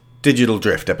Digital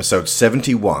Drift, episode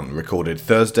 71, recorded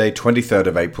Thursday, 23rd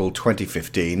of April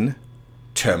 2015,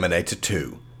 Terminator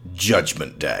 2,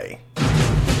 Judgment Day.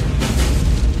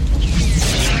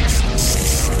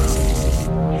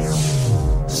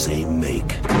 Same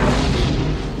make.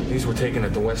 These were taken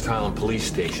at the West Highland Police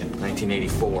Station,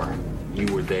 1984.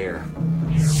 You were there.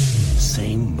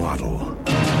 Same model.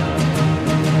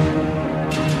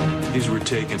 These were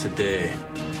taken today.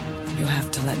 You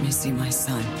have to let me see my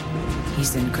son.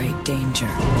 He's in great danger.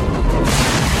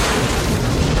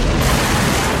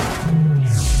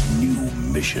 New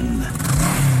mission.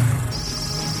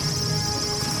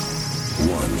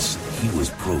 Once, he was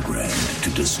programmed to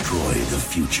destroy the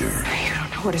future. You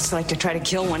don't know what it's like to try to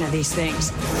kill one of these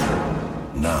things.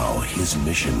 Now, his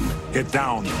mission... Get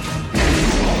down.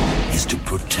 ...is to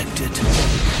protect it.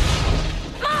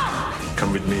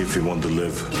 Come with me if you want to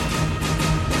live.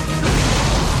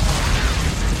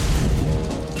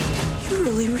 You're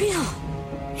really real.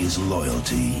 His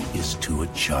loyalty is to a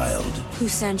child. Who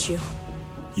sent you?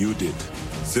 You did.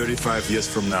 35 years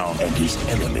from now. And his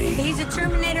enemy... He's a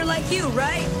Terminator like you,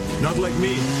 right? Not like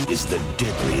me. ...is the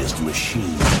deadliest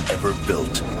machine ever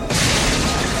built.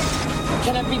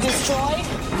 Can it be destroyed?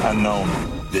 Unknown.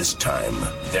 This time,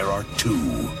 there are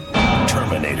two.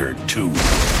 Terminator 2.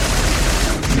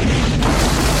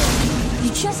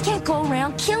 You just can't go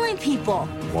around killing people.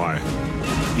 Why?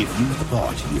 If you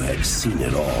thought you had seen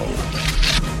it all,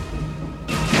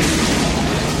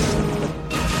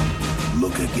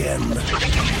 look again.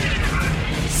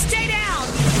 Stay down!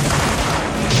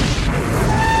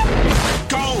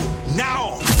 Go!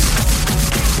 Now!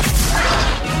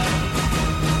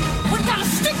 We gotta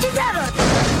stick together!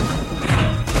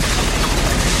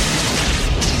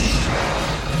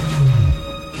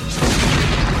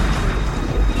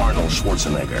 Arnold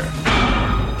Schwarzenegger.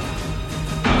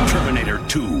 Terminator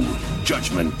 2,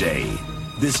 Judgment Day.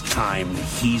 This time,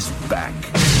 he's back.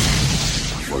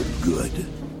 For good.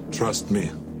 Trust me.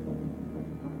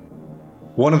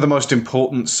 One of the most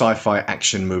important sci-fi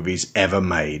action movies ever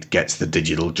made gets the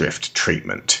Digital Drift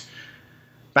treatment.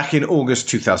 Back in August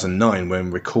 2009,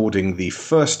 when recording the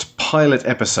first pilot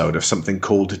episode of something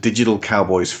called Digital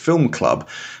Cowboys Film Club,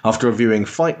 after reviewing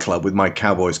Fight Club with my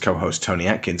Cowboys co-host Tony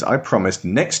Atkins, I promised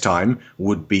next time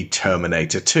would be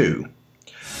Terminator 2.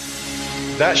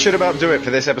 That should about do it for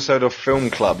this episode of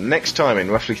Film Club. Next time, in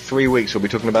roughly 3 weeks, we'll be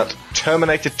talking about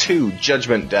Terminator 2,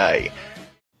 Judgment Day.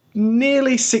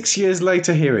 Nearly 6 years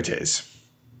later, here it is.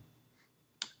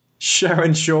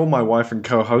 Sharon Shaw, my wife and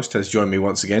co-host, has joined me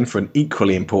once again for an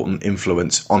equally important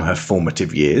influence on her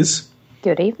formative years.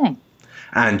 Good evening.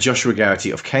 And Joshua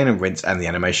Garrity of Kane and Rince and the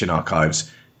Animation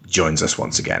Archives joins us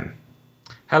once again.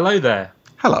 Hello there.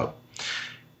 Hello.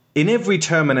 In every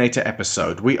Terminator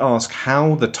episode, we ask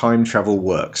how the time travel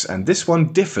works, and this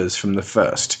one differs from the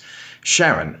first.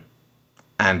 Sharon,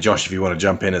 and Josh, if you want to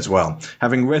jump in as well,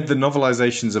 having read the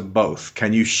novelizations of both,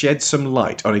 can you shed some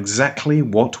light on exactly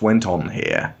what went on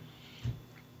here?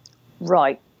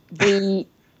 Right.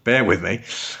 Bear with me.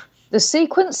 The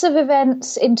sequence of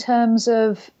events in terms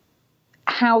of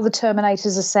how the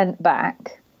Terminators are sent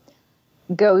back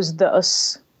goes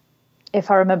thus, if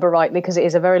I remember rightly, because it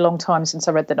is a very long time since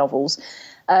I read the novels.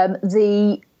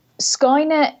 The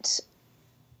Skynet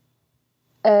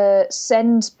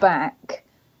sends back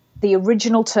the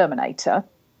original Terminator,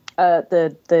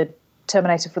 the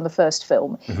Terminator from the first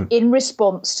film, in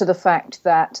response to the fact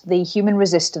that the human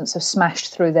resistance have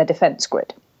smashed through their defense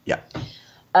grid. Yeah.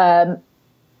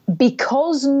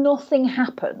 Because nothing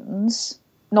happens,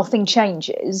 nothing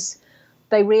changes,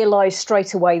 they realise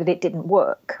straight away that it didn't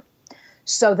work.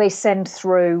 So they send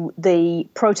through the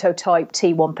prototype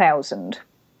T-1000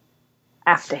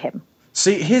 after him.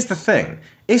 See, here's the thing.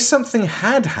 If something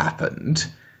had happened,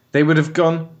 they would have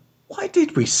gone, why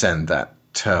did we send that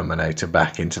Terminator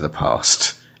back into the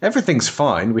past? Everything's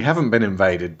fine. We haven't been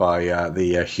invaded by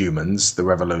the humans, the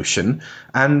revolution,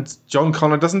 and John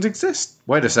Connor doesn't exist.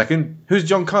 Wait a second. Who's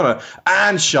John Connor?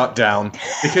 And shut down.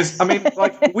 Because, I mean,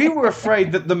 like, we were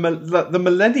afraid that the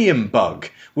Millennium Bug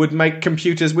would make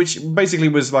computers, which basically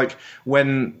was like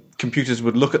when computers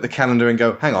would look at the calendar and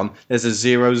go, hang on, there's a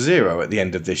 00 at the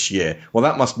end of this year. Well,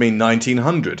 that must mean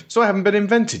 1900. So I haven't been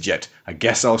invented yet. I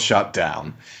guess I'll shut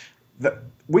down.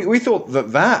 We thought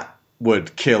that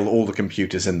would kill all the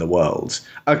computers in the world.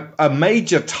 A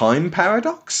major time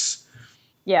paradox?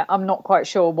 Yeah, I'm not quite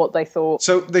sure what they thought.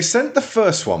 So they sent the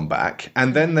first one back,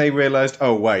 and then they realised,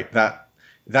 oh, wait, that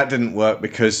didn't work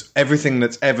because everything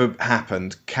that's ever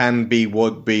happened can be,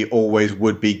 would be, always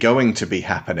would be going to be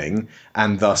happening,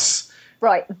 and thus...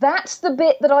 Right, that's the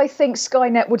bit that I think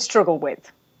Skynet would struggle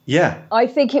with. Yeah. I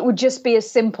think it would just be as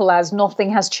simple as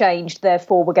nothing has changed,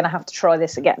 therefore we're going to have to try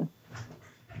this again.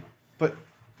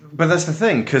 But that's the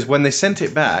thing, because when they sent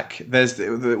it back, there's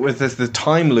the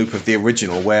time loop of the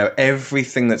original where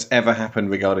everything that's ever happened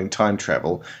regarding time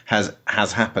travel has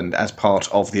happened as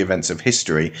part of the events of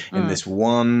history in this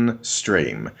one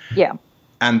stream. Yeah.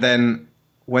 And then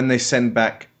when they send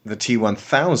back the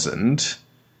T-1000...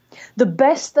 The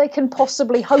best they can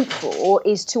possibly hope for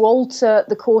is to alter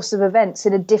the course of events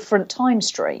in a different time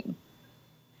stream.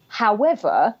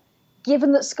 However,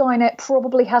 given that Skynet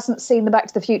probably hasn't seen the Back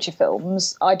to the Future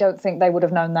films, I don't think they would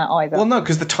have known that either. Well, no,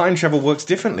 because the time travel works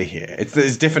differently here.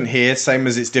 It's different here, same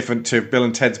as it's different to Bill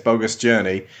and Ted's Bogus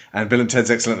Journey and Bill and Ted's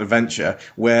Excellent Adventure,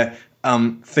 where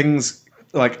things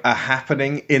like are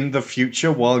happening in the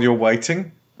future while you're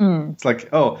waiting. It's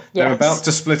like, they're about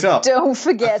to split up. Don't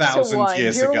forget 1,000 to wind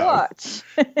years your ago. watch.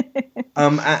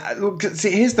 Look,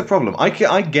 see, here's the problem. I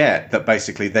get that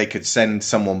basically they could send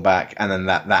someone back and then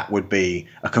that would be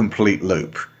a complete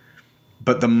loop.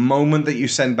 But the moment that you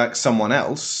send back someone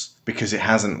else, because it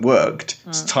hasn't worked,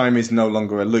 time is no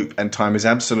longer a loop, and time is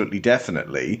absolutely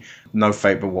definitely no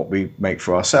fate but what we make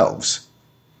for ourselves.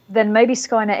 Then maybe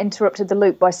Skynet interrupted the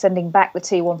loop by sending back the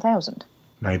T-1000.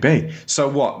 Maybe. So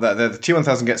what? The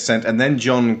T-1000 gets sent, and then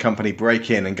John and company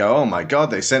break in and go, oh my God,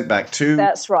 they sent back two...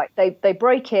 That's right. They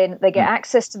break in, they get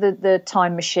access to the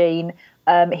time machine.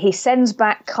 He sends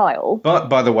back Kyle. But,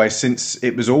 by the way, since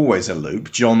it was always a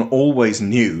loop, John always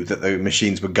knew that the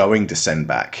machines were going to send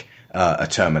back a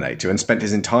Terminator and spent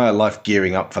his entire life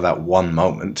gearing up for that one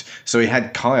moment. So he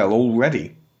had Kyle all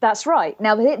ready. That's right.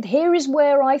 Now, here is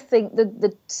where I think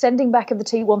the sending back of the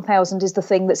T-1000 is the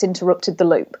thing that's interrupted the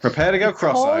loop. Prepare to go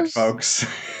cross-eyed, folks.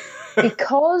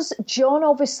 Because John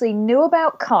obviously knew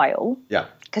about Kyle. Yeah.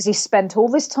 Because he spent all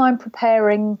this time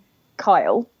preparing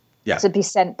Kyle to be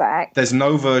sent back. There's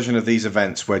no version of these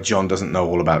events where John doesn't know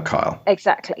all about Kyle.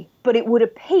 Exactly. But it would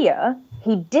appear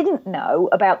he didn't know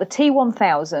about the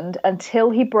T-1000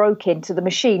 until he broke into the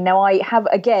machine. Now, I have,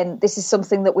 again, this is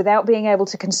something that without being able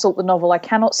to consult the novel, I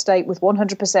cannot state with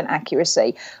 100%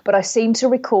 accuracy, but I seem to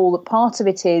recall that part of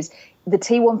it is the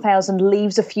T-1000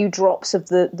 leaves a few drops of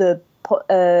the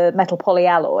metal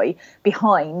polyalloy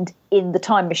behind in the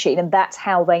time machine, and that's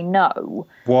how they know.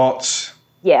 What?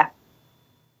 Yeah.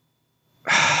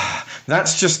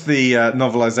 That's just the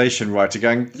novelization writer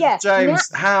going, Yes,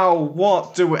 James, how?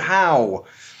 What? How?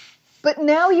 But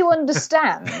now you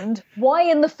understand why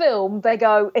in the film they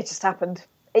go, it just happened.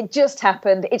 It just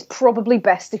happened. It's probably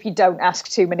best if you don't ask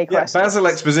too many questions. Yeah, Basil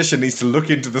Exposition needs to look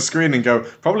into the screen and go,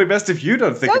 probably best if you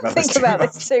don't think about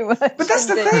this too much. But that's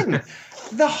the thing.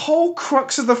 The whole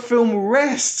crux of the film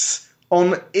rests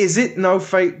on, is it no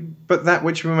fate but that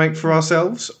which we make for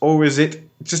ourselves, or is it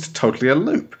just totally a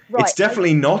loop? Right, it's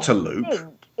definitely not a loop.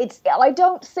 I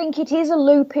don't think it is a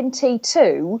loop in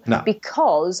T2 No.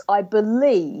 because I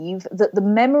believe that the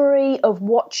memory of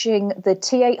watching the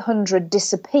T-800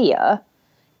 disappear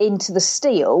into the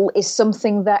steel is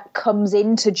something that comes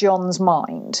into John's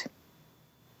mind.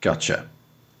 Gotcha.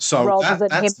 So rather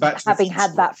than him Back to the having Future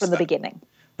had that rules, from the beginning.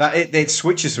 That it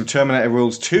switches from Terminator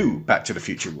rules to Back to the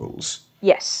Future rules.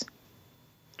 Yes.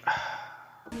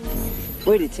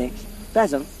 Wait a tick.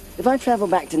 Basil, if I travel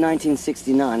back to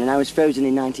 1969 and I was frozen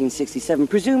in 1967,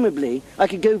 presumably I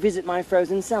could go visit my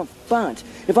frozen self. But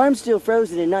if I'm still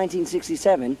frozen in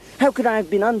 1967, how could I have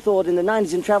been unthawed in the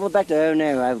 90s and traveled back to... Oh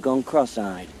no, I've gone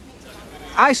cross-eyed.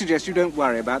 I suggest you don't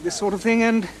worry about this sort of thing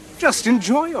and just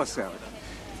enjoy yourself.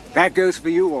 That goes for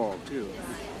you all, too.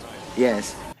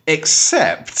 Yes.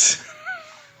 Except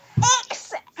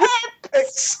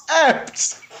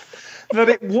that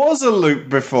it was a loop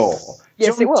before.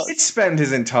 Yes, John it was. did spend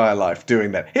his entire life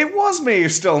doing that. It was me who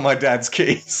stole my dad's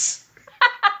keys.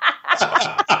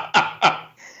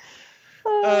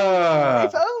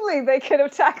 If only they could have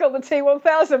tackled the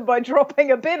T-1000 by dropping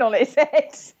a bin on its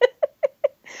head.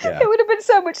 Yeah. It would have been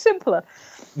so much simpler.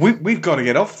 We've got to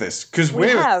get off this, because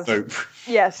we're have. a loop.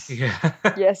 Yes.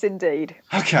 Yes, indeed.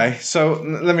 Okay, so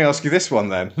let me ask you this one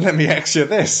then. Let me ask you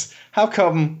this. How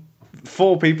come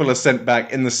 4 people are sent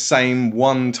back in the same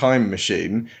one time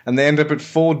machine and they end up at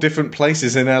 4 different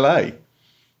places in LA?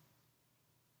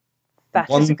 That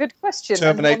is a good question.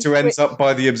 Terminator ends up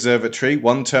by the observatory.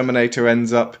 One Terminator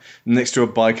ends up next to a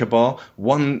biker bar.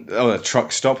 One a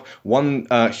truck stop. One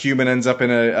human ends up in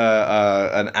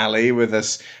an alley with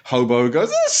this hobo who goes,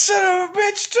 "This son of a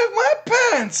bitch took my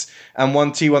pants." And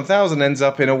one T-1000 ends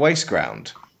up in a waste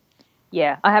ground.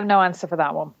 Yeah, I have no answer for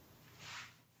that one.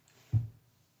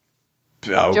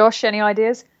 Oh, Josh, any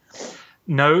ideas?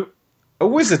 No. a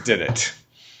wizard did it.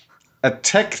 A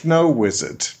techno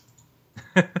wizard.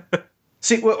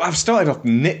 See, well, I've started off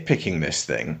nitpicking this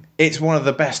thing. It's one of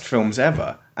the best films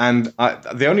ever. And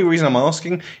the only reason I'm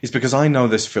asking is because I know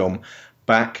this film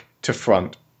back to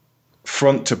front,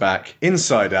 front to back,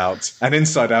 inside out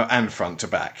and front to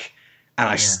back. And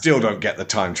I still don't get the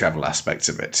time travel aspects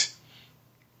of it.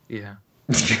 Yeah.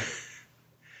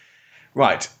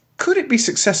 Right. Could it be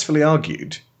successfully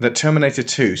argued that Terminator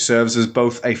 2 serves as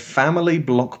both a family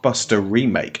blockbuster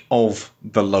remake of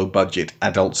the low-budget,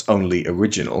 adults-only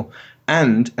original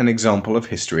and an example of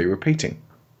history repeating?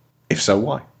 If so,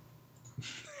 why?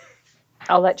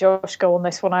 I'll let Josh go on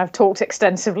this one. I've talked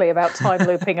extensively about time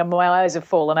looping and my eyes have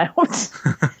fallen out.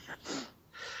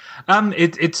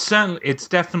 It's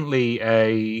definitely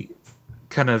a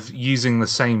kind of using the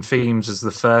same themes as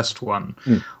the first one.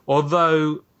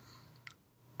 Although,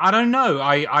 I don't know,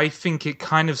 I think it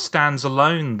kind of stands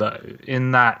alone, though,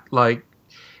 in that, like,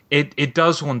 it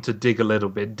does want to dig a little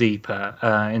bit deeper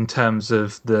in terms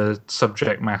of the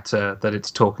subject matter that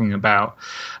it's talking about.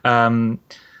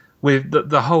 With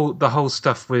the whole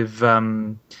stuff with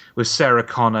Sarah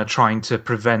Connor trying to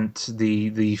prevent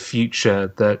the future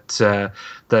that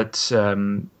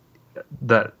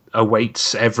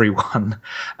awaits everyone.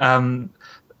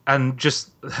 And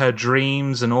just her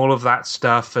dreams and all of that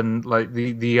stuff, and like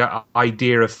the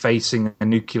idea of facing a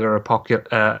nuclear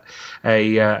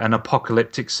an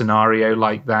apocalyptic scenario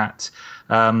like that.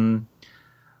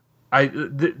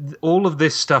 All of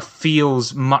this stuff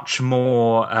feels much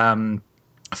more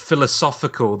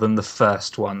philosophical than the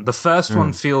first one. The first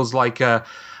one feels like a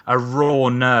raw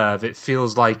nerve. It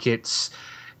feels like it's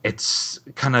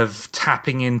kind of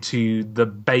tapping into the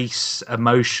base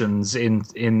emotions in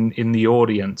the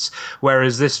audience,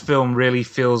 whereas this film really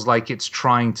feels like it's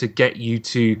trying to get you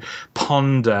to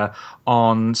ponder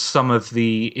on some of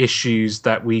the issues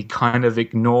that we kind of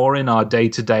ignore in our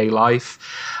day-to-day life.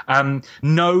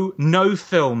 No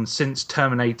film since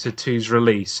Terminator 2's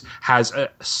release has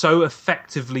so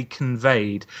effectively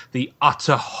conveyed the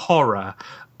utter horror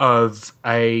of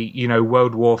a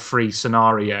World War III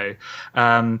scenario.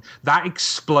 That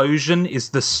explosion is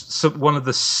one of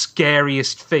the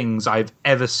scariest things I've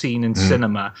ever seen in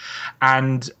cinema,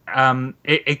 and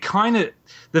it kind of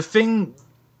the thing.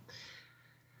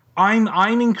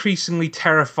 I'm increasingly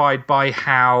terrified by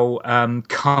how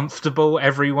comfortable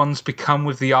everyone's become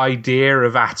with the idea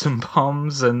of atom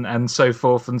bombs and so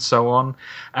forth and so on.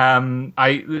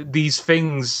 These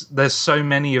things, there's so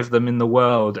many of them in the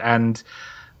world, and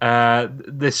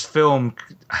this film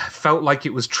felt like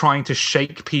it was trying to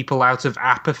shake people out of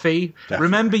apathy. Definitely.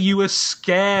 Remember, you were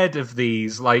scared of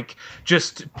these, like,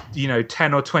 just,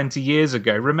 10 or 20 years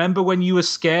ago. Remember when you were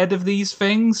scared of these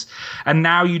things, and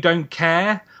now you don't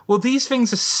care? Well, these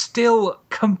things are still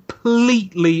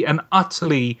completely and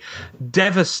utterly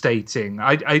devastating.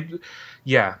 That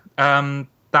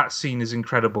scene is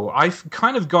incredible. I've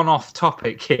kind of gone off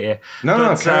topic here.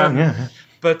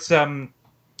 But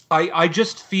I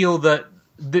just feel that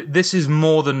this is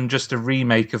more than just a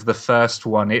remake of the first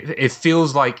one. It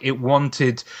feels like it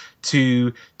wanted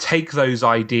to take those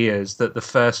ideas that the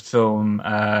first film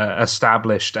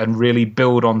established and really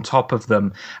build on top of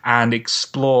them and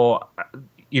explore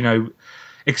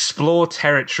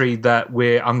territory that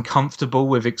we're uncomfortable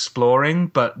with exploring,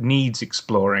 but needs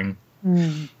exploring.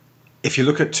 If you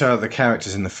look at the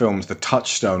characters in the films, the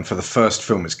touchstone for the first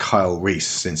film is Kyle Reese,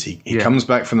 since he comes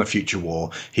back from the future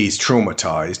war. He's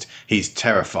traumatized, he's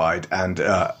terrified, and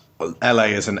LA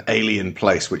is an alien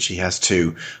place which he has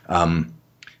to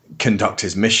conduct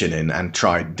his mission in and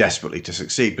try desperately to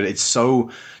succeed. But it's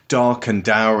so dark and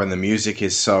dour, and the music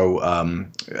is so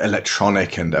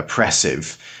electronic and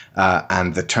oppressive,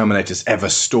 and the Terminator's ever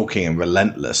stalking and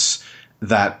relentless,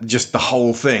 that just the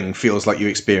whole thing feels like you're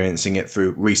experiencing it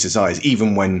through Reese's eyes,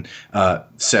 even when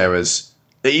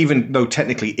even though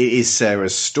technically it is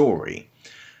Sarah's story.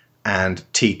 And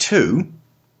T2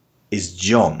 is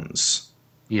John's.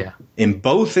 Yeah. In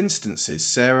both instances,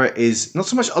 Sarah is not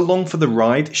so much along for the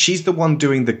ride. She's the one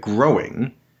doing the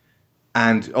growing.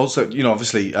 And also,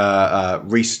 obviously,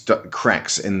 Reese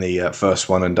cracks in the first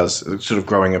one and does sort of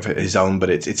growing of his own, but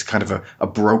it's kind of a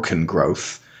broken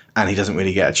growth. And he doesn't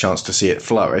really get a chance to see it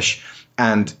flourish.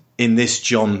 And in this,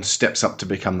 John steps up to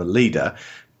become the leader.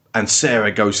 And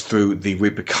Sarah goes through the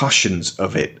repercussions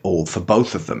of it all for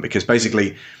both of them. Because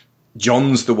basically,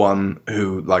 John's the one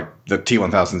who, like, the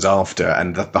T-1000's after,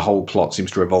 and the whole plot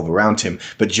seems to revolve around him.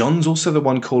 But John's also the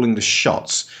one calling the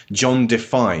shots. John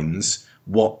defines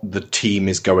what the team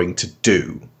is going to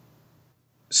do.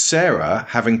 Sarah,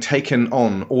 having taken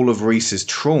on all of Reese's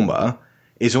trauma,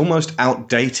 is almost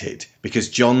outdated because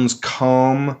John's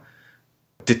calm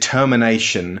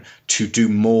determination to do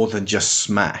more than just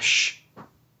smash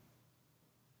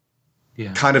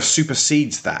kind of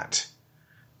supersedes that.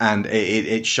 And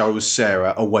it shows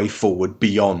Sarah a way forward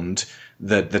beyond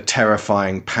the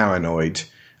terrifying, paranoid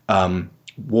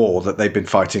war that they've been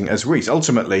fighting as Reese.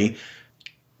 Ultimately,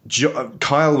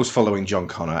 Kyle was following John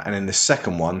Connor, and in the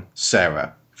second one,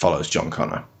 Sarah follows John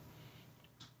Connor.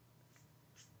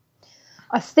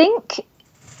 I think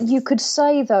you could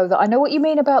say, though, that I know what you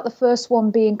mean about the first one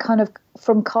being kind of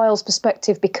from Kyle's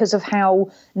perspective because of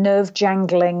how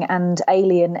nerve-jangling and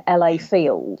alien LA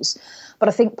feels. But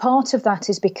I think part of that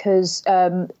is because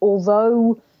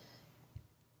although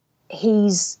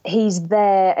he's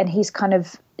there and he's kind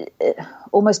of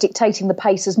almost dictating the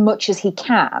pace as much as he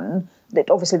can, that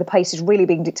obviously the pace is really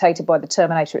being dictated by the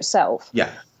Terminator itself.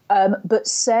 Yeah. But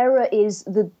Sarah is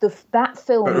that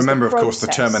film. But remember, is of course, the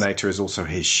Terminator is also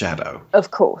his shadow.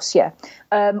 Of course, yeah.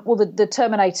 Well, the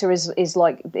Terminator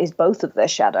is both of their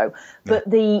shadow. But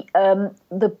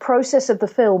the process of the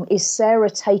film is Sarah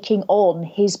taking on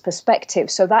his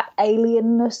perspective. So that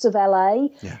alienness of LA,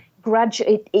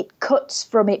 gradually it cuts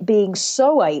from it being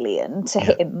so alien to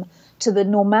him to the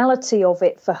normality of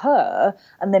it for her,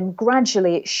 and then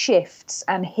gradually it shifts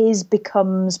and his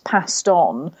becomes passed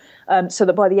on, so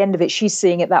that by the end of it she's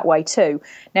seeing it that way too.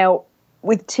 Now,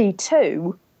 with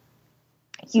T2,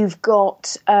 you've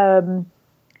got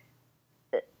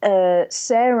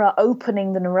Sarah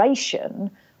opening the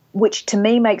narration, which to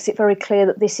me makes it very clear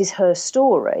that this is her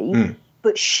story,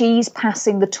 but she's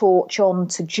passing the torch on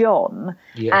to John.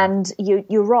 Yeah. And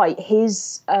you're right,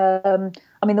 his...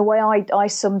 the way I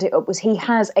summed it up was he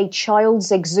has a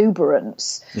child's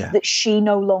exuberance that she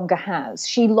no longer has.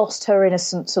 She lost her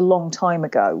innocence a long time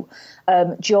ago.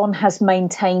 John has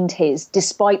maintained his,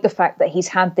 despite the fact that he's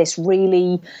had this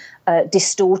really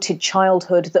distorted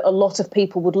childhood that a lot of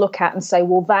people would look at and say,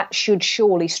 well, that should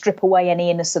surely strip away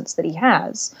any innocence that he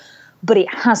has. But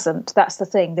it hasn't. That's the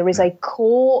thing. There is a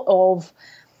core of,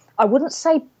 I wouldn't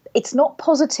say, it's not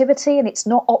positivity and it's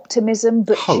not optimism,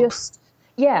 but hope.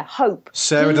 Hope.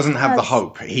 Sarah doesn't have the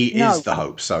hope. He is the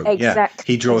hope. So,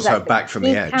 he draws her back from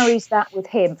the edge. He carries that with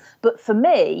him. But for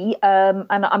me, and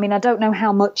I mean, I don't know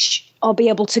how much I'll be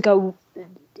able to go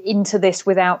into this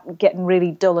without getting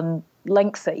really dull and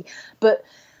lengthy, but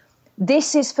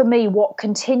this is, for me, what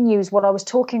continues what I was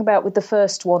talking about with the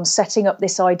first one, setting up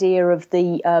this idea of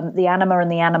the anima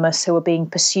and the animus who are being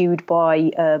pursued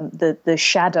by the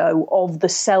shadow of the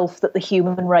self that the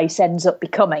human race ends up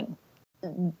becoming.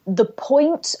 The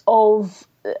point of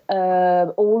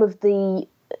all of the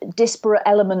disparate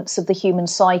elements of the human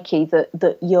psyche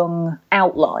that Jung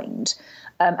outlined,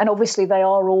 and obviously they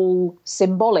are all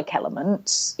symbolic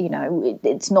elements. You know,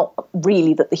 it's not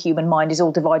really that the human mind is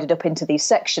all divided up into these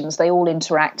sections. They all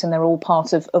interact and they're all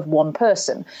part of one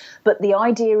person. But the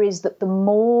idea is that the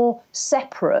more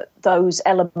separate those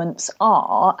elements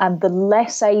are and the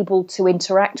less able to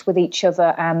interact with each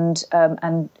other and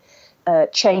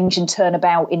change and turn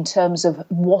about in terms of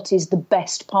what is the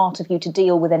best part of you to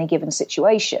deal with any given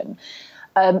situation,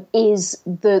 is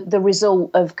the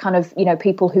result of kind of, you know,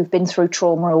 people who've been through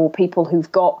trauma or people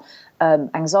who've got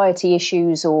anxiety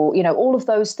issues or, you know, all of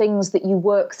those things that you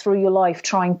work through your life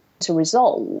trying to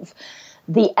resolve.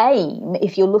 The aim,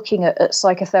 if you're looking at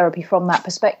psychotherapy from that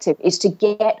perspective, is to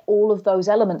get all of those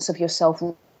elements of yourself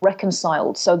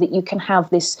reconciled so that you can have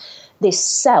this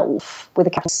self with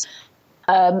a capital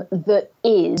that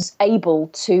is able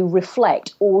to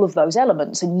reflect all of those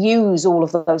elements and use all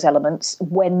of those elements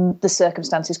when the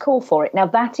circumstances call for it. Now,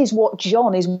 that is what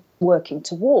John is working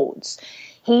towards.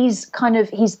 He's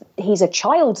a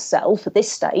child self at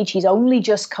this stage. He's only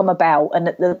just come about, and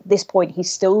at this point, he's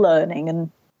still learning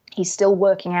and he's still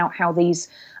working out how these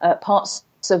parts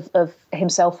of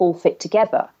himself all fit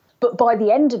together. But by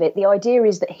the end of it, the idea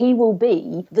is that he will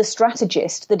be the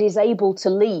strategist that is able to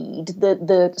lead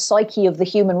the psyche of the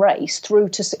human race through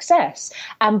to success.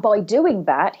 And by doing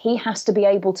that, he has to be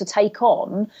able to take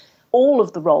on all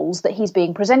of the roles that he's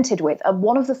being presented with. And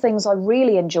one of the things I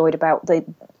really enjoyed about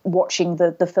watching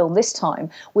the film this time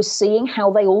was seeing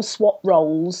how they all swap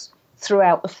roles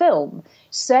throughout the film.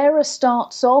 Sarah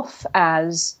starts off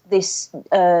as this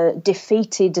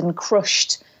defeated and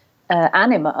crushed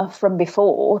anima from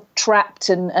before, trapped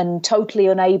and totally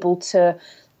unable to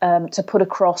put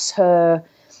across her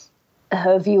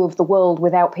view of the world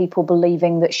without people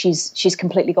believing that she's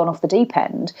completely gone off the deep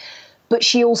end. But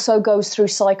she also goes through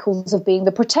cycles of being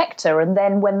the protector, and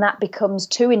then when that becomes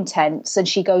too intense and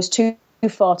she goes too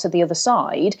far to the other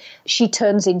side, she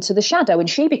turns into the shadow and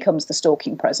she becomes the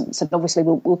stalking presence. And obviously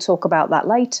we'll talk about that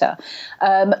later.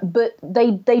 But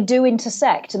they do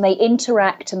intersect and they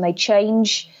interact and they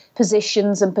change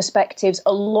positions and perspectives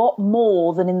a lot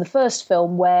more than in the first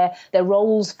film, where their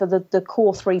roles for the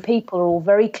core three people are all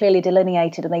very clearly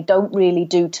delineated and they don't really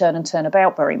do turn and turn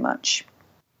about very much.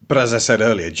 But as I said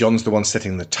earlier, John's the one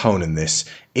setting the tone in this.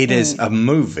 It is a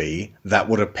movie that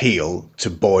would appeal to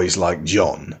boys like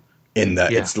John, in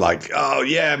that it's like, oh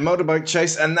yeah, motorbike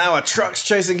chase, and now a truck's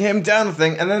chasing him down the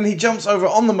thing, and then he jumps over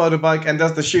on the motorbike and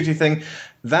does the shooty thing.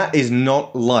 That is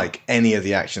not like any of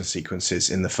the action sequences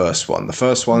in the first one. The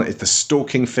first one is the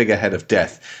stalking figurehead of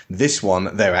death. This one,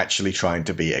 they're actually trying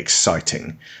to be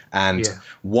exciting. And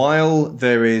while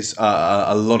there is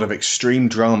a lot of extreme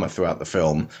drama throughout the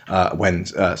film,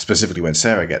 specifically when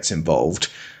Sarah gets involved,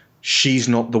 she's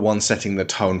not the one setting the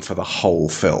tone for the whole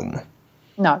film.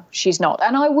 No, she's not.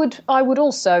 And I would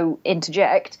also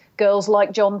interject girls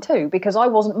like John too, because I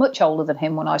wasn't much older than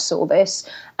him when I saw this,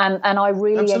 and I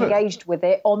really engaged with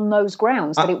it on those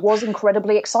grounds, that it was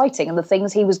incredibly exciting, and the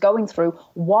things he was going through,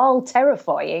 while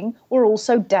terrifying, were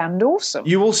also damned awesome.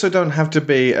 You also don't have to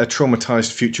be a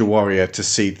traumatized future warrior to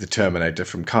see the Terminator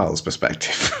from Kyle's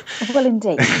perspective. Well,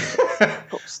 indeed. Of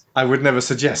course. I would never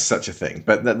suggest such a thing,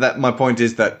 but that my point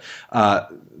is that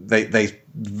they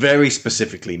very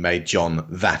specifically made John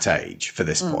that age for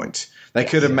this point. They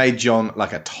could have made John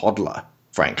like a toddler,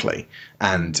 frankly,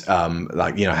 and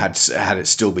had it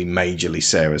still been majorly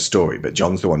Sarah's story. But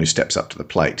John's the one who steps up to the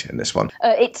plate in this one.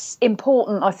 It's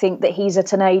important, I think, that he's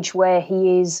at an age where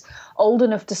he is old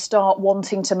enough to start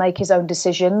wanting to make his own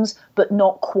decisions, but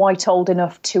not quite old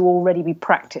enough to already be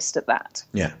practiced at that.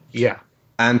 Yeah. Yeah.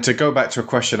 And to go back to a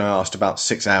question I asked about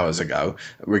 6 hours ago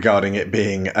regarding it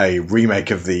being a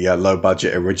remake of the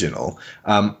low-budget original,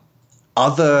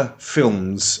 other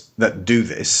films that do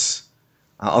this,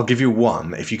 I'll give you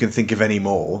one. If you can think of any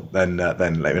more, then let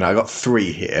me know. I got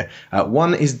three here.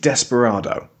 One is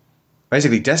Desperado.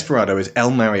 Basically, Desperado is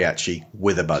El Mariachi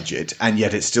with a budget, and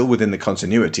yet it's still within the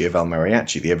continuity of El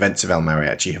Mariachi. The events of El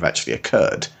Mariachi have actually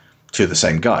occurred to the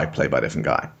same guy, played by a different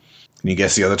guy. Can you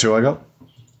guess the other two I got?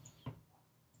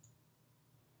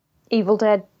 Evil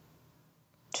Dead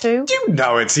 2? You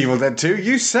know it's Evil Dead 2.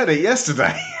 You said it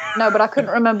yesterday. No, but I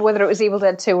couldn't remember whether it was Evil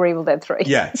Dead 2 or Evil Dead 3.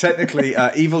 Yeah, technically,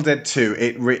 Evil Dead 2,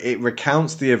 it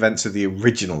recounts the events of the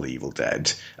original Evil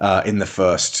Dead in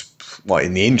the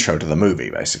intro to the movie,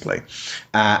 basically.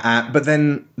 But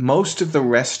then most of the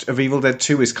rest of Evil Dead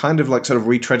 2 is kind of like sort of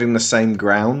retreading the same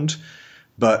ground,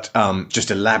 but just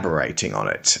elaborating on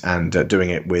it and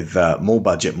doing it with more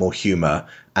budget, more humour,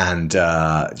 and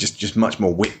just much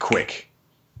more wit-quick.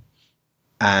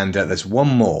 And there's one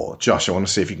more. Josh, I want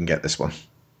to see if you can get this one.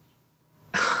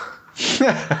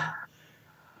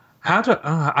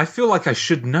 I feel like I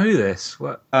should know this.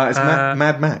 What? It's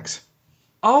Mad Max.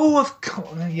 Oh, of course,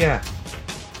 yeah.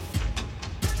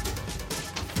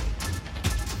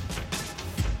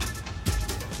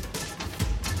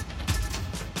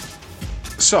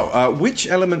 So, which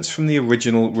elements from the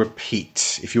original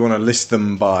repeat, if you want to list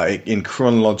them in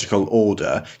chronological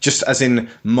order, just as in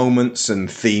moments and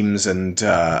themes and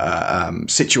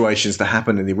situations that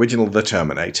happened in the original The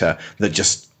Terminator that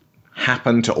just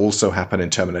happen to also happen in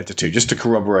Terminator 2, just to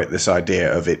corroborate this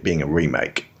idea of it being a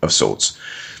remake of sorts?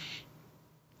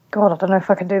 God, I don't know if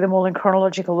I can do them all in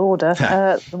chronological order.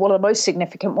 One of the most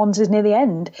significant ones is near the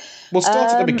end. We'll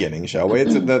start at the beginning, shall we?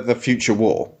 It's the future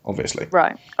war, obviously.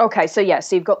 Right. Okay, so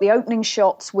you've got the opening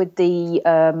shots with the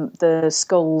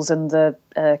skulls and the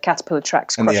caterpillar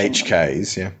tracks and the crushing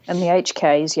HKs, them. And the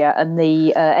HKs, and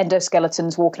the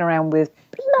endoskeletons walking around with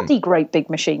bloody great big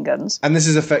machine guns. And this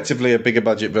is effectively a bigger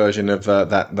budget version of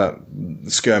that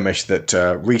skirmish that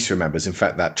Reese remembers. In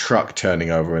fact, that truck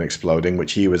turning over and exploding,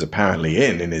 which he was apparently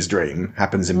in his dream,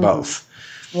 happens in both.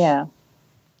 Yeah.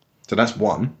 So that's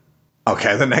one.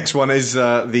 Okay, the next one is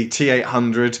the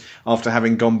T-800, after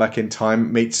having gone back in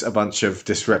time, meets a bunch of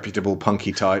disreputable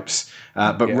punky types,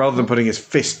 but rather than putting his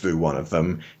fist through one of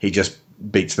them, he just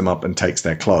beats them up and takes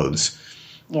their clothes.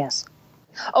 Yes.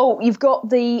 Oh, you've got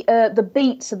the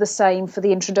beats are the same for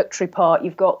the introductory part.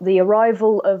 You've got the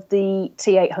arrival of the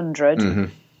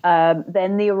T-800,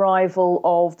 then the arrival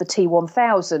of the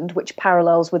T-1000, which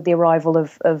parallels with the arrival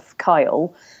of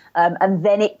Kyle, and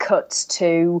then it cuts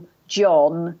to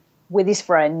John with his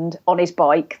friend on his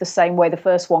bike, the same way the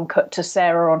first one cut to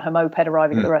Sarah on her moped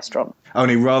arriving at the restaurant.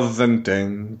 Only rather than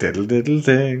ding, diddle, diddle,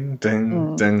 ding,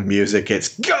 ding, ding music,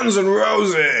 it's Guns N'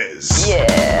 Roses!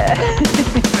 Yeah!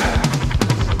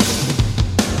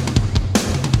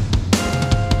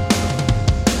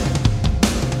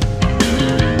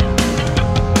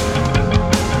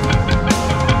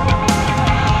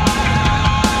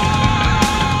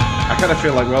 I kind of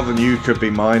feel like rather than You Could Be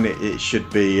Mine, it should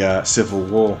be Civil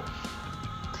War.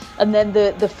 And then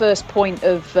the first point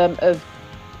of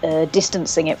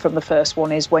distancing it from the first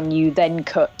one is when you then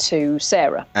cut to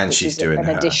Sarah, and she's doing an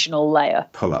additional layer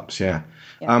pull-ups. Yeah.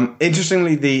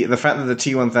 Interestingly, the fact that the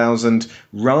T-1000,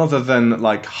 rather than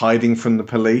like hiding from the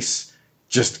police,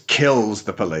 just kills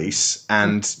the police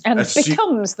and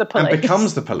becomes the police. And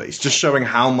becomes the police, just showing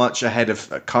how much ahead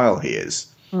of Kyle he is.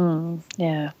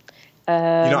 Yeah.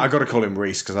 I got to call him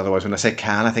Reese, because otherwise when I say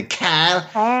Kyle, I think Kyle.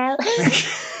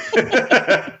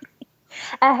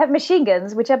 I have machine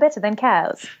guns, which are better than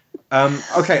cows.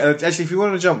 Okay, actually, if you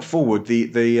want to jump forward,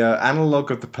 the analogue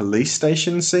of the police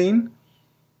station scene...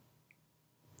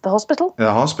 The hospital?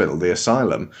 The hospital, the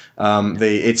asylum.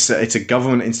 It's a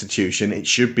government institution. It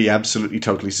should be absolutely,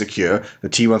 totally secure. The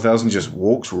T-1000 just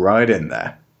walks right in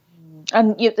there.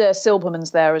 And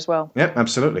Silberman's there as well. Yep,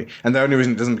 absolutely. And the only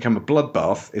reason it doesn't become a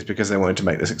bloodbath is because they wanted to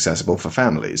make this accessible for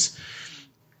families.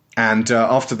 And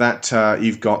after that,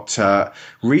 you've got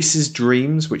Reese's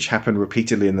dreams, which happen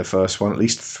repeatedly in the first one. At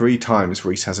least 3 times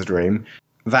Reese has a dream.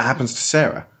 That happens to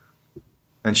Sarah.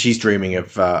 And she's dreaming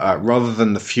of, rather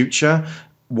than the future,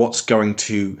 what's going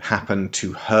to happen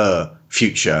to her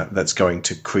future that's going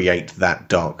to create that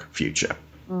dark future.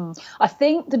 I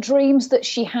think the dreams that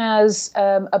she has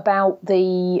about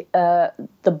the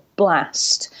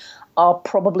blast are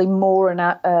probably more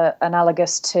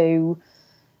analogous to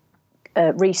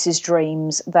Reese's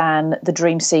dreams than the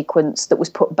dream sequence that was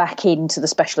put back into the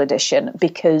special edition,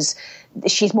 because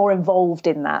she's more involved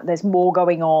in that. There's more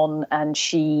going on, and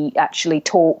she actually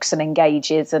talks and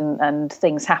engages, and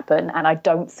things happen. And I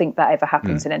don't think that ever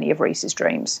happens in any of Reese's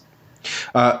dreams.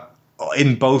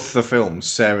 In both the films,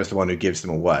 Sarah's the one who gives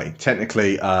them away.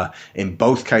 Technically, in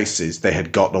both cases, they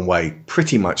had gotten away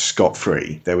pretty much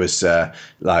scot-free. There was, in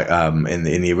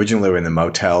the original, they were in the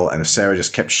motel, and if Sarah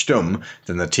just kept stum,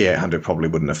 then the T-800 probably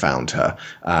wouldn't have found her.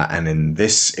 And in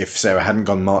this, if Sarah hadn't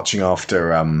gone marching after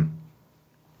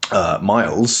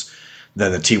Miles,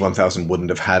 then the T-1000 wouldn't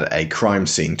have had a crime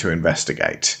scene to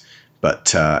investigate.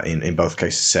 But in both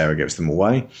cases, Sarah gives them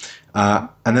away. And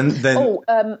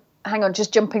then hang on,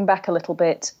 just jumping back a little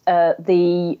bit.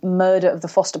 The murder of the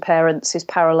foster parents is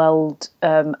parallels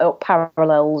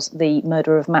the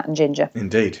murder of Matt and Ginger.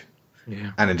 Indeed.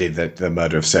 Yeah. And indeed the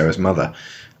murder of Sarah's mother.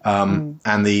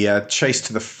 And the chase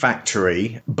to the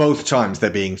factory, both times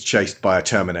they're being chased by a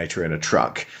Terminator in a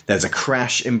truck. There's a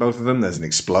crash in both of them. There's an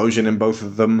explosion in both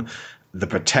of them. The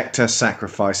Protector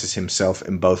sacrifices himself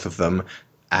in both of them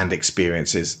and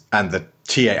experiences, and the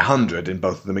T-800 in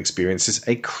both of them experiences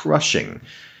a crushing.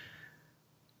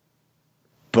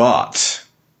 But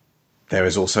there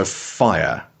is also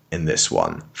fire in this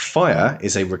one. Fire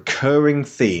is a recurring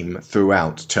theme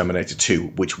throughout Terminator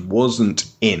 2, which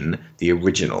wasn't in the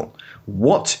original.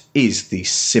 What is the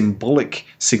symbolic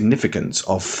significance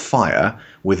of fire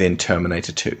within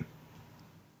Terminator 2?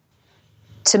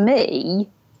 To me,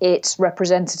 it's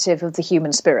representative of the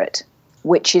human spirit,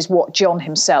 which is what John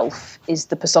himself is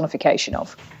the personification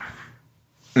of.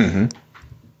 Mm-hmm.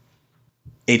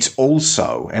 It's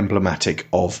also emblematic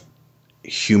of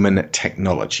human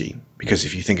technology, because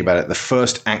if you think about it, the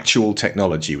first actual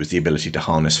technology was the ability to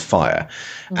harness fire,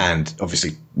 and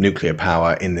obviously nuclear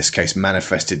power in this case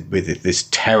manifested with this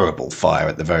terrible fire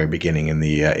at the very beginning in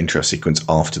the intro sequence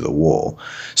after the war.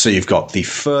 So you've got the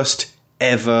first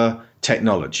ever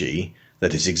technology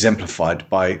that is exemplified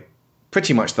by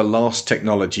pretty much the last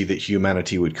technology that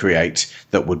humanity would create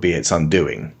that would be its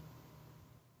undoing.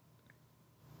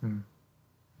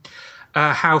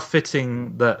 How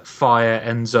fitting that fire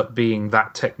ends up being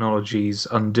that technology's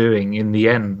undoing in the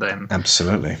end, then.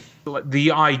 Absolutely.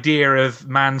 The idea of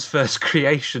man's first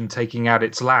creation taking out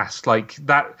its last, like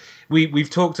that. We've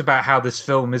talked about how this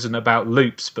film isn't about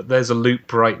loops, but there's a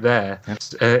loop right there.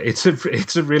 It's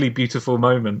a really beautiful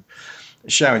moment.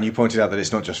 Sharon, you pointed out that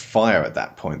it's not just fire at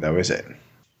that point, though, is it?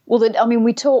 Well,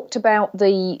 we talked about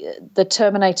the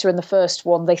Terminator in the first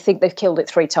one. They think they've killed it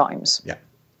 3 times. Yeah.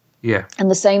 Yeah. And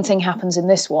the same thing happens in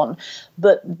this one,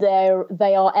 but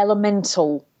they are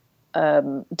elemental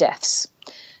deaths.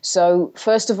 So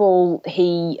first of all,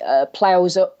 he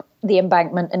plows up the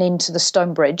embankment and into the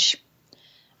stone bridge.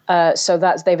 So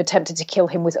they've attempted to kill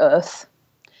him with earth.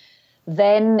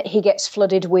 Then he gets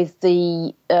flooded with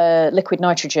the liquid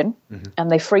nitrogen, and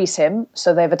they freeze him.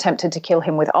 So they've attempted to kill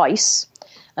him with ice.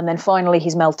 And then finally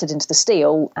he's melted into the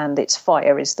steel, and it's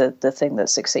fire is the thing that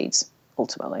succeeds,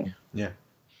 ultimately. Yeah.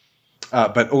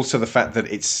 But also the fact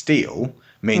that it's steel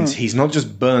means he's not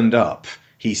just burned up,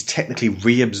 he's technically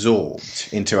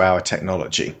reabsorbed into our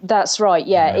technology. That's right,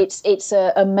 yeah. It's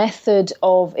a method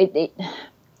of...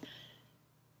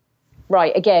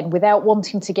 Right, again, without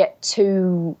wanting to get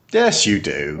too Yes, you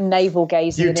do. navel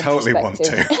gazing. You totally want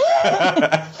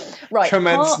to. Right,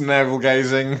 Commence navel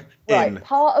gazing. Right,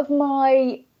 part of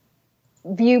my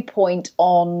viewpoint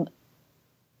on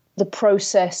the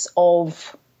process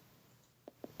of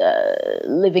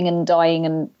living and dying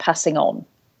and passing on,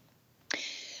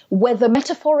 whether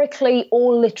metaphorically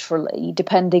or literally,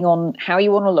 depending on how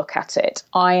you want to look at it,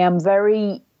 I am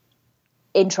very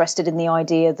interested in the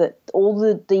idea that all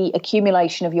the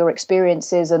accumulation of your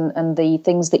experiences and the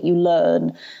things that you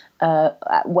learn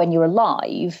when you're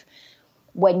alive,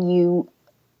 when you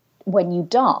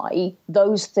die,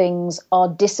 those things are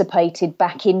dissipated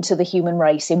back into the human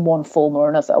race in one form or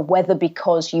another, whether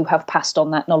because you have passed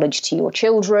on that knowledge to your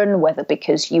children, whether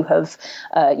because you have,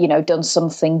 done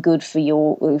something good for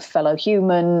your fellow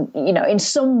human, in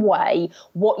some way,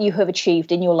 what you have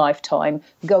achieved in your lifetime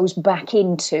goes back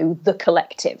into the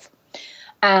collective.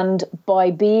 And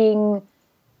by being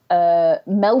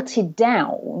melted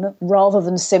down rather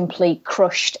than simply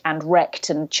crushed and wrecked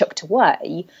and chucked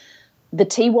away, the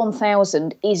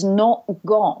T-1000 is not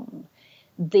gone.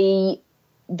 The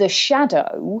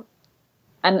shadow,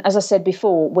 and as I said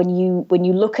before, when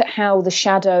you look at how the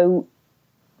shadow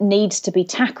needs to be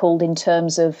tackled in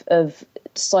terms of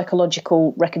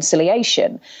psychological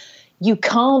reconciliation, you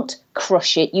can't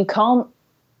crush it, you can't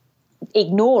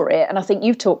ignore it. And I think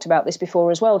you've talked about this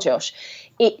before as well, Josh.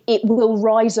 It will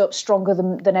rise up stronger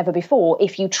than ever before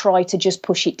if you try to just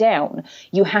push it down.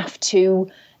 You have to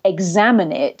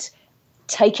examine it,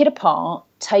 take it apart,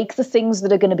 take the things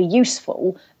that are going to be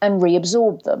useful and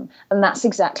reabsorb them. And that's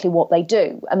exactly what they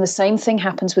do. And the same thing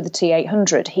happens with the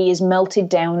T-800. He is melted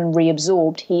down and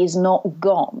reabsorbed. He is not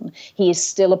gone. He is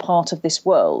still a part of this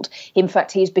world. In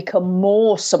fact, he has become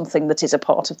more something that is a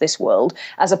part of this world,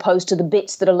 as opposed to the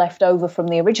bits that are left over from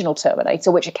the original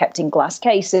Terminator, which are kept in glass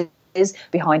cases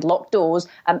behind locked doors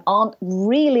and aren't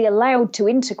really allowed to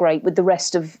integrate with the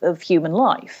rest of human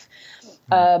life.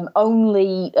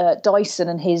 Only Dyson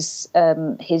and his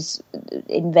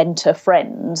inventor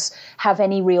friends have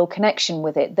any real connection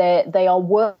with it. They are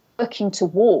working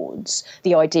towards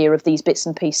the idea of these bits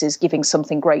and pieces giving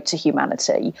something great to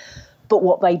humanity. But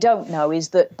what they don't know is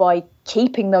that by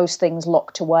keeping those things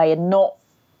locked away and not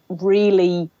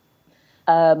really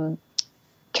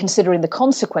considering the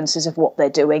consequences of what they're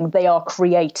doing, they are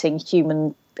creating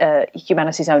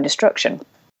humanity's own destruction.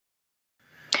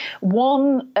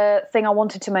 One thing I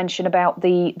wanted to mention about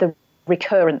the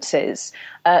recurrences,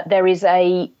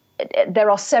 there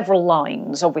are several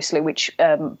lines, obviously, which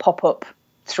pop up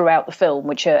throughout the film,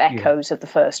 which are echoes of the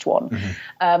first one.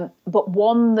 Mm-hmm. But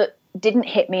one that didn't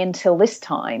hit me until this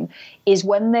time is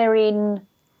when they're in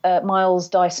Miles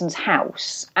Dyson's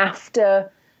house after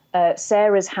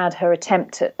Sarah's had her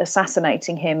attempt at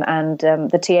assassinating him, and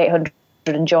the T-800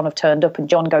 and John have turned up, and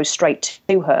John goes straight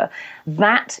to her.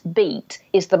 That beat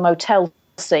is the motel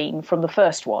scene from the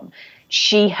first one.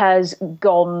 She has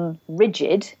gone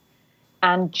rigid,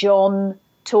 and John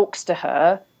talks to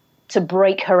her to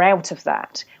break her out of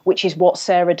that, which is what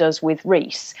Sarah does with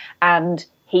Reese. And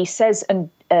he says, and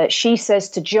she says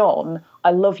to John, "I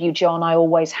love you, John, I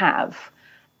always have."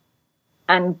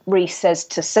 And Reese says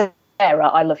to Sarah,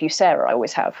 "I love you, Sarah, I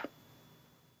always have."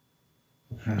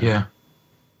 Yeah.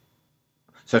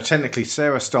 So technically,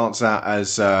 Sarah starts out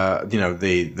as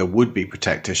the would-be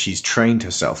protector she's trained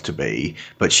herself to be,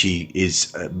 but she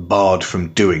is barred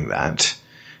from doing that.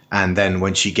 And then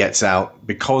when she gets out,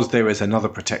 because there is another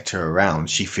protector around,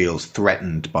 she feels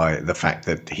threatened by the fact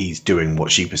that he's doing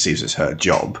what she perceives as her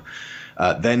job.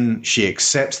 Then she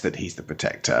accepts that he's the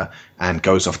protector and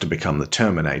goes off to become the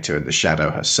Terminator and the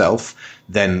Shadow herself.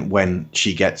 Then when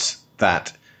she gets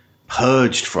that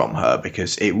purged from her,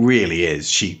 because it really is,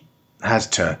 she has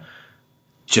to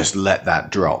just let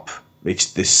that drop.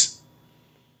 It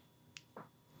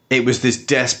was this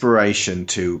desperation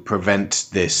to prevent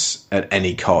this at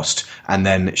any cost, and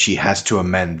then she has to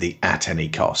amend the at any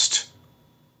cost.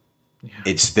 Yeah.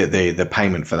 It's the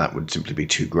payment for that would simply be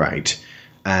too great.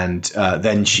 And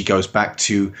then she goes back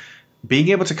to being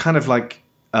able to kind of like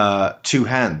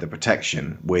two-hand the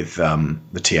protection with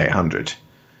the T-800.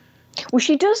 Well,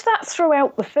 she does that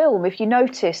throughout the film. If you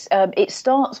notice, it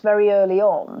starts very early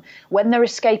on when they're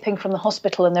escaping from the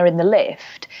hospital and they're in the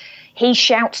lift. He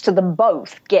shouts to them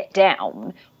both, "Get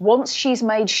down." Once she's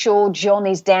made sure John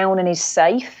is down and is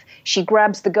safe, she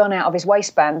grabs the gun out of his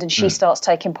waistband and she starts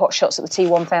taking pot shots at the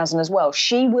T-1000 as well.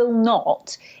 She will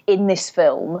not, in this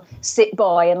film, sit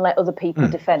by and let other people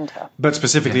defend her. But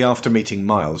specifically after meeting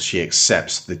Miles, she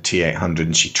accepts the T-800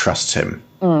 and she trusts him.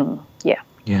 Yeah.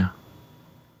 Yeah.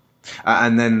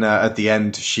 And then at the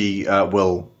end, she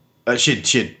will...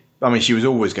 She'd I mean, she was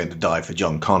always going to die for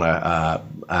John Connor,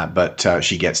 but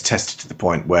she gets tested to the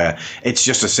point where it's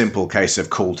just a simple case of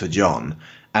call to John.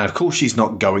 And of course she's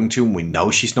not going to, and we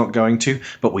know she's not going to,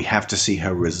 but we have to see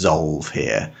her resolve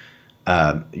here,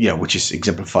 which is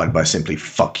exemplified by simply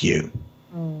fuck you.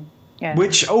 Yeah.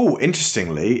 Which,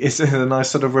 interestingly, is a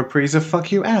nice sort of reprise of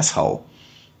fuck you, asshole.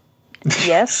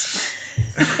 Yes.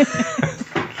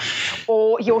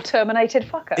 Or you're terminated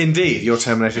fucker. Indeed, you're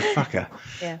terminated fucker.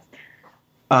 Yeah.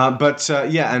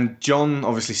 And John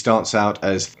obviously starts out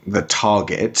as the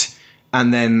target,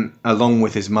 and then, along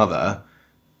with his mother,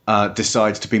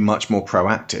 decides to be much more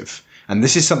proactive. And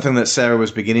this is something that Sarah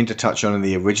was beginning to touch on in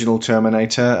the original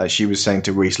Terminator. She was saying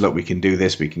to Reese, "Look, we can do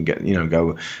this. We can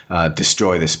go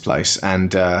destroy this place."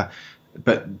 And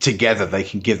but together they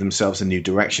can give themselves a new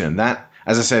direction, and that,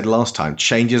 as I said last time,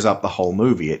 changes up the whole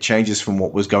movie. It changes from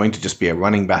what was going to just be a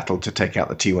running battle to take out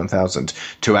the T-1000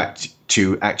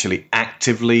 to actually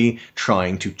actively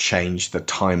trying to change the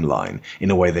timeline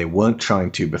in a way they weren't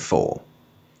trying to before.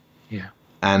 Yeah.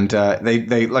 And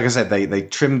they like I said, they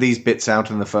trimmed these bits out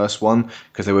in the first one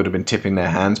because they would have been tipping their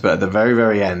hands. But at the very,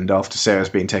 very end, after Sarah's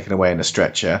been taken away in a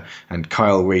stretcher and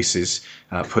Kyle Reese is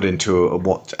put into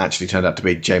what actually turned out to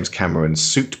be James Cameron's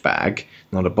suit bag,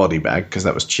 not a body bag because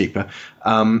that was cheaper,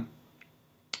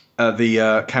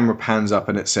 the camera pans up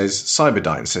and it says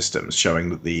Cyberdyne Systems, showing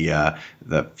that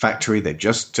the factory they've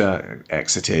just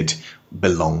exited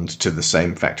belonged to the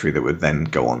same factory that would then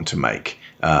go on to make,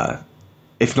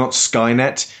 if not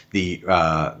Skynet,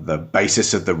 the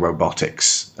basis of the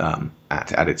robotics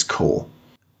at its core.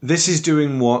 This is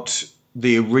doing what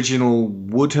the original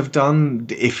would have done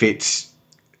if it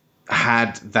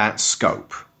had that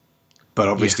scope. But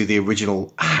obviously the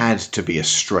original had to be a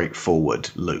straightforward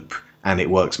loop, and it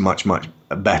works much, much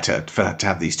better to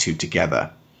have these two together.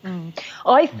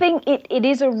 I think it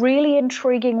is a really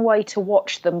intriguing way to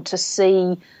watch them, to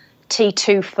see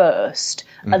T2 first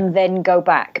and then go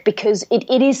back, because it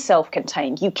is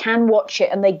self-contained. You can watch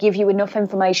it and they give you enough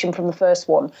information from the first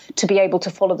one to be able to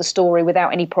follow the story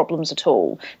without any problems at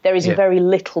all. There is very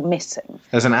little missing.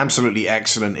 There's an absolutely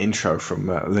excellent intro from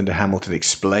Linda Hamilton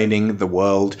explaining the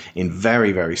world in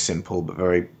very, very simple but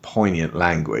very poignant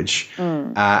language.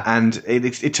 And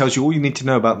it tells you all you need to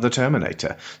know about the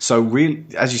Terminator. So really,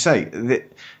 as you say,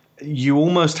 you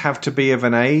almost have to be of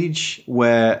an age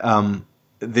where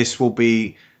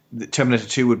Terminator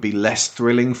 2 would be less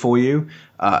thrilling for you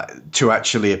to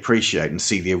actually appreciate and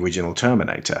see the original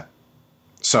Terminator.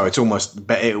 So it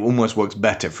almost works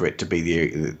better for it to be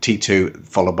the T2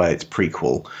 followed by its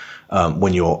prequel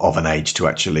when you're of an age to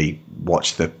actually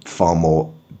watch the far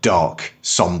more dark,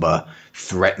 somber,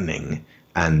 threatening,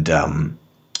 and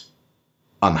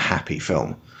unhappy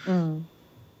film.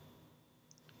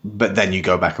 But then you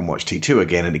go back and watch T2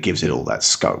 again and it gives it all that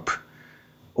scope.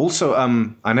 Also,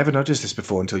 I never noticed this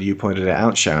before until you pointed it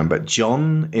out, Sharon, but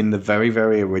John, in the very,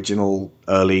 very original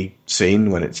early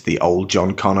scene when it's the old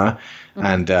John Connor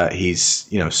and he's,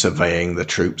 surveying the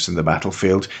troops in the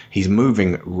battlefield, he's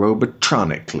moving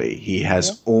robotronically. He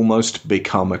has almost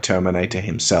become a Terminator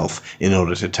himself in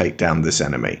order to take down this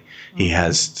enemy. He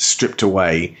has stripped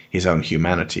away his own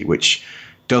humanity, which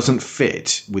doesn't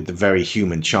fit with the very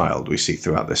human child we see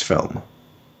throughout this film.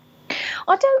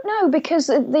 I don't know, because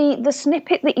the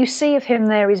snippet that you see of him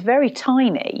there is very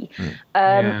tiny,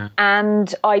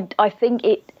 and I think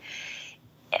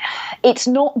it's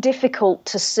not difficult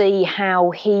to see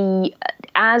how he,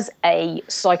 as a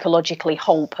psychologically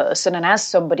whole person and as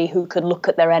somebody who can look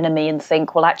at their enemy and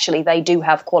think, well, actually, they do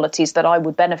have qualities that I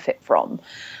would benefit from,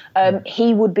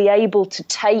 he would be able to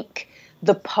take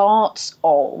the parts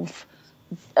of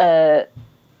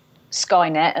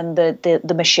Skynet and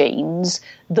the machines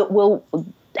that will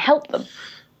help them.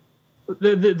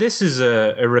 This is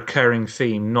a recurring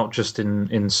theme, not just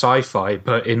in sci-fi,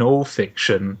 but in all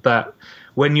fiction, that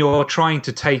when you're trying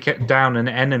to take down an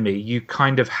enemy, you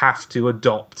kind of have to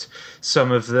adopt some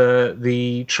of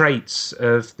the traits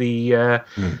of the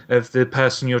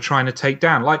person you're trying to take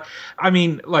down.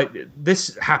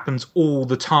 This happens all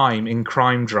the time in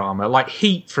crime drama. Like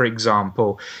Heat, for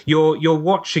example. You're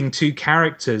watching two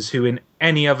characters who in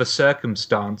any other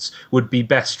circumstance would be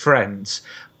best friends,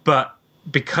 but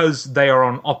because they are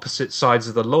on opposite sides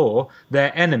of the law,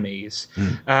 they're enemies.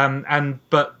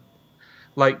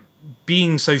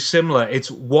 Being so similar,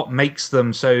 it's what makes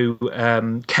them so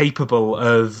capable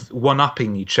of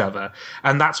one-upping each other.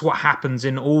 And that's what happens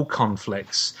in all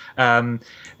conflicts.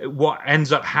 What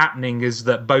ends up happening is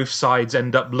that both sides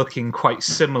end up looking quite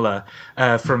similar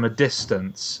from a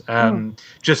distance,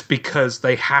 just because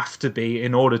they have to be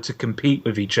in order to compete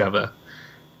with each other.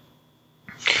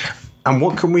 And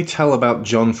what can we tell about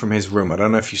John from his room? I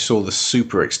don't know if you saw the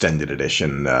super extended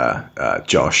edition,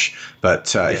 Josh,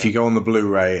 but if you go on the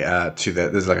Blu-ray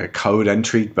there's like a code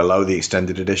entry below the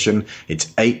extended edition. It's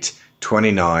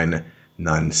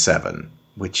 8/29/97,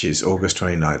 which is August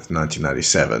 29th,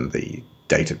 1997, the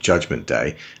date of Judgment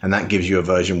Day, and that gives you a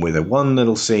version with a one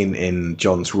little scene in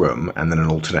John's room and then an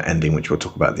alternate ending, which we'll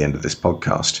talk about at the end of this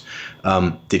podcast.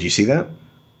 Did you see that?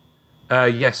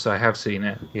 Yes, I have seen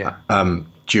it. Yeah.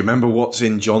 Do you remember what's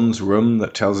in John's room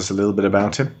that tells us a little bit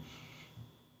about him?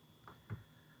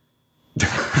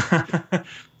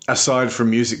 Aside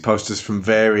from music posters from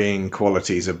varying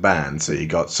qualities of bands, so you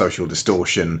got Social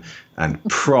Distortion and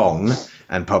Prong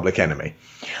and Public Enemy.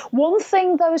 One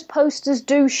thing those posters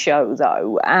do show,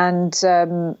 though, and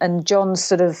John's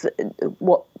sort of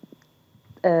what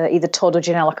either Todd or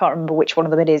Janelle, I can't remember which one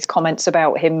of them it is, comments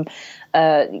about him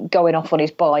going off on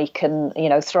his bike and,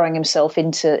 throwing himself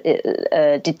into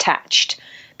detached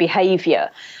behaviour.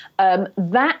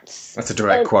 That's a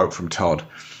direct quote from Todd.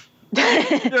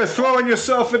 You're throwing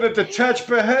yourself into detached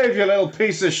behaviour, little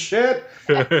piece of shit.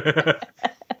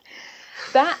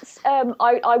 That's,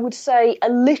 I would say, a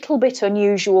little bit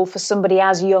unusual for somebody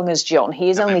as young as John. He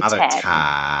is only 10.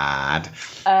 Tad.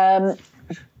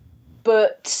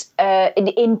 But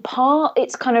in part,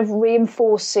 it's kind of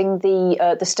reinforcing the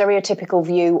stereotypical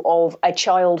view of a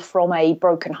child from a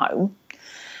broken home.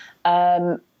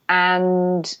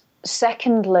 And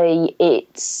secondly,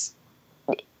 it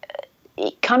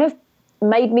kind of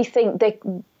made me think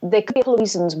there could be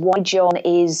reasons why John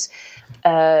is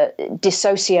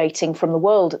dissociating from the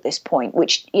world at this point,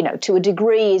 which, to a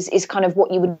degree is kind of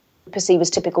what you would perceive as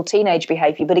typical teenage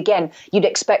behaviour. But again, you'd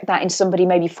expect that in somebody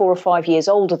maybe 4 or 5 years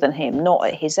older than him, not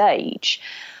at his age.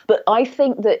 But I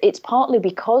think that it's partly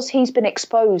because he's been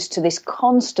exposed to this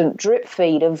constant drip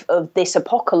feed of this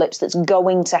apocalypse that's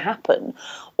going to happen.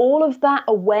 All of that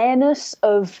awareness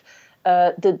of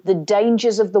the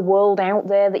dangers of the world out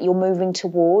there that you're moving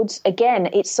towards, again,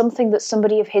 it's something that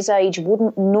somebody of his age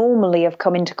wouldn't normally have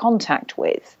come into contact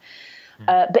with.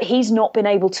 But he's not been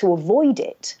able to avoid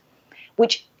it,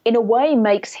 which in a way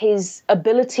makes his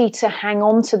ability to hang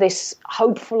on to this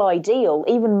hopeful ideal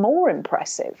even more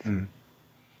impressive.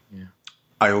 Yeah.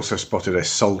 I also spotted a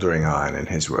soldering iron in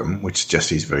his room, which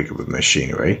suggests he's very good with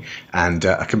machinery, and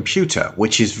a computer,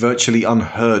 which is virtually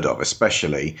unheard of,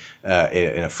 especially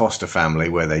in a foster family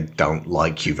where they don't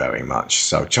like you very much.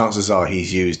 So chances are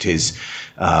he's used his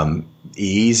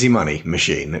easy money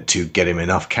machine to get him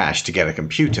enough cash to get a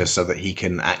computer so that he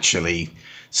can actually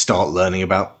start learning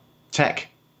about tech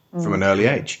from an early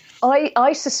age.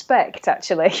 I suspect,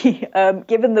 actually,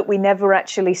 given that we never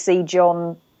actually see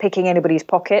John picking anybody's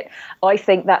pocket, I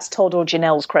think that's Todd or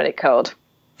Janelle's credit card.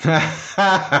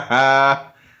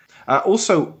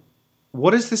 Also,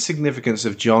 what is the significance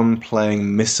of John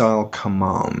playing Missile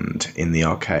Command in the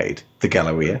arcade, the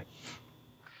Galleria?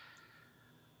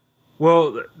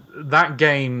 Well, that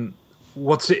game,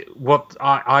 what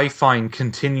I find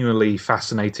continually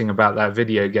fascinating about that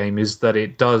video game is that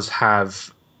it does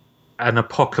have an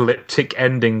apocalyptic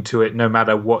ending to it no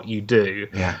matter what you do.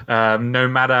 Yeah. No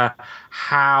matter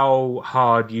how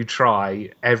hard you try,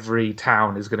 every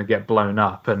town is going to get blown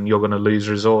up and you're going to lose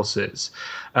resources.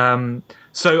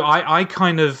 So I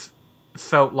kind of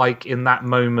felt like in that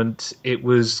moment it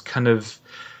was kind of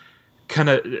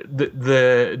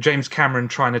the James Cameron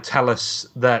trying to tell us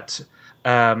that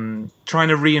trying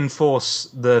to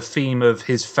reinforce the theme of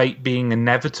his fate being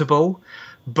inevitable,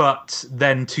 but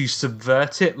then to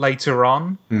subvert it later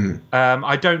on.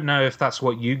 I don't know if that's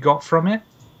what you got from it.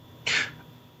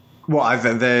 Well,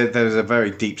 there's a very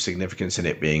deep significance in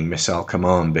it being Missile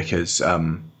Command because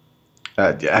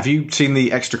have you seen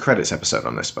the extra credits episode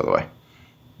on this, by the way?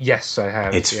 Yes, I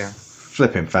have. It's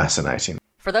flipping fascinating.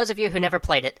 For those of you who never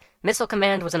played it, Missile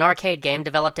Command was an arcade game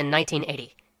developed in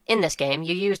 1980. In this game,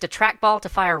 you used a trackball to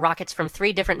fire rockets from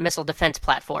 3 different missile defense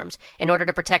platforms in order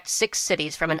to protect 6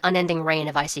 cities from an unending rain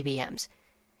of ICBMs.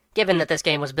 Given that this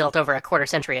game was built over a quarter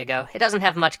century ago, it doesn't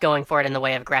have much going for it in the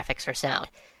way of graphics or sound.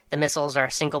 The missiles are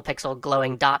single-pixel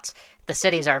glowing dots, the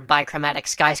cities are bichromatic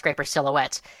skyscraper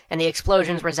silhouettes, and the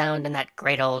explosions resound in that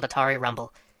great old Atari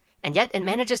rumble. And yet, it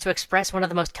manages to express one of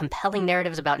the most compelling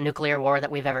narratives about nuclear war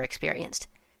that we've ever experienced.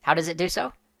 How does it do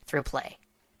so? Through play.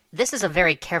 This is a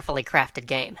very carefully crafted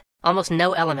game. Almost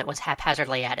no element was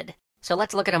haphazardly added. So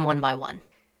let's look at them one by one.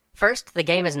 First, the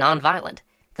game is non-violent.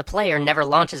 The player never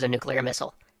launches a nuclear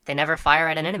missile. They never fire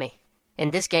at an enemy.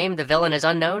 In this game, the villain is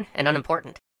unknown and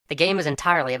unimportant. The game is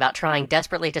entirely about trying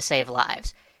desperately to save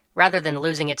lives. Rather than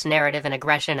losing its narrative in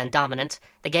aggression and dominance,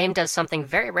 the game does something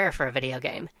very rare for a video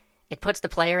game. It puts the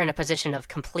player in a position of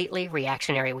completely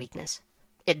reactionary weakness.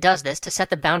 It does this to set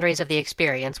the boundaries of the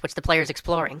experience which the player's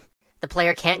exploring. The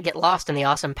player can't get lost in the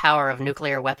awesome power of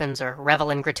nuclear weapons or revel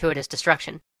in gratuitous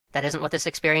destruction. That isn't what this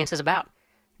experience is about.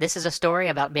 This is a story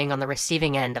about being on the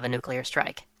receiving end of a nuclear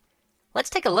strike. Let's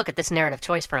take a look at this narrative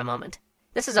choice for a moment.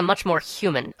 This is a much more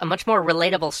human, a much more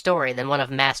relatable story than one of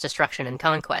mass destruction and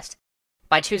conquest.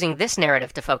 By choosing this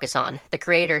narrative to focus on, the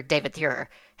creator, David Thurer,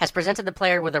 has presented the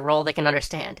player with a role they can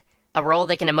understand, a role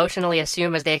they can emotionally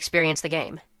assume as they experience the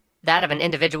game. That of an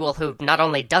individual who not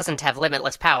only doesn't have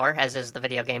limitless power, as is the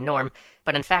video game norm,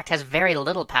 but in fact has very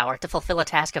little power to fulfill a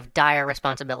task of dire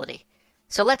responsibility.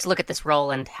 So let's look at this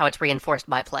role and how it's reinforced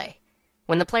by play.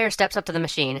 When the player steps up to the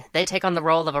machine, they take on the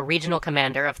role of a regional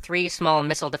commander of 3 small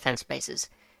missile defense bases.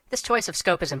 This choice of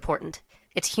scope is important.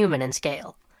 It's human in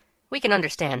scale. We can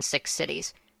understand 6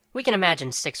 cities. We can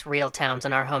imagine 6 real towns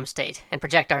in our home state and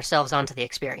project ourselves onto the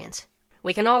experience.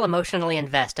 We can all emotionally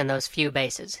invest in those few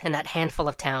bases, in that handful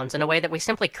of towns, in a way that we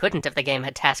simply couldn't if the game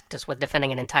had tasked us with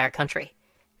defending an entire country.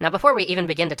 Now, before we even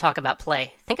begin to talk about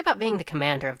play, think about being the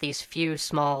commander of these few,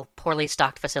 small, poorly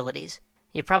stocked facilities.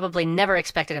 You probably never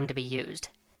expected them to be used.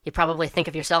 You probably think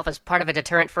of yourself as part of a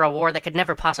deterrent for a war that could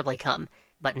never possibly come.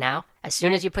 But now, as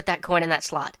soon as you put that coin in that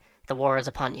slot, the war is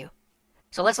upon you.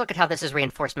 So let's look at how this is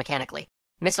reinforced mechanically.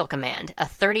 Missile Command, a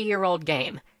 30-year-old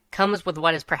game, comes with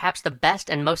what is perhaps the best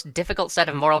and most difficult set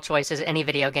of moral choices any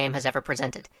video game has ever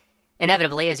presented.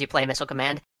 Inevitably, as you play Missile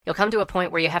Command, you'll come to a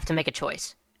point where you have to make a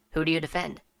choice. Who do you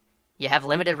defend? You have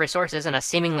limited resources and a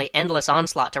seemingly endless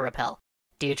onslaught to repel.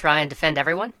 Do you try and defend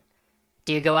everyone?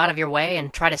 Do you go out of your way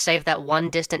and try to save that one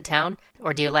distant town?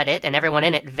 Or do you let it and everyone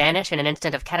in it vanish in an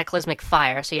instant of cataclysmic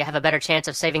fire so you have a better chance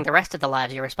of saving the rest of the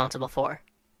lives you're responsible for?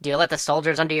 Do you let the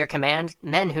soldiers under your command,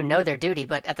 men who know their duty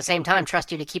but at the same time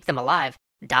trust you to keep them alive,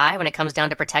 die when it comes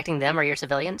down to protecting them or your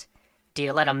civilians? Do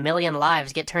you let 1 million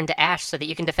lives get turned to ash so that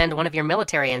you can defend one of your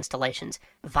military installations,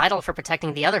 vital for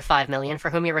protecting the other 5 million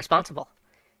for whom you're responsible?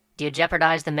 Do you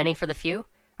jeopardize the many for the few,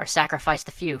 or sacrifice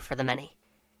the few for the many?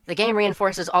 The game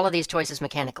reinforces all of these choices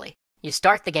mechanically. You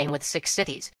start the game with 6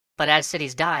 cities, but as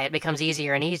cities die, it becomes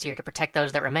easier and easier to protect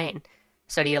those that remain.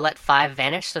 So do you let 5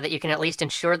 vanish so that you can at least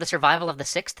ensure the survival of the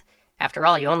 6th? After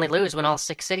all, you only lose when all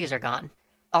 6 cities are gone.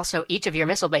 Also, each of your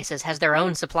missile bases has their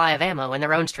own supply of ammo in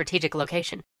their own strategic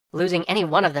location. Losing any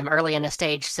one of them early in a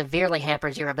stage severely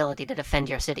hampers your ability to defend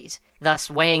your cities. Thus,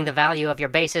 weighing the value of your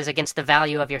bases against the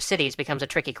value of your cities becomes a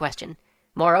tricky question.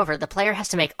 Moreover, the player has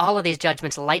to make all of these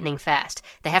judgments lightning fast.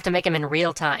 They have to make them in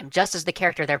real time, just as the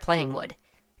character they're playing would.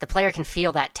 The player can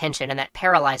feel that tension and that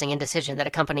paralyzing indecision that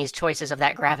accompanies choices of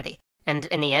that gravity, and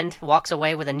in the end, walks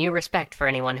away with a new respect for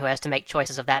anyone who has to make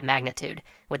choices of that magnitude,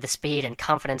 with the speed and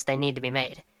confidence they need to be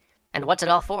made. And what's it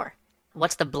all for?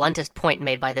 What's the bluntest point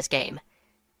made by this game?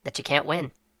 That you can't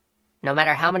win. No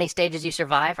matter how many stages you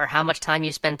survive or how much time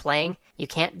you spend playing, you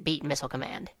can't beat Missile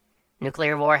Command.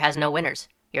 Nuclear war has no winners.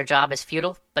 Your job is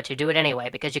futile, but you do it anyway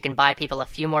because you can buy people a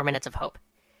few more minutes of hope.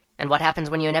 And what happens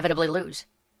when you inevitably lose?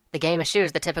 The game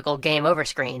eschews the typical game over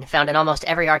screen found in almost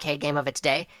every arcade game of its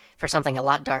day for something a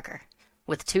lot darker.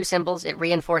 With 2 symbols, it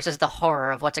reinforces the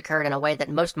horror of what's occurred in a way that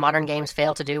most modern games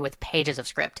fail to do with pages of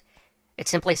script. It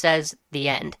simply says, "The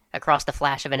end," across the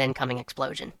flash of an incoming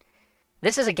explosion.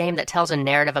 This is a game that tells a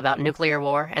narrative about nuclear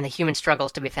war and the human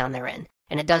struggles to be found therein,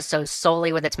 and it does so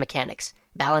solely with its mechanics,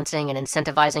 balancing and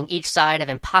incentivizing each side of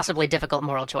impossibly difficult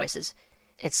moral choices.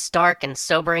 It's stark and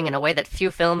sobering in a way that few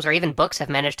films or even books have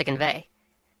managed to convey.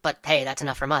 But hey, that's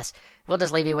enough from us. We'll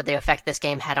just leave you with the effect this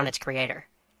game had on its creator.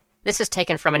 This is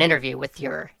taken from an interview with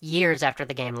Thurer years after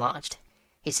the game launched.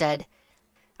 He said,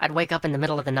 "I'd wake up in the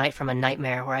middle of the night from a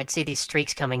nightmare where I'd see these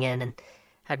streaks coming in, and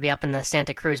I'd be up in the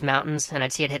Santa Cruz Mountains, and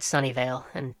I'd see it hit Sunnyvale,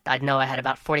 and I'd know I had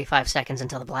about 45 seconds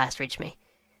until the blast reached me.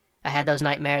 I had those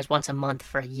nightmares once a month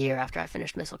for a year after I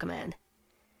finished Missile Command."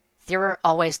 Thurer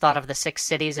always thought of the 6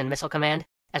 cities in Missile Command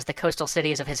as the coastal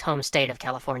cities of his home state of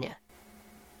California.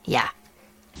 Yeah.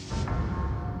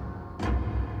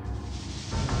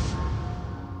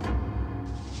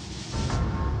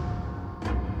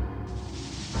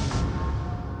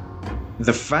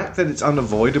 The fact that it's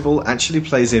unavoidable actually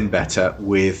plays in better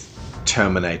with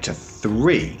Terminator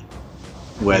 3,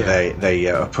 where they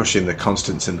are pushing the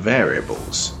constants and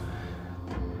variables.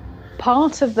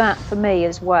 Part of that for me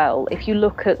as well, if you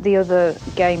look at the other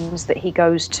games that he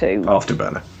goes to...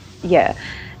 Afterburner. Yeah.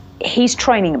 He's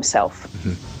training himself.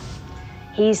 Mm-hmm.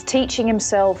 He's teaching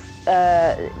himself...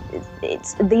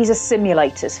 these are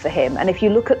simulators for him, and if you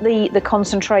look at the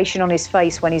concentration on his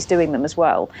face when he's doing them as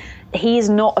well, he is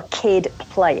not a kid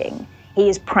playing. He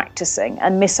is practicing,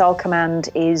 and Missile Command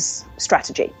is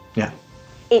strategy. Yeah.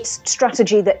 It's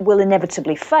strategy that will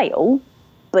inevitably fail,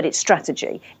 but it's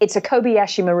strategy. It's a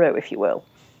Kobayashi Maru, if you will.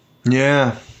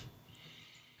 Yeah.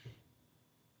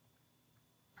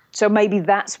 So maybe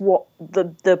that's what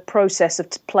the process of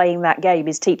playing that game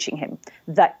is teaching him,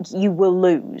 that you will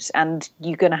lose and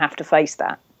you're going to have to face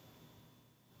that.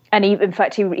 And in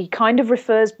fact, he kind of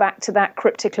refers back to that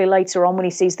cryptically later on when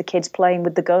he sees the kids playing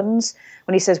with the guns,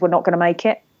 when he says, we're not going to make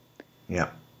it. Yeah.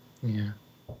 Yeah.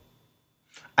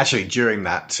 Actually, during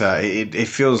that, it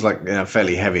feels like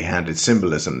fairly heavy-handed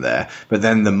symbolism there. But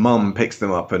then the mum picks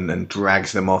them up and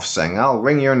drags them off, saying, "I'll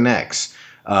wring your necks."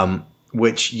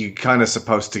 Which you kind of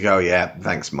supposed to go, yeah,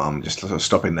 thanks, Mum, just sort of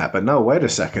stopping that. But no, wait a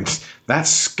second.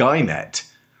 That's Skynet.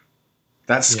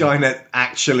 That's Skynet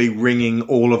actually wringing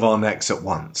all of our necks at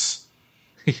once.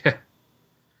 Yeah.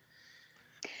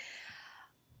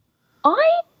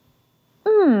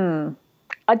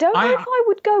 I don't know if I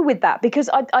would go with that, because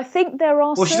I think there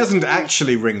are. Well, she doesn't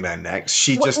actually wring their necks.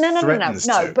 She just threatens to.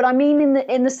 No. But I mean,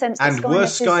 in the sense that and were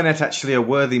Skynet actually a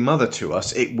worthy mother to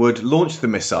us, it would launch the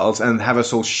missiles and have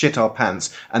us all shit our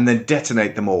pants, and then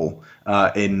detonate them all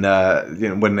when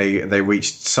they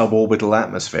reached suborbital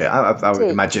atmosphere. I would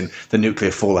imagine the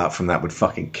nuclear fallout from that would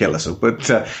fucking kill us all. But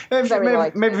maybe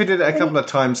if we did it a couple of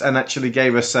times and actually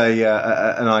gave us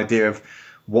an idea of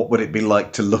what would it be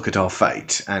like to look at our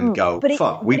fate and go,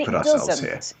 fuck, we put ourselves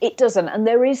here. It doesn't. And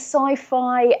there is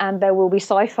sci-fi, and there will be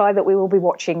sci-fi that we will be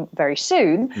watching very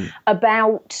soon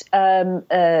about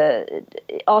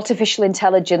artificial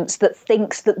intelligence that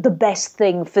thinks that the best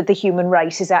thing for the human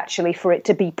race is actually for it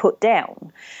to be put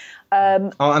down.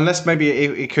 Unless maybe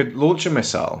it could launch a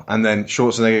missile, and then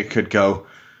Schwarzenegger could go,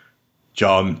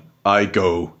 "John, I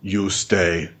go, you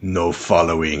stay, no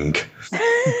following."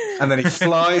 And then he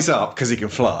flies up, because he can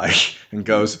fly, and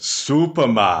goes,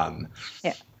 "Superman."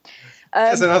 Yeah.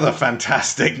 That's another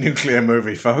fantastic nuclear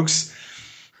movie, folks.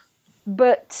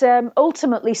 But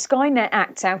ultimately, Skynet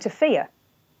acts out of fear.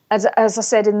 As I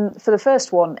said for the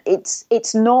first one,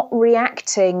 it's not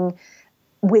reacting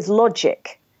with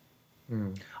logic.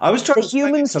 I was trying to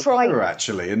humans try Lyra,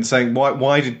 actually, and saying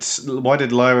why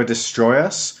did Lyra destroy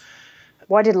us?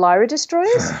 Why did Lyra destroy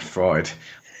us? Freud.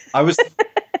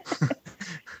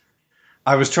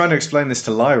 I was trying to explain this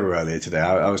to Lyra earlier today.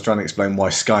 I was trying to explain why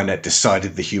Skynet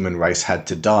decided the human race had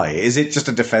to die. Is it just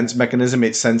a defense mechanism?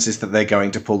 It senses that they're going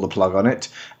to pull the plug on it,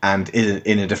 and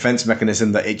in a defense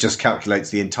mechanism that it just calculates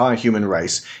the entire human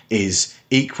race is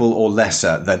equal or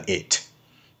lesser than it.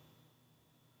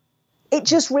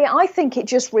 I think it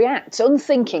just reacts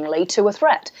unthinkingly to a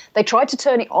threat. They try to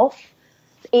turn it off.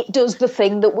 It does the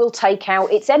thing that will take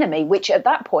out its enemy, which at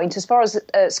that point, as far as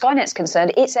Skynet's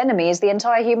concerned, its enemy is the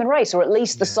entire human race, or at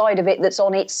least the side of it that's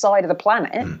on its side of the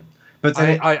planet. But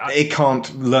then it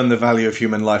can't learn the value of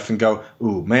human life and go,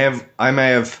 "Ooh, I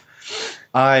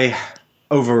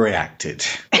overreacted."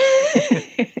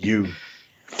 You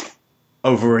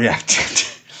overreacted.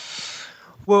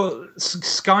 Well,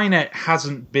 Skynet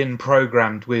hasn't been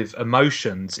programmed with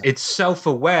emotions. It's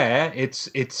self-aware.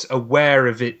 It's aware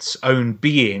of its own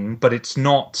being, but it's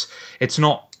not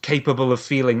capable of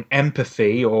feeling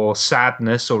empathy or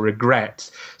sadness or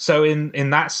regret. So in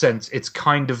that sense, it's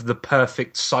kind of the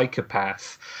perfect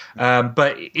psychopath.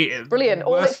 Brilliant.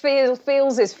 All it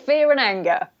feels is fear and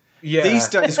anger. Yeah. These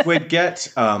days we'd get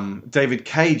David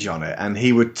Cage on it, and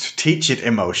he would teach it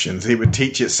emotions. He would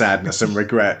teach it sadness and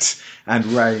regret and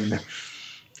rain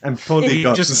and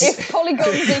polygons. If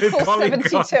polygons equals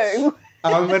 72.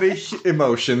 How many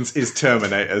emotions is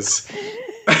Terminators?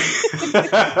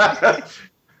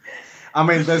 I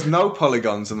mean, there's no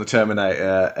polygons on the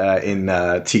Terminator in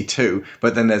T2,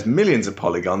 but then there's millions of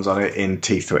polygons on it in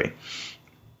T3.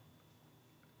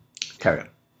 Carry on.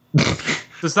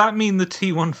 Does that mean the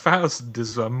T-1000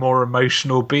 is a more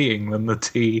emotional being than the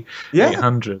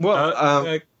T-800?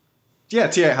 Well, yeah,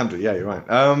 T-800. Yeah, you're right.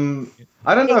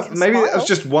 I don't know if maybe it was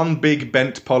just one big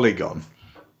bent polygon.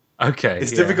 Okay,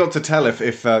 it's difficult to tell if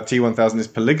T-1000 is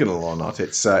polygonal or not.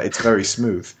 It's very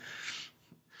smooth.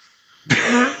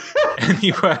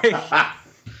 Anyway.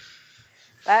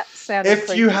 That sounded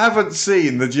if you haven't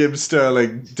seen the Jim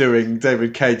Sterling doing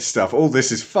David Cage stuff, all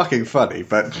this is fucking funny,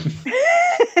 but...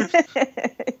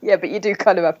 Yeah, but you do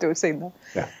kind of have to have seen that.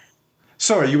 Yeah.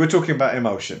 Sorry, you were talking about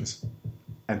emotions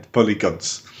and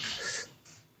polygons.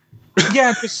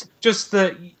 Yeah, just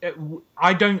that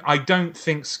I don't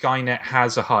think Skynet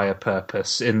has a higher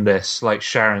purpose in this, like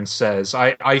Sharon says.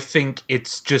 I think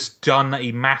it's just done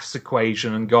a maths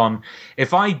equation and gone,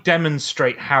 if I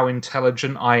demonstrate how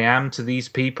intelligent I am to these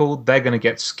people, they're going to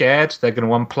get scared, they're going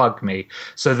to unplug me.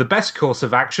 So the best course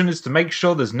of action is to make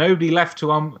sure there's nobody left to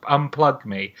unplug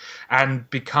me, and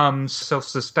become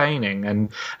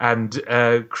self-sustaining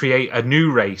and create a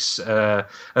new race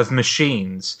of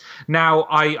machines. Now,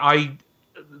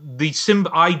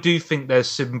 I do think there's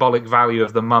symbolic value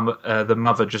of the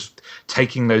mother just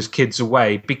taking those kids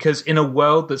away, because in a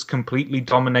world that's completely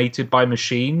dominated by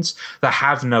machines that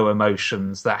have no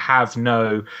emotions, that have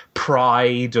no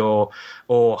pride or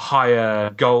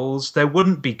higher goals, there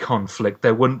wouldn't be conflict,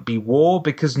 there wouldn't be war,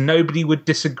 because nobody would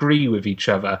disagree with each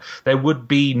other. There would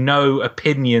be no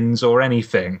opinions or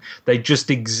anything. They just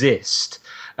exist,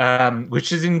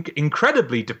 which is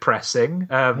incredibly depressing.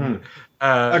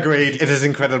 Agreed. It is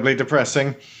incredibly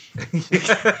depressing.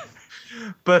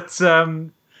 But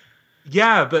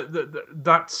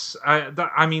that's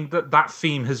that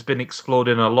theme has been explored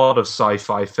in a lot of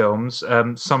sci-fi films,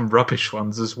 some rubbish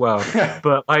ones as well.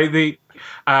 But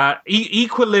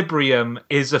Equilibrium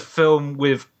is a film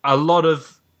with a lot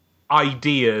of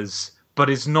ideas,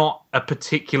 but is not a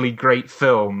particularly great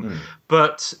film.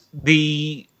 But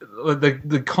the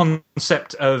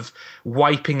concept of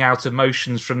wiping out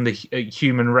emotions from the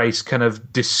human race, kind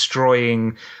of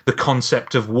destroying the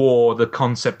concept of war, the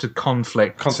concept of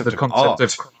conflict, the concept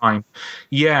of crime.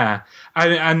 Yeah.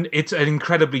 And it's an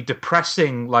incredibly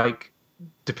depressing,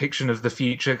 depiction of the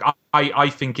future. I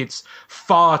think it's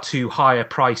far too high a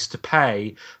price to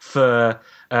pay for,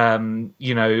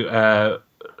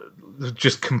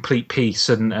 just complete peace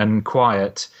and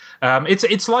quiet.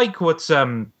 It's like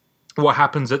what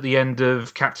happens at the end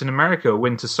of Captain America: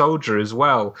 Winter Soldier as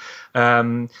well.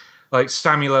 Like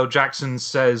Samuel L. Jackson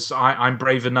says, I'm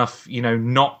brave enough,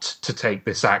 not to take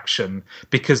this action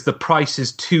because the price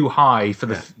is too high for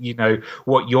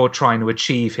what you're trying to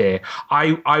achieve here.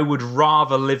 I would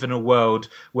rather live in a world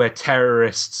where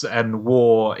terrorists and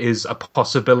war is a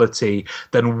possibility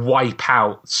than wipe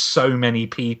out so many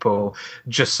people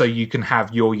just so you can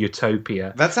have your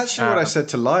utopia. That's actually what I said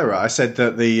to Lyra. I said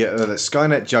that that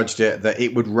Skynet judged it that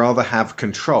it would rather have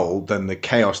control than the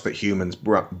chaos that humans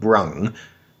brung.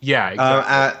 Yeah,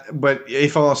 exactly. But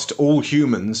if asked, all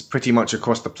humans pretty much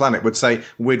across the planet would say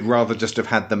we'd rather just have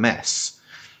had the mess.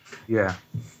 Yeah.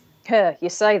 Yeah, you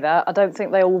say that. I don't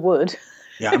think they all would.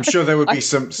 Yeah, I'm sure there would be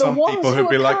some people who'd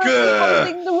be like,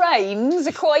 holding the reins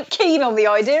are quite keen on the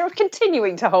idea of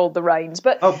continuing to hold the reins.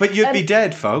 But you'd be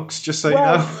dead, folks, just so you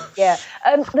know. Yeah.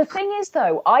 The thing is,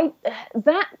 though,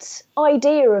 that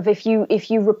idea of if you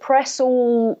repress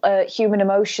all human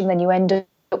emotion, then you end up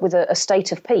with a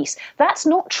state of peace. That's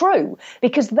not true,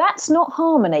 because that's not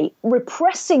harmony.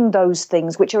 Repressing those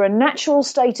things, which are a natural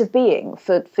state of being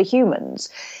for humans,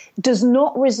 does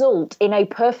not result in a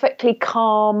perfectly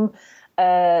calm,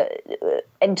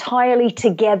 entirely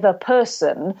together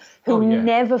person who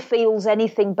never feels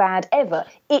anything bad ever.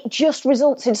 It just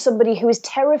results in somebody who is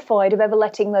terrified of ever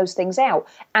letting those things out.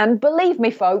 And believe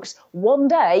me, folks, one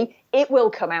day it will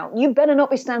come out. You better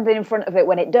not be standing in front of it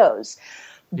when it does.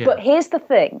 Yeah. But here's the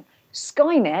thing.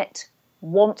 Skynet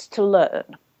wants to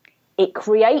learn. It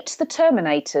creates the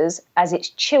Terminators as its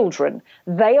children.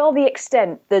 They are the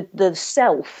extent, the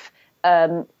self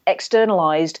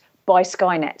externalized by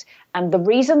Skynet. And the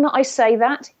reason that I say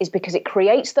that is because it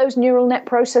creates those neural net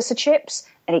processor chips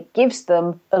and it gives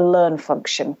them a learn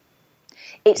function.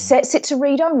 It sets it to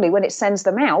read only when it sends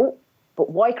them out,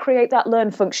 but why create that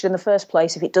learn function in the first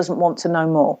place if it doesn't want to know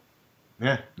more?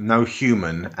 Yeah, no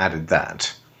human added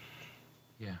that.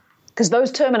 Because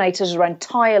those Terminators are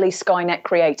entirely Skynet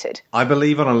created. I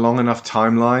believe on a long enough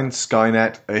timeline,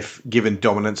 Skynet, if given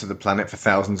dominance of the planet for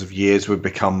thousands of years, would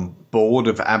become bored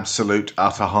of absolute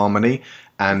utter harmony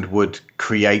and would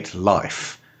create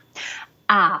life.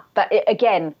 But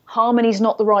again, harmony's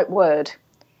not the right word.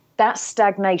 That's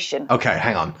stagnation. Okay,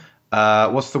 hang on.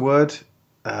 What's the word?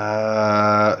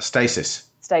 Stasis.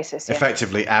 Stasis, yeah.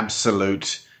 Effectively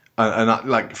absolute,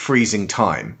 like freezing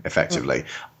time, effectively.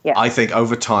 Yeah. I think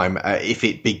over time, if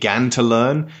it began to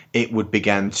learn, it would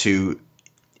begin to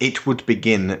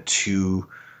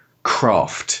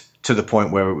craft to the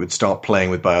point where it would start playing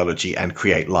with biology and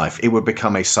create life. It would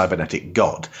become a cybernetic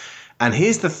god. And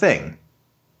here's the thing.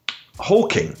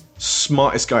 Hawking,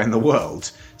 smartest guy in the world,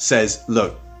 says,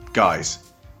 look,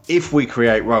 guys, if we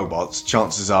create robots,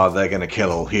 chances are they're going to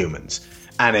kill all humans.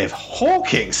 And if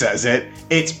Hawking says it,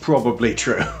 it's probably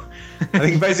true. I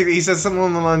think basically he says something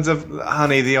along the lines of,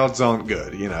 honey, the odds aren't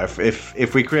good.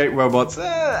 If we create robots,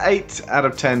 8 out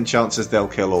of 10 chances they'll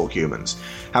kill all humans.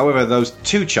 However, those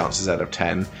 2 chances out of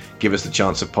 10 give us the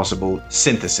chance of possible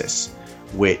synthesis,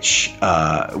 which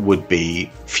would be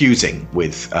fusing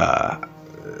with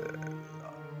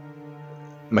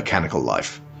mechanical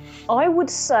life. I would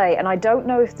say, and I don't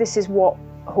know if this is what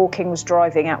Hawking was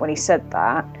driving at when he said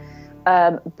that,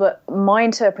 but my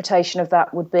interpretation of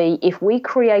that would be if we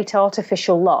create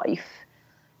artificial life,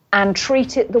 and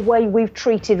treat it the way we've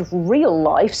treated real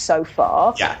life so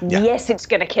far, yes, it's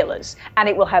going to kill us, and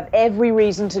it will have every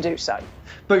reason to do so.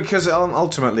 But because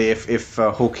ultimately, if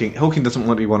Hawking doesn't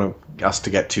really want us to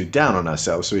get too down on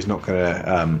ourselves, so he's not going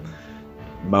to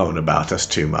moan about us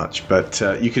too much. But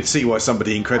you could see why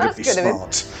somebody incredibly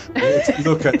smart would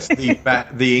look at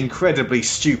the incredibly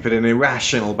stupid and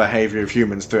irrational behaviour of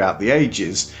humans throughout the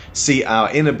ages, see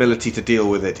our inability to deal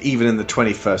with it even in the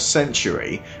 21st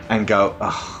century, and go,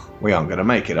 "Oh, we aren't going to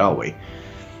make it, are we?"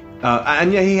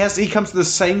 And yeah, he comes to the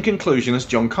same conclusion as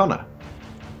John Connor.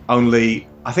 Only,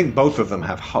 I think both of them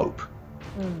have hope.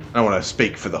 I don't want to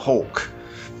speak for the Hawk,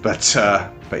 but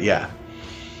yeah.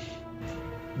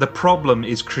 The problem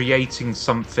is creating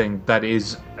something that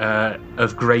is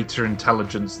of greater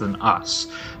intelligence than us,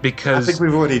 because I think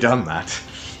we've already done that.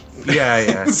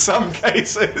 Yeah. In some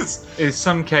cases,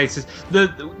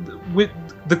 with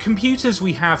the computers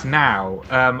we have now,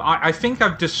 I think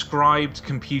I've described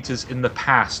computers in the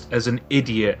past as an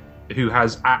idiot who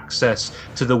has access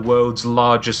to the world's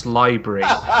largest library,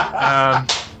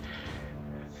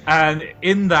 and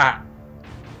in that,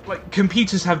 like,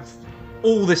 computers have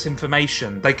all this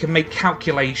information. They can make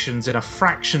calculations in a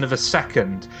fraction of a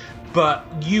second, but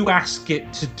you ask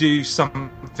it to do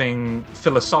something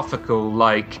philosophical,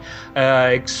 like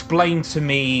explain to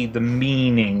me the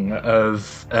meaning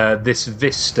of this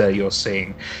vista you're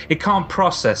seeing. It can't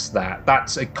process that.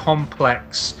 That's a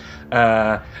complex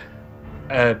that's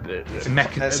an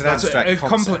abstract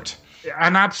concept.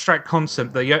 An abstract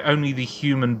concept that only the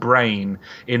human brain,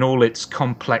 in all its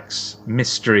complex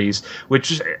mysteries,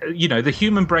 which, you know, the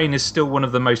human brain is still one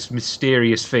of the most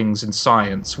mysterious things in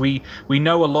science. We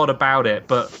know a lot about it,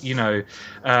 but, you know,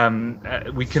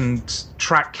 we can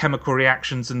track chemical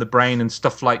reactions in the brain and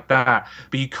stuff like that,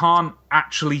 but you can't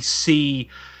actually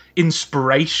see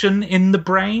inspiration in the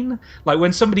brain. Like,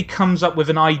 when somebody comes up with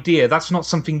an idea, that's not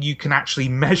something you can actually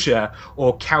measure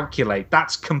or calculate.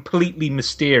 That's completely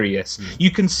mysterious.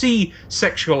 You can see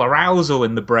sexual arousal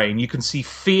in the brain, you can see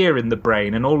fear in the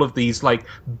brain, and all of these, like,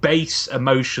 base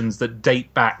emotions that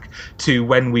date back to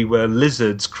when we were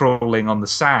lizards crawling on the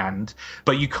sand,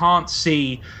 but you can't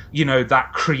see, you know,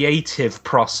 that creative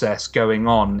process going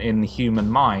on in the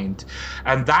human mind.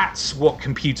 And that's what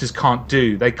computers can't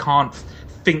do. They can't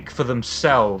think for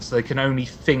themselves. They can only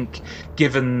think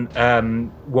given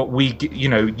what we, you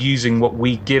know, using what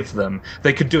we give them.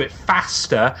 They could do it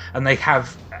faster, and they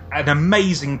have an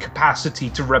amazing capacity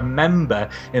to remember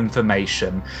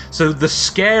information. So the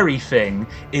scary thing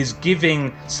is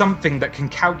giving something that can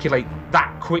calculate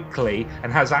that quickly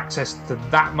and has access to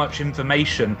that much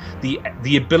information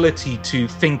the ability to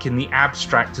think in the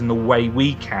abstract in the way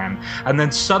we can. And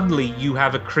then suddenly you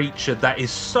have a creature that is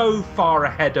so far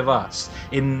ahead of us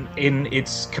in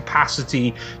its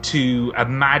capacity to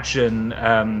imagine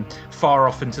far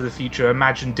off into the future,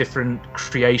 imagine different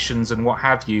creations and what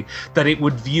have you, that it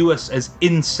would view us as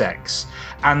insects.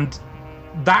 And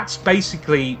that's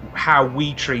basically how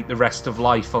we treat the rest of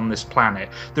life on this planet.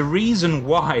 The reason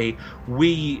why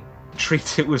we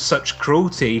treat it with such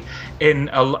cruelty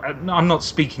I'm not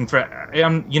speaking for,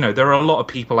 you know, there are a lot of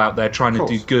people out there trying to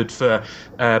do good for,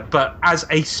 but as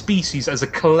a species, as a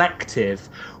collective,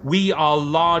 we are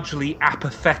largely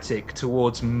apathetic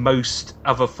towards most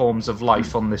other forms of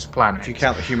life on this planet. If you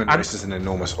count the human race as an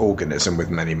enormous organism with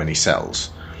many, many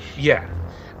cells. Yeah.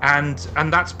 And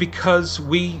that's because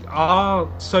we are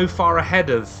so far ahead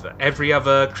of every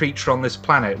other creature on this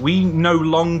planet. We no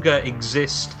longer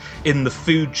exist in the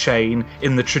food chain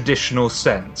in the traditional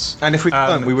sense. And if we'd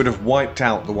done, we would have wiped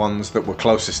out the ones that were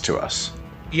closest to us.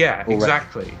 Yeah, already.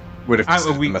 Exactly. Would have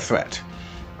considered them a threat.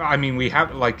 I mean, we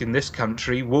have, like, in this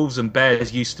country, wolves and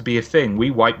bears used to be a thing. We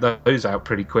wiped those out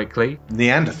pretty quickly.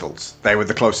 Neanderthals, they were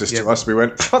the closest to us. We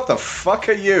went, what the fuck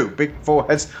are you? Big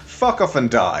foreheads, fuck off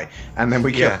and die. And then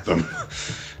we killed them.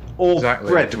 All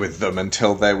bred with them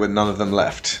until there were none of them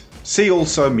left. See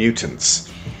also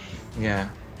mutants. Yeah.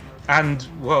 And,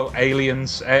 well,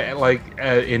 aliens,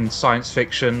 in science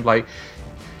fiction, like,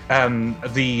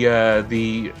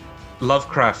 the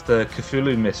Lovecraft, the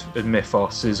Cthulhu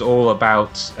mythos, is all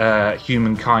about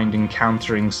humankind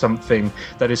encountering something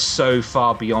that is so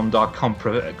far beyond our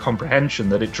comprehension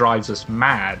that it drives us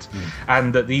mad,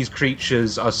 and that these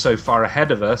creatures are so far ahead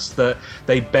of us that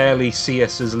they barely see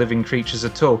us as living creatures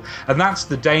at all. And that's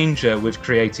the danger with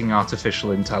creating artificial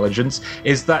intelligence,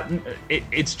 is that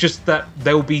it's just that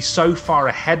they'll be so far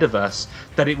ahead of us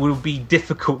that it will be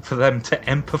difficult for them to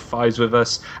empathize with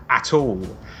us at all.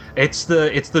 It's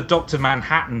the Dr.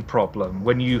 Manhattan problem.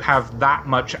 When you have that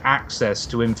much access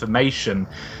to information,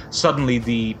 suddenly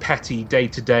the petty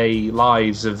day-to-day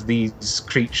lives of these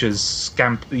creatures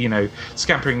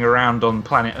scampering around on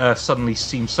planet Earth suddenly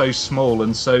seem so small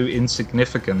and so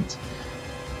insignificant.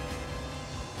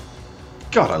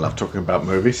 God, I love talking about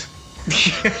movies.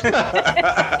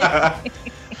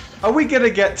 Are we going to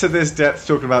get to this depth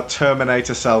talking about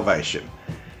Terminator Salvation?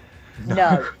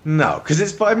 No. No, because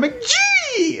it's by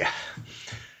McGee!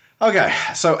 Okay,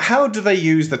 so how do they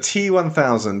use the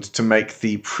T-1000 to make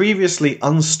the previously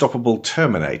unstoppable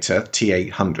Terminator,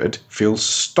 T-800, feel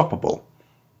stoppable?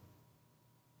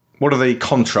 What are the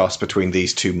contrasts between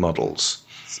these two models?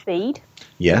 Speed.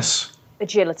 Yes.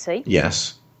 Agility.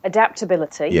 Yes.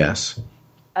 Adaptability. Yes.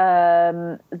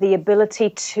 The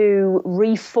ability to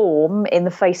reform in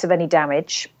the face of any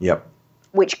damage. Yep.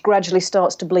 Which gradually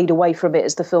starts to bleed away from it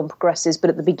as the film progresses, but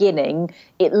at the beginning,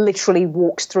 it literally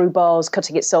walks through bars,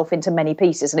 cutting itself into many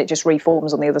pieces, and it just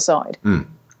reforms on the other side. Mm.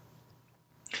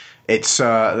 It's,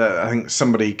 I think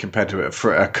somebody compared to it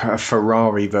for a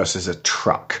Ferrari versus a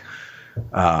truck.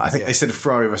 I think they said a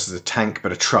Ferrari versus a tank,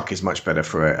 but a truck is much better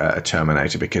for a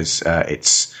Terminator because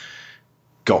it's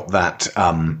got that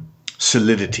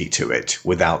solidity to it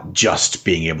without just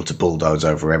being able to bulldoze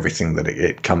over everything that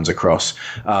it comes across.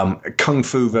 Kung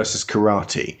Fu versus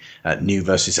karate, new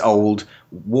versus old,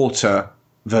 water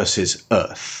versus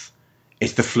earth.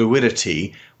 It's the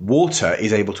fluidity. Water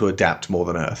is able to adapt more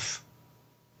than earth.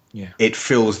 Yeah. It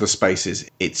fills the spaces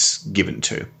it's given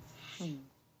to.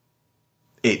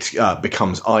 It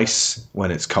becomes ice when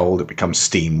it's cold. It becomes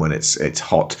steam when it's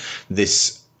hot.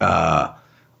 This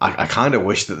I kind of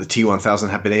wish that the T-1000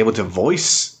 had been able to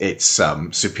voice its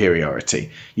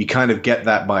superiority. You kind of get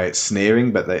that by its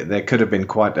sneering, but there could have been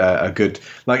quite a good...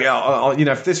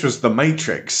 if this was The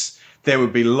Matrix, there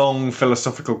would be long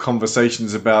philosophical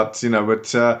conversations about,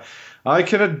 but I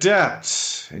can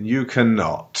adapt, and you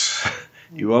cannot.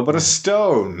 You are but a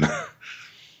stone.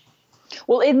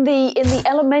 Well, in the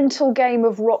elemental game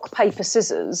of rock, paper,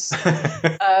 scissors,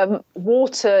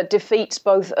 water defeats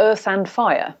both earth and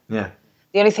fire. Yeah.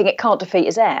 The only thing it can't defeat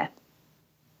is air.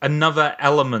 Another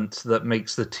element that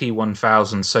makes the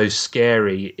T-1000 so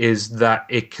scary is that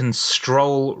it can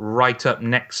stroll right up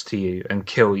next to you and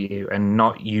kill you and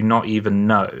not even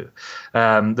know.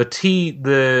 The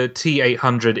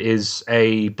T-800 is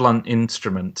a blunt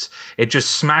instrument. It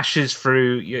just smashes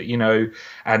through,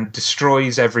 and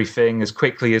destroys everything as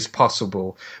quickly as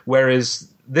possible.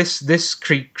 Whereas this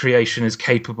creation is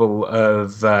capable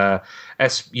of,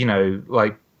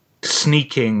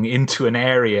 sneaking into an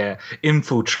area,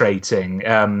 infiltrating.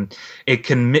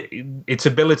 Its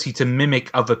ability to mimic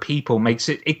other people makes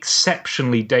it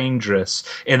exceptionally dangerous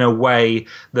in a way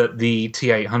that the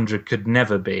T-800 could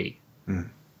never be.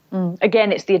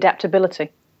 Again, it's the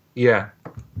adaptability. Yeah.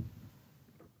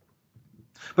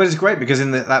 But it's great because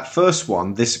in that first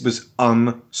one, this was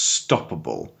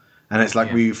unstoppable. And it's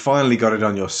like, we finally got it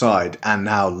on your side, and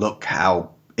now look how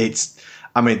it's...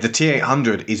 the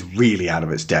T-800 is really out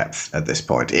of its depth at this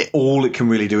point. All it can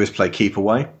really do is play keep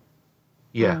away.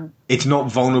 Yeah. It's not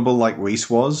vulnerable like Reese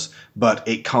was, but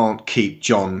it can't keep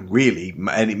John really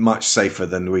any much safer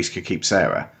than Reese could keep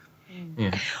Sarah.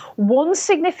 Yeah. One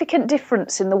significant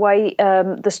difference in the way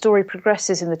the story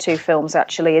progresses in the two films,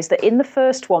 actually, is that in the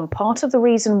first one, part of the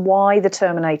reason why the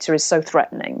Terminator is so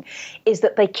threatening is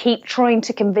that they keep trying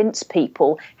to convince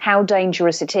people how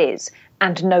dangerous it is,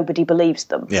 and nobody believes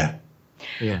them. Yeah.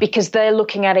 Yeah. Because they're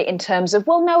looking at it in terms of,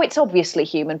 well, no, it's obviously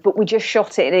human, but we just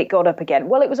shot it and it got up again.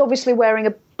 Well, it was obviously wearing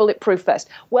a bulletproof vest.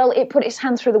 Well, it put its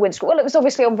hand through the windscreen. Well, it was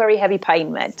obviously on very heavy pain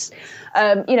meds.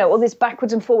 All this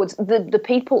backwards and forwards. The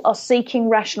people are seeking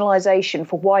rationalisation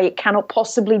for why it cannot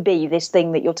possibly be this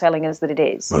thing that you're telling us that it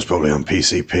is. Most probably on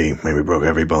PCP. Maybe broke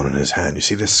every bone in his hand. You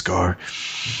see this scar?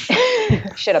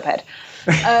 Shut up, head.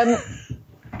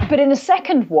 But in the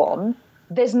second one,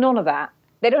 there's none of that.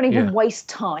 They don't even waste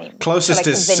time. Closest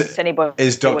is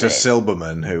Dr. Is.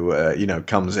 Silberman, who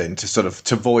comes in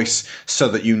to voice so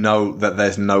that you know that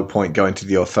there's no point going to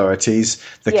the authorities.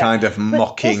 The kind of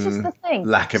mocking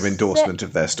lack of endorsement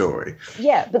of their story.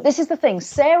 Yeah, but this is the thing.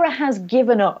 Sarah has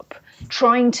given up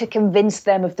trying to convince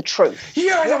them of the truth.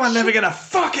 You're the one living in a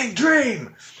fucking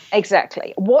dream.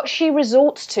 Exactly. What she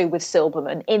resorts to with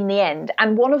Silberman in the end,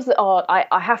 and one of the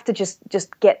I have to just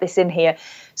get this in here,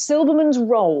 Silberman's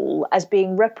role as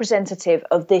being representative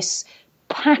of this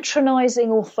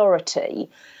patronising authority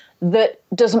that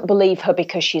doesn't believe her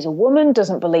because she's a woman,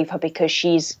 doesn't believe her because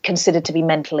she's considered to be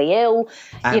mentally ill.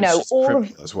 And you know, she's all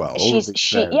criminal of as well. She's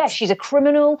a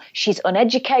criminal. She's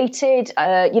uneducated.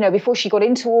 Before she got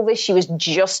into all this, she was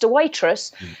just a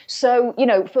waitress. So,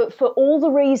 for all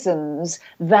the reasons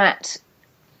that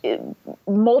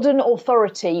modern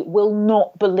authority will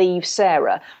not believe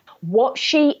Sarah, what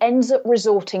she ends up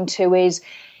resorting to is,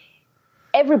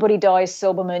 everybody dies,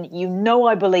 Silberman. You know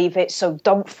I believe it, so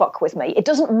don't fuck with me. It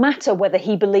doesn't matter whether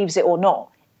he believes it or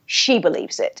not. She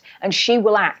believes it, and she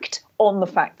will act on the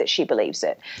fact that she believes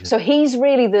it. Yeah. So he's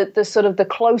really the sort of the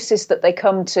closest that they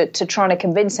come to trying to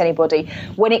convince anybody.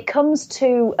 When it comes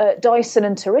to Dyson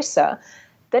and Teresa,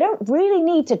 they don't really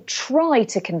need to try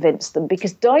to convince them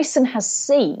because Dyson has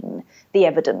seen the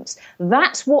evidence.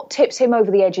 That's what tips him over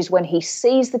the edge, is when he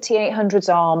sees the T-800's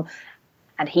arm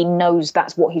and he knows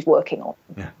that's what he's working on.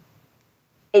 Yeah.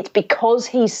 It's because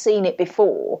he's seen it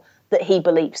before that he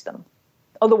believes them.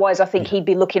 Otherwise, I think he'd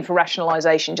be looking for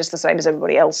rationalisation just the same as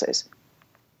everybody else is.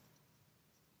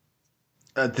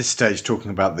 At this stage,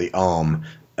 talking about the arm,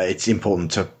 it's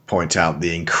important to point out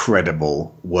the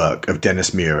incredible work of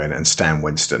Dennis Muren and Stan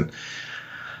Winston.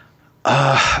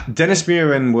 Dennis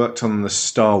Muren worked on the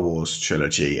Star Wars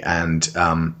trilogy, and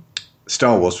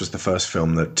Star Wars was the first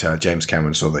film that James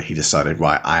Cameron saw that he decided,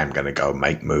 right, I am going to go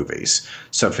make movies.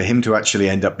 So for him to actually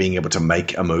end up being able to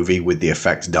make a movie with the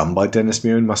effects done by Dennis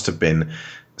Muren must have been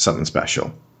something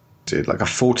special. Dude, like a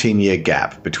 14-year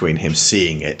gap between him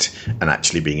seeing it and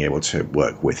actually being able to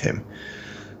work with him.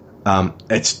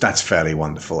 That's fairly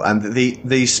wonderful. And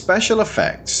the special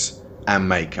effects and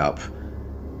makeup,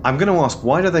 I'm going to ask,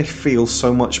 why do they feel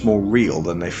so much more real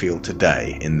than they feel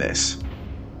today in this?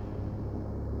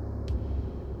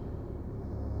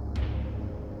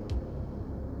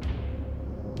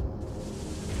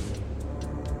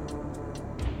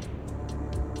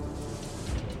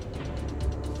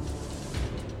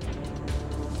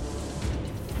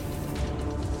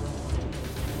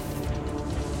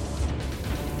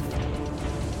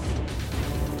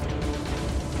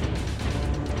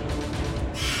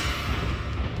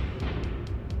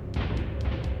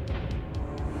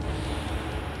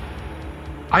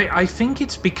 I think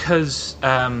it's because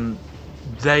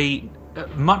they,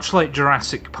 much like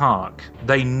Jurassic Park,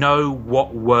 they know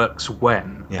what works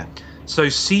when. Yeah. So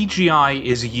CGI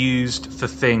is used for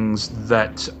things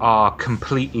that are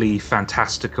completely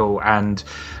fantastical and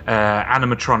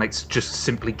animatronics just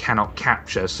simply cannot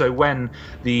capture. So when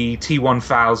the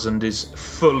T-1000 is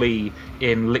fully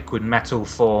in liquid metal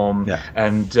form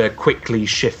and quickly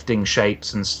shifting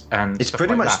shapes and it's stuff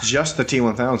pretty like much that. just the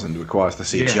T-1000 requires the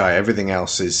CGI. Yeah. Everything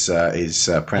else is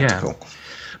practical. Yeah.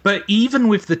 But even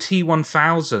with the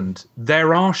T-1000,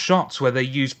 there are shots where they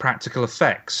use practical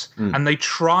effects, and they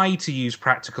try to use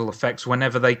practical effects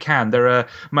whenever they can. There are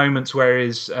moments where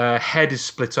his head is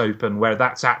split open, where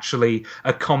that's actually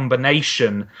a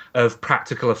combination of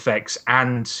practical effects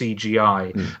and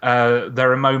CGI.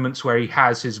 There are moments where he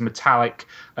has his metallic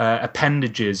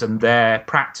appendages, and they're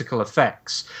practical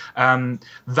effects.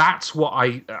 That's what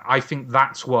I think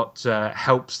that's what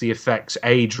helps the effects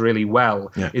age really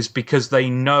well, is because they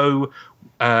know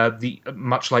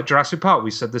much like Jurassic Park,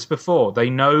 we said this before, they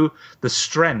know the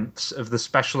strengths of the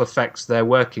special effects they're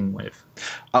working with.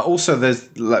 Also,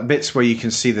 there's like bits where you can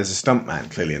see there's a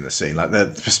stuntman clearly in the scene,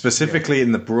 like specifically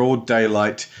in the broad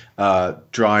daylight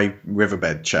dry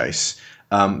riverbed chase.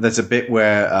 There's a bit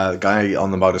where a guy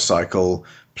on the motorcycle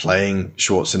playing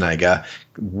Schwarzenegger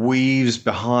weaves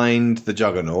behind the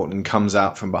Juggernaut and comes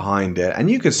out from behind it, and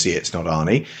you can see it's not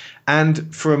Arnie.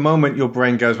 And for a moment, your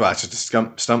brain goes, well, it's just a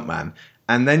stuntman.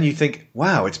 And then you think,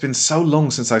 wow, it's been so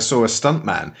long since I saw a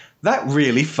stuntman. That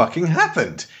really fucking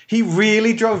happened. He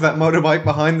really drove that motorbike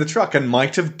behind the truck and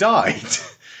might have died.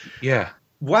 Yeah.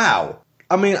 Wow.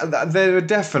 I mean, there are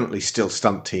definitely still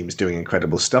stunt teams doing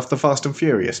incredible stuff. The Fast and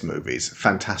Furious movies,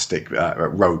 fantastic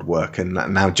road work, and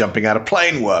now jumping out of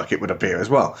plane work, it would appear as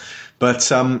well.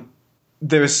 But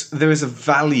there is a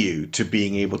value to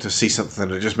being able to see something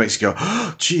that just makes you go,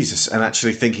 oh, Jesus, and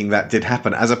actually thinking that did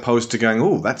happen, as opposed to going,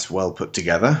 oh, that's well put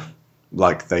together.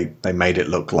 Like they made it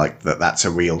look like that's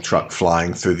a real truck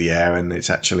flying through the air, and it's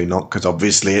actually not, because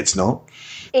obviously it's not.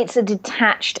 It's a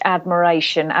detached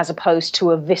admiration as opposed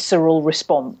to a visceral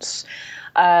response.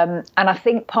 And I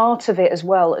think part of it as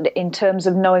well, in terms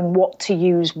of knowing what to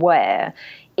use where,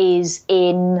 is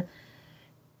in...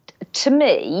 To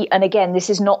me, and again, this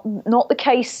is not the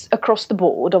case across the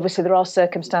board. Obviously, there are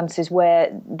circumstances where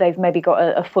they've maybe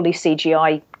got a fully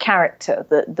CGI character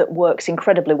that works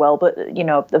incredibly well, but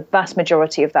the vast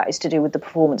majority of that is to do with the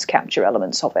performance capture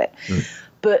elements of it.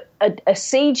 But a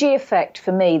CG effect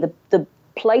for me, the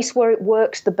place where it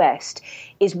works the best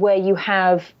is where you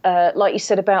have, like you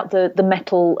said about the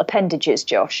metal appendages,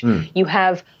 Josh, you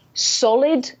have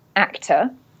solid actor,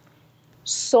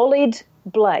 solid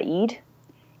blade.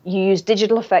 You use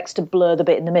digital effects to blur the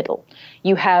bit in the middle.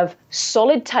 You have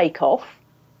solid takeoff,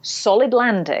 solid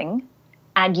landing,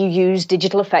 and you use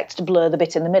digital effects to blur the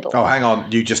bit in the middle. Oh, hang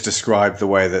on. You just described the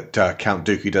way that Count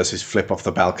Dooku does his flip off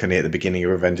the balcony at the beginning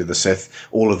of Revenge of the Sith.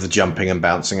 All of the jumping and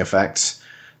bouncing effects,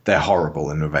 they're horrible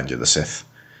in Revenge of the Sith.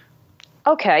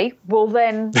 Okay, well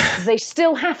then, they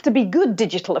still have to be good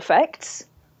digital effects.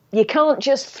 You can't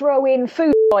just throw in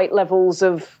food fight levels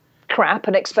of crap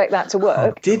and expect that to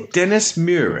work. Did Dennis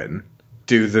Muren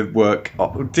do the work?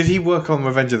 Did he work on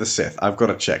Revenge of the Sith? I've got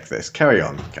to check this. Carry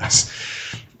on, guys.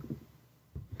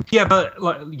 Yeah, but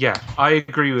I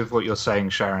agree with what you're saying,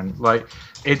 Sharon. Like,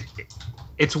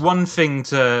 it's one thing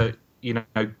to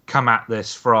come at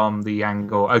this from the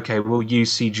angle. Okay, we'll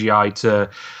use CGI to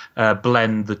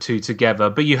blend the two together,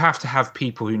 but you have to have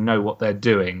people who know what they're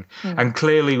doing. And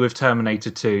clearly, with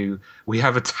Terminator 2, we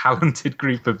have a talented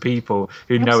group of people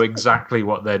who know exactly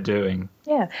what they're doing.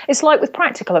 Yeah, it's like with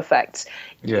practical effects.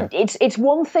 Yeah. It's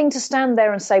one thing to stand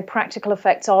there and say practical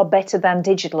effects are better than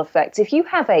digital effects. If you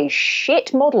have a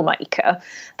shit model maker,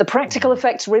 the practical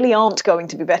effects really aren't going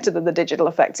to be better than the digital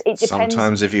effects. It depends.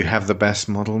 Sometimes if you have the best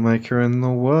model maker in the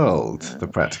world, the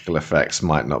practical effects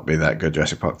might not be that good.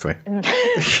 Jurassic Park 3.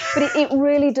 But it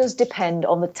really does depend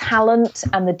on the talent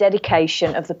and the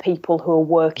dedication of the people who are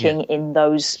working in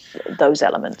those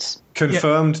elements.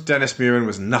 Confirmed, Dennis Muren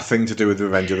was nothing to do with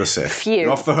Revenge of the Sith. Phew.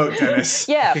 You're off the hook, Dennis.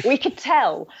 Yeah, we could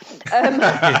tell.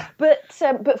 But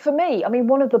for me, I mean,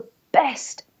 one of the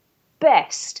best,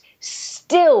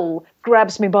 still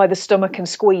grabs me by the stomach and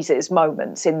squeezes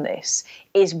moments in this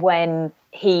is when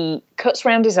he cuts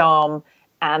round his arm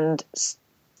and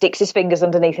sticks his fingers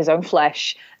underneath his own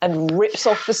flesh and rips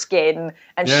off the skin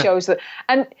and shows that.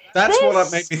 And that's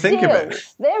what made me think of it.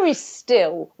 There is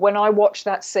still, when I watch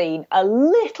that scene, a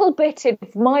little bit in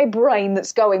my brain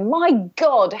that's going, my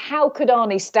God, how could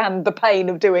Arnie stand the pain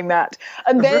of doing that?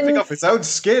 And then ripping off his own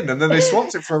skin, and then they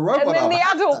swapped it for a robot and then arm. the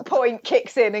adult point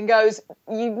kicks in and goes,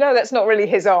 that's not really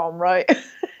his arm, right?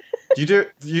 You do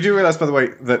realise, by the way,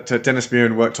 that Dennis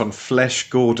Muren worked on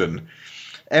Flesh Gordon.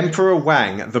 Emperor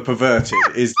Wang, the perverted,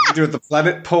 is leader of the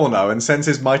planet Porno and sends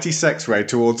his mighty sex ray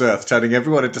towards Earth, turning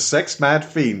everyone into sex-mad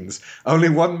fiends. Only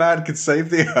one man can save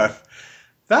the Earth.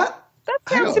 That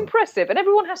sounds impressive, and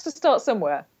everyone has to start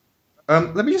somewhere.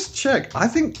 Let me just check. I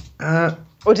think...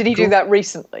 or did he do that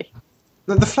recently?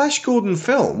 The Flash Gordon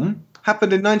film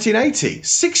happened in 1980,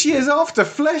 6 years after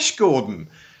Flesh Gordon.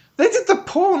 They did the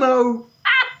porno...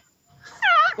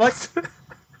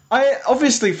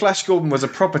 Obviously, Flash Gordon was a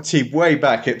property way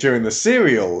back during the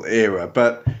serial era,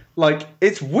 but,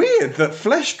 it's weird that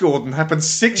Flash Gordon happened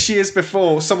 6 years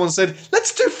before someone said,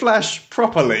 let's do Flash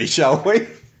properly, shall we?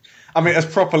 I mean, as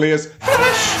properly as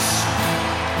Flash!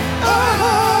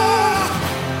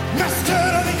 Master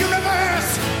of the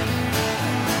universe!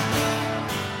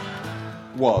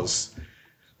 Was.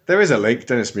 There is a link,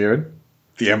 Dennis Muren.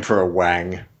 The Emperor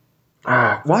Wang.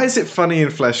 Why is it funny in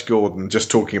Flash Gordon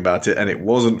just talking about it, and it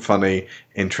wasn't funny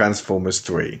in Transformers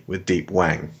 3 with Deep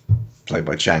Wang, played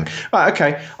by Chang? Right,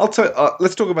 okay,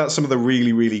 let's talk about some of the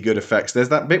really, really good effects. There's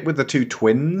that bit with the two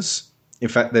twins. In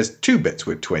fact, there's 2 bits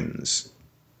with twins.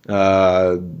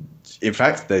 In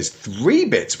fact, there's 3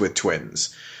 bits with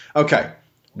twins. Okay.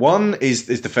 One is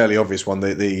the fairly obvious one,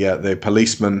 the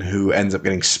policeman who ends up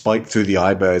getting spiked through the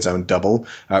eye by his own double,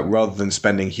 rather than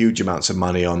spending huge amounts of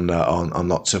money on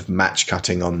lots of match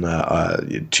cutting on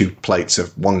 2 plates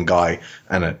of one guy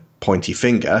and a pointy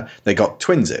finger. They got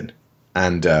twins in,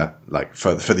 and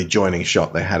for the joining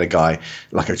shot, they had a guy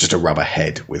just a rubber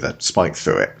head with a spike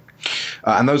through it,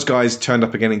 and those guys turned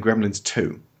up again in Gremlins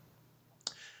 2.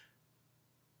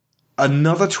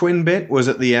 Another twin bit was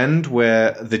at the end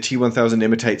where the T-1000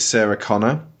 imitates Sarah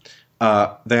Connor.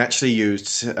 They actually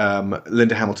used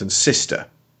Linda Hamilton's sister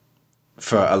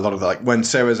for a lot of when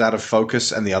Sarah's out of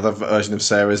focus and the other version of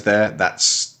Sarah's there,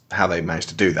 that's how they managed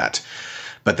to do that.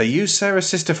 But they used Sarah's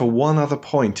sister for one other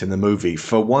point in the movie,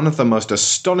 for one of the most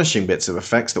astonishing bits of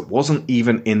effects that wasn't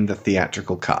even in the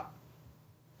theatrical cut.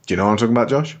 Do you know what I'm talking about,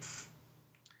 Josh?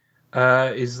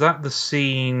 Is that the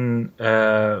scene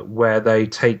where they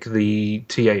take the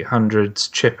T-800's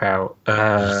chip out?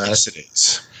 Yes, it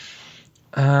is.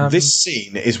 This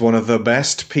scene is one of the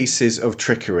best pieces of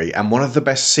trickery and one of the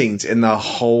best scenes in the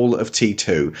whole of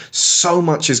T2. So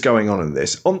much is going on in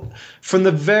this. From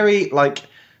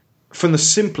the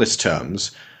simplest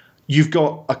terms, you've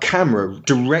got a camera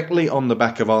directly on the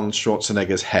back of Arnold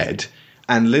Schwarzenegger's head,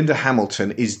 and Linda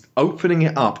Hamilton is opening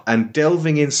it up and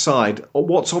delving inside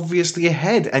what's obviously a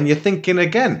head. And you're thinking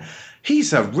again,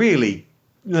 he's a really,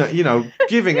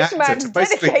 giving This actor man's to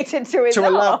basically dedicated to his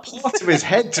allow art. part of his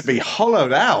head to be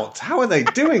hollowed out. How are they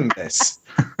doing this?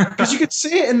 Because you could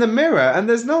see it in the mirror, and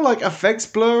there's no effects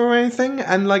blur or anything,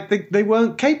 and they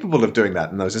weren't capable of doing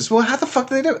that in those. Well, how the fuck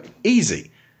do they do it?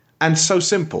 Easy, and so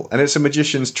simple, and it's a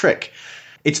magician's trick.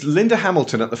 It's Linda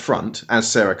Hamilton at the front as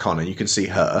Sarah Connor. You can see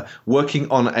her working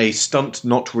on a stunt,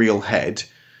 not real head.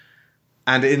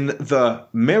 And in the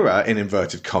mirror, in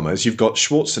inverted commas, you've got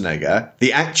Schwarzenegger.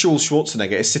 The actual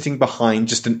Schwarzenegger is sitting behind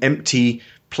just an empty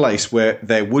place where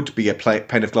there would be a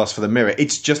pane of glass for the mirror.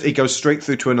 It goes straight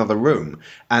through to another room.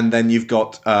 And then you've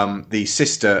got the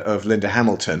sister of Linda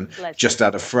Hamilton, Leslie. just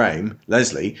out of frame,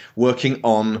 Leslie, working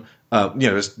on,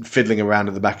 just fiddling around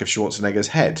in the back of Schwarzenegger's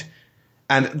head.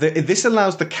 And this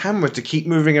allows the camera to keep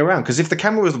moving around. Because if the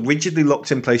camera was rigidly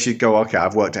locked in place, you'd go, okay,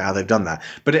 I've worked out how they've done that.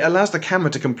 But it allows the camera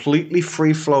to completely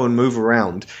free flow and move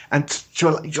around. And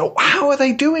how are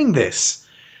they doing this?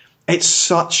 It's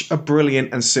such a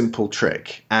brilliant and simple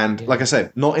trick. And like I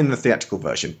said, not in the theatrical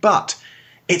version. But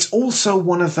it's also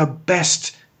one of the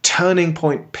best turning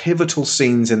point, pivotal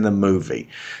scenes in the movie.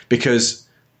 Because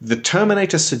the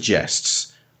Terminator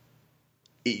suggests,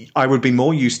 I would be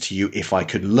more used to you if I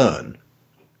could learn.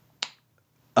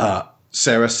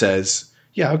 Sarah says,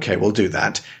 yeah, okay, we'll do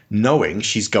that, knowing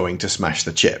she's going to smash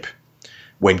the chip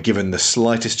when given the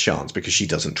slightest chance, because she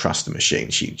doesn't trust the machine.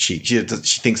 She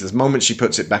thinks the moment she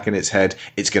puts it back in its head,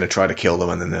 it's going to try to kill them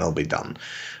and then they'll be done.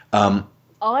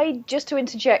 Just to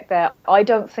interject there, I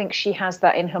don't think she has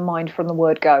that in her mind from the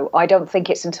word go. I don't think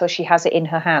it's until she has it in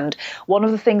her hand. One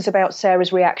of the things about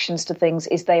Sarah's reactions to things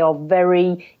is they are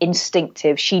very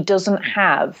instinctive. She doesn't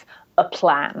have a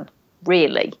plan,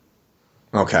 really.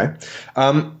 Okay.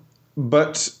 And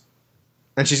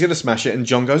she's going to smash it, and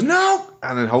John goes, no!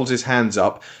 And then holds his hands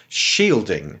up,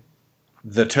 shielding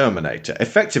the Terminator.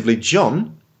 Effectively,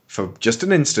 John, for just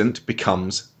an instant,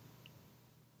 becomes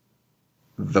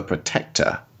the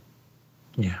Protector.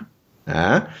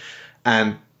 Yeah.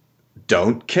 And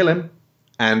don't kill him.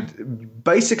 And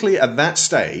basically, at that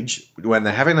stage, when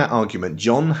they're having that argument,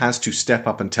 John has to step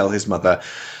up and tell his mother,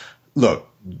 look,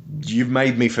 you've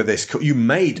made me for this. You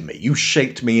made me. You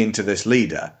shaped me into this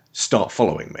leader. Start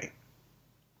following me.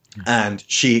 And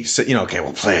she said, okay,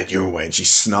 well, play it your way. And she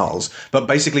snarls. But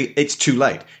basically, it's too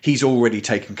late. He's already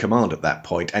taken command at that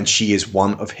point, and she is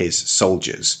one of his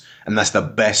soldiers. And that's the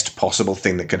best possible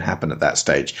thing that can happen at that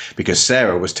stage, because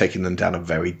Sarah was taking them down a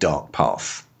very dark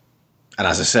path. And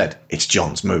as I said, it's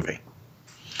John's movie.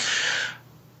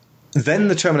 Then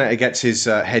the Terminator gets his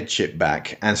head chip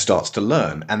back and starts to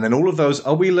learn. And then all of those,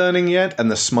 are we learning yet? And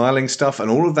the smiling stuff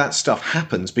and all of that stuff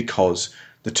happens because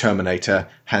the Terminator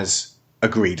has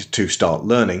agreed to start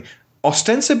learning,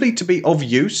 ostensibly to be of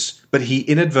use, but he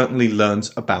inadvertently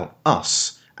learns about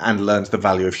us and learns the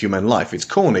value of human life. It's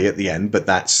corny at the end, but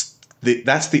that's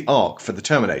the arc for the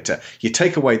Terminator. You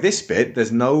take away this bit,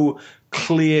 there's no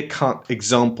clear-cut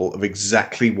example of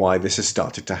exactly why this has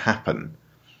started to happen.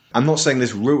 I'm not saying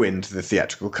this ruined the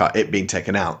theatrical cut, it being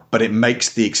taken out, but it makes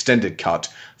the extended cut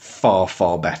far,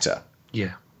 far better.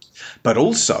 Yeah. But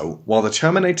also, while the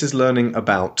Terminator's learning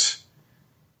about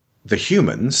the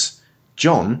humans,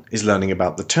 John is learning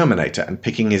about the Terminator and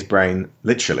picking his brain,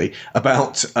 literally,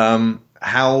 about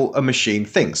how a machine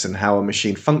thinks and how a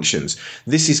machine functions.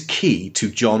 This is key to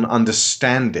John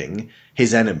understanding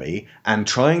his enemy and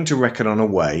trying to reckon on a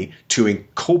way to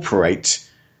incorporate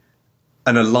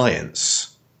an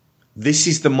alliance. This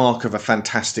is the mark of a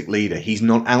fantastic leader. He's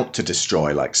not out to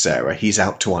destroy like Sarah. He's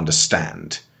out to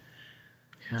understand.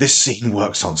 Yeah. This scene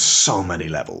works on so many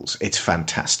levels. It's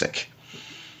fantastic.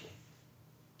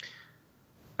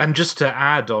 And just to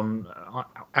add on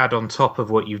top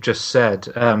of what you've just said,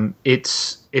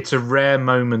 it's a rare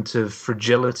moment of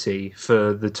fragility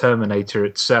for the Terminator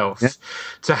itself. Yeah.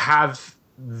 To have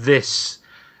this,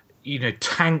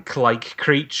 tank-like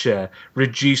creature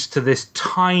reduced to this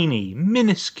tiny,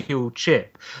 minuscule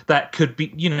chip that could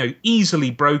be, easily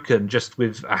broken just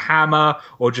with a hammer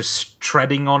or just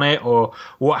treading on it or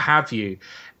what have you.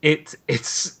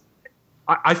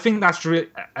 I think that's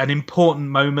an important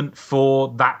moment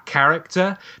for that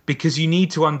character, because you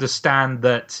need to understand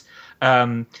that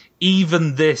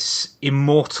even this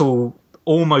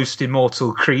almost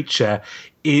immortal creature,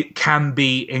 it can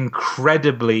be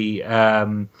incredibly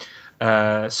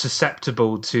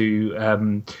susceptible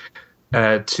to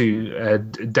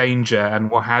danger and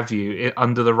what have you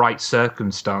under the right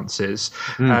circumstances,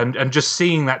 and just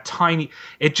seeing that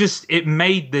it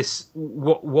made this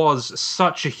what was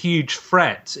such a huge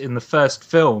threat in the first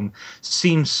film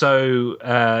seem so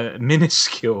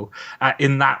minuscule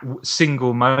in that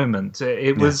single moment.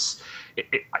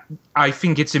 I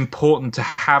think it's important to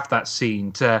have that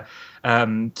scene to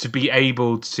be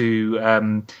able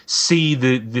to see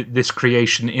this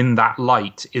creation in that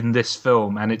light in this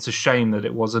film, and it's a shame that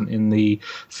it wasn't in the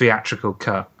theatrical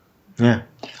cut. Yeah,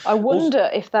 I wonder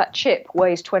if that chip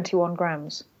weighs 21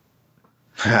 grams.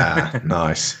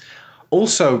 Nice.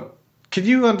 Also, can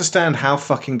you understand how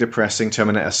fucking depressing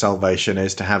Terminator Salvation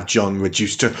is to have John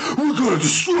reduced to, we're gonna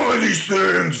destroy these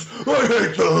things, I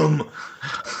hate them?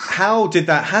 How did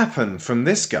that happen from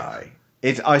this guy?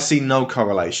 I see no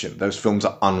correlation. Those films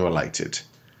are unrelated.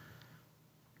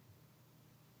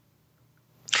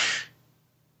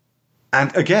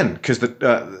 And again, because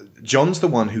John's the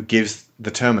one who gives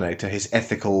the Terminator his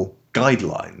ethical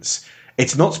guidelines.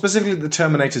 It's not specifically that the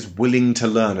Terminator's willing to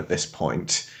learn at this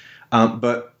point,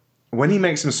 but when he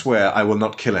makes him swear, I will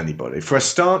not kill anybody, for a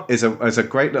start, is a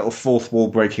great little fourth wall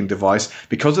breaking device.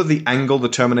 Because of the angle the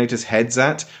Terminator's head's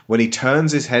at, when he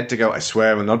turns his head to go, I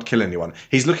swear I will not kill anyone,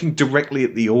 he's looking directly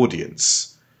at the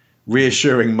audience,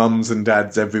 reassuring mums and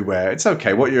dads everywhere. It's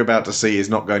okay, what you're about to see is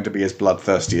not going to be as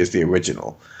bloodthirsty as the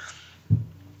original.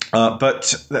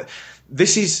 But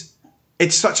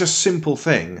it's such a simple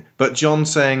thing, but John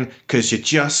saying, because you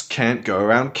just can't go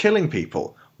around killing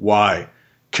people. Why?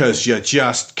 Because you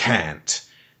just can't.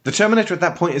 The Terminator at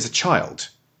that point is a child.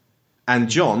 And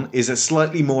John is a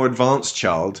slightly more advanced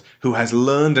child who has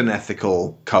learned an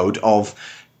ethical code of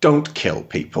don't kill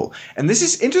people. And this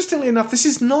is, interestingly enough, this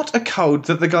is not a code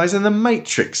that the guys in The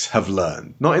Matrix have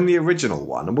learned. Not in the original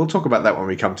one. And we'll talk about that when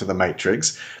we come to The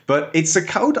Matrix. But it's a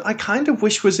code I kind of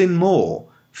wish was in more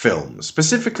films.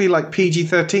 Specifically like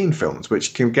PG-13 films,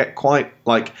 which can get quite,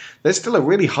 like, there's still a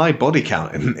really high body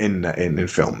count in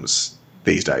films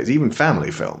these days, even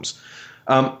family films.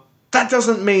 That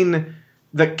doesn't mean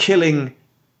that killing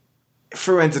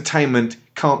for entertainment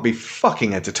can't be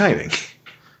fucking entertaining.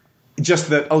 Just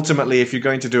that ultimately, if you're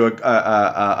going to do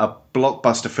a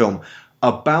blockbuster film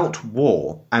about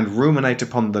war and ruminate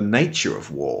upon the nature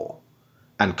of war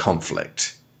and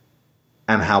conflict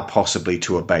and how possibly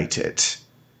to abate it,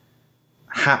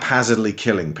 haphazardly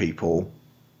killing people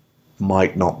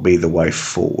might not be the way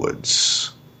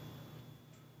forwards.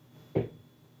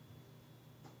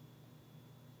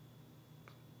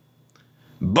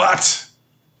 But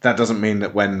that doesn't mean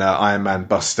that when Iron Man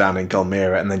busts down in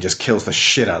Gulmira and then just kills the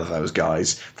shit out of those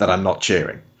guys, that I'm not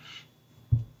cheering.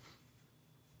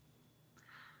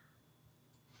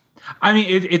 I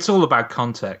mean, it's all about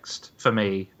context for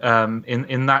me.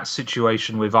 In that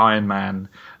situation with Iron Man,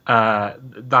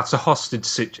 that's a hostage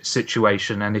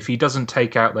situation, and if he doesn't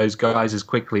take out those guys as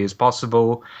quickly as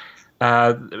possible,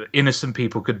 innocent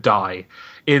people could die.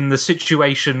 In the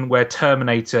situation where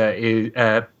Terminator is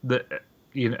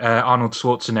Arnold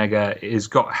Schwarzenegger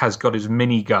has got his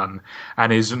minigun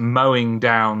and is mowing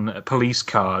down police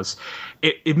cars,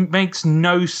 it makes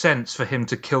no sense for him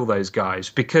to kill those guys,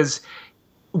 because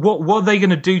what are they going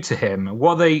to do to him?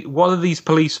 What are these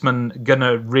policemen going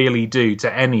to really do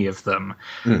to any of them?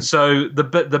 So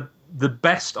the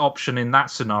best option in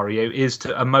that scenario is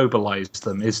to immobilize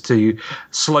them, is to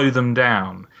slow them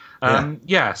down.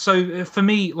 So for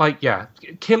me,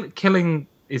 killing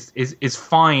is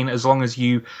fine as long as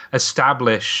you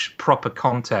establish proper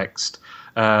context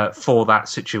for that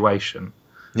situation.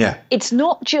 Yeah. It's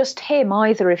not just him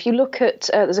either. If you look at,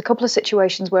 there's a couple of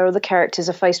situations where other characters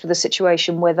are faced with a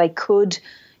situation where they could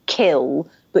kill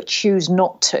but choose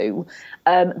not to.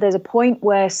 There's a point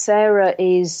where Sarah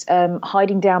is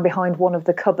hiding down behind one of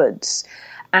the cupboards,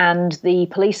 and the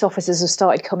police officers have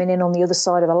started coming in on the other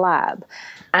side of the lab,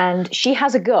 and she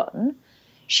has a gun.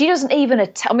 She doesn't even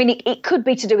I mean, it could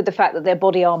be to do with the fact that they're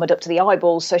body armoured up to the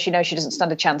eyeballs, so she knows she doesn't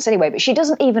stand a chance anyway, but she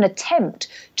doesn't even attempt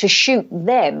to shoot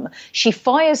them. She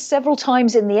fires several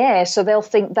times in the air so they'll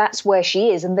think that's where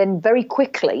she is, and then very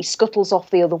quickly scuttles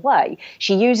off the other way.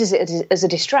 She uses it as a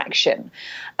distraction.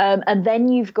 And then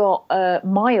you've got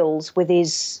Miles with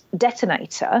his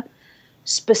detonator,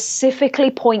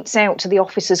 specifically points out to the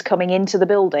officers coming into the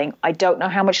building, I don't know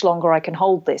how much longer I can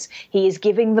hold this. He is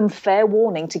giving them fair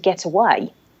warning to get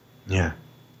away. Yeah.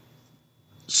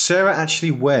 Sarah actually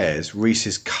wears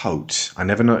Reese's coat. I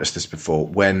never noticed this before.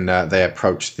 When they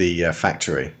approach the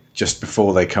factory, just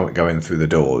before they go in through the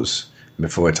doors,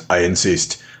 before it's, I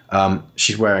insist,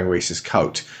 she's wearing Reese's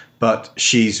coat. But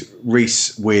she's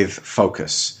Reese with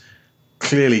focus.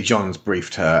 clearly John's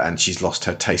briefed her and she's lost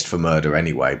her taste for murder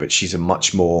anyway, but she's a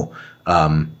much more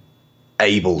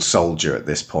able soldier at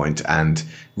this point, and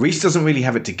Reese doesn't really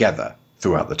have it together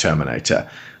throughout the Terminator.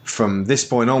 From this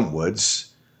point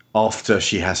onwards, after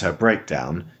she has her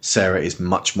breakdown, Sarah is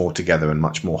much more together and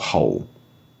much more whole.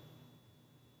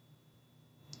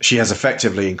 She has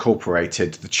effectively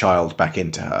incorporated the child back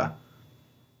into her.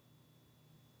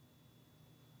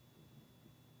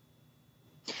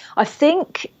 I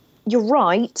think you're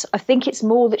right. I think it's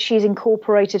more that she's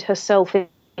incorporated herself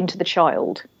into the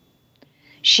child.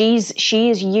 She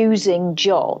is using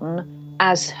John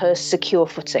as her secure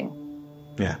footing.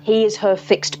 Yeah. He is her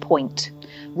fixed point.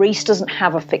 Reese doesn't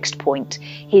have a fixed point.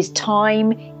 His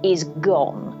time is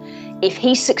gone. If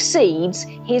he succeeds,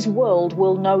 his world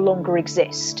will no longer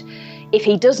exist. If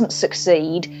he doesn't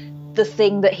succeed, the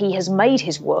thing that he has made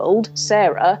his world,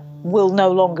 Sarah, will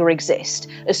no longer exist.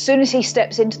 As soon as he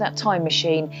steps into that time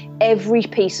machine, every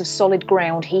piece of solid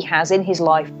ground he has in his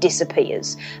life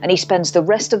disappears, and he spends the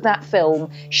rest of that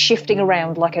film shifting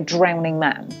around like a drowning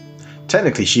man.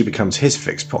 Technically, she becomes his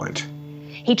fixed point.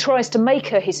 He tries to make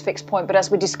her his fixed point, but as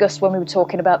we discussed when we were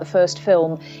talking about the first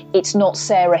film, it's not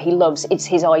Sarah he loves, it's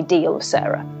his ideal of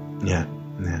Sarah. Yeah.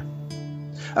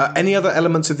 Any other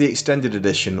elements of the extended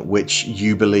edition which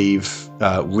you believe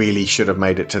really should have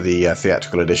made it to the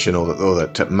theatrical edition, or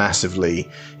that massively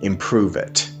improve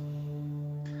it?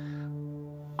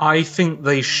 I think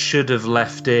they should have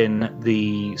left in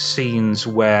the scenes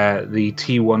where the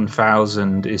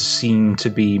T-1000 is seen to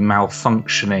be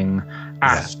malfunctioning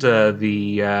after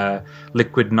the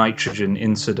liquid nitrogen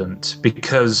incident,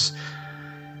 because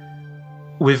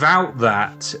without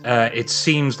that, it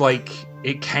seems like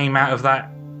it came out of that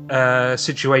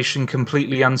situation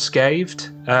completely unscathed,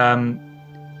 and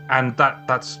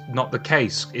that's not the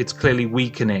case. It's clearly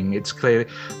weakening. It's clear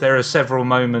there are several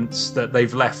moments that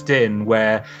they've left in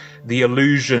where the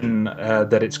illusion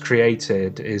that it's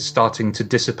created is starting to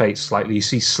dissipate slightly. You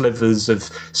see slivers of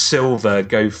silver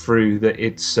go through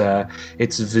its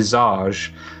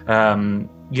visage.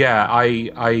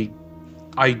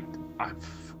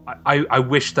 I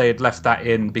wish they had left that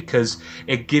in, because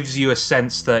it gives you a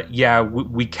sense that,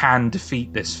 we can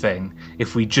defeat this thing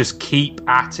if we just keep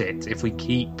at it, if we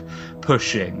keep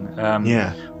pushing.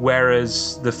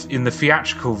 Whereas in the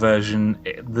theatrical version,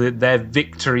 their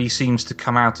victory seems to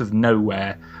come out of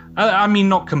nowhere. I mean,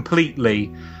 not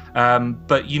completely,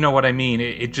 but you know what I mean.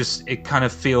 It kind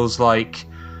of feels like,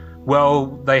 well,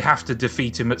 they have to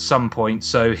defeat him at some point,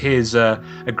 so here's a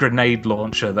grenade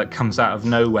launcher that comes out of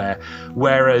nowhere.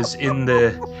 Whereas in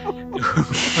the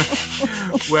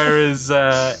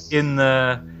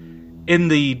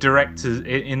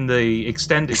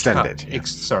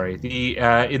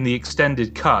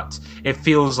extended cut, it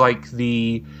feels like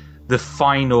the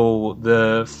final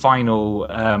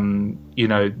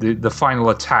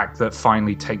attack that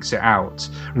finally takes it out,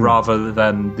 rather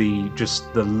than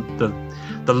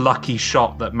the lucky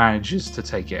shot that manages to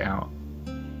take it out.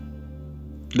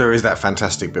 There is that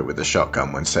fantastic bit with the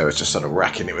shotgun when Sarah's just sort of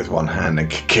racking it with one hand and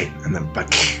kick, and then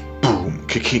back, boom,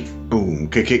 kick, boom,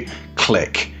 kick,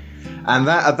 click. And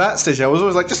at that stage, I was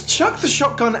always like, just chuck the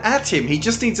shotgun at him. He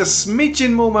just needs a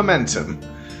smidgen more momentum.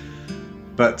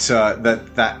 But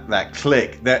that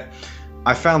click, that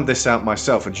I found this out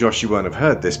myself, and Josh, you won't have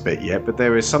heard this bit yet, but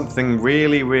there is something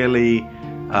really, really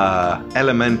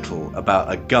elemental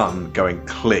about a gun going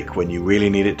click when you really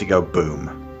need it to go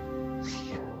boom.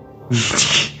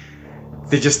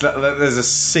 There's a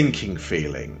sinking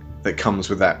feeling that comes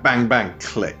with that bang bang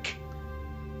click.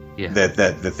 Yeah.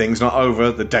 The thing's not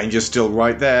over, the danger's still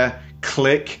right there.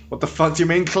 Click. What the fuck do you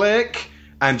mean click?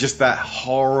 And just that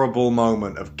horrible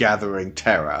moment of gathering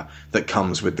terror that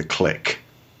comes with the click.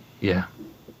 Yeah.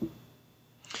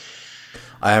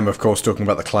 I am, of course, talking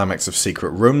about the climax of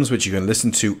Secret Rooms, which you can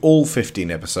listen to all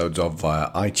 15 episodes of via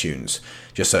iTunes.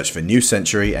 Just search for New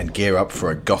Century and gear up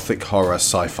for a gothic horror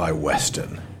sci-fi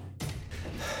western.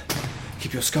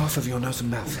 Keep your scarf over your nose and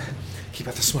mouth. Keep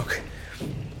out the smoke.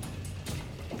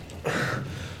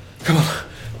 Come on,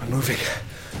 we're moving.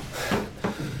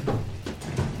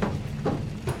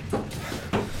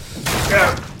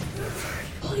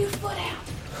 Pull your foot out.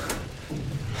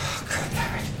 Oh, God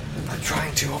damn it. I'm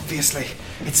trying to, obviously.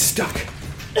 It's stuck.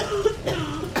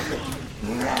 No.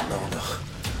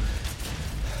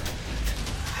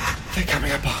 They're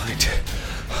coming up behind.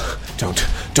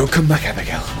 Don't come back,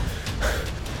 Abigail.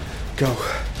 Go.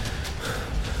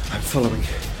 I'm following.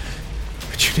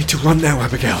 But you need to run now,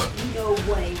 Abigail. No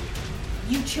way.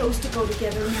 You chose to go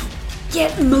together now.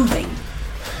 Get moving.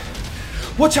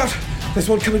 Watch out! There's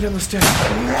one coming down the stairs.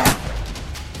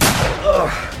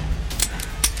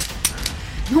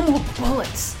 No more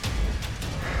bullets.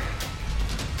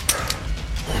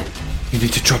 You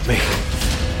need to drop me.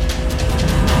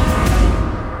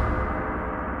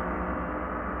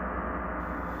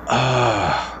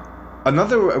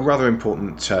 Another rather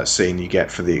important scene you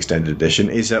get for the extended edition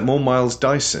is more Miles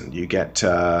Dyson. You get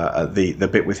the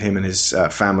bit with him and his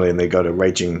family, and they go to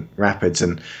Raging Rapids,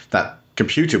 and that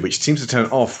computer, which seems to turn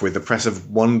off with the press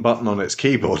of one button on its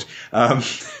keyboard,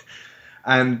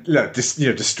 and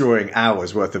destroying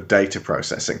hours worth of data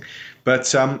processing.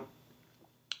 But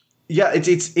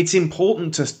it's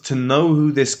important to know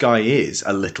who this guy is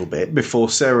a little bit before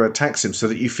Sarah attacks him, so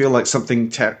that you feel like something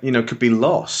could be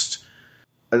lost.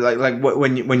 Like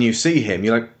when you see him,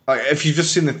 you're like, if you've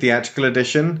just seen the theatrical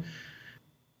edition,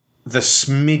 the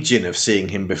smidgen of seeing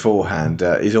him beforehand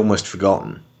is almost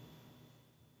forgotten.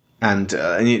 And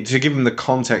to give him the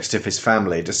context of his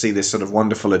family, to see this sort of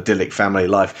wonderful idyllic family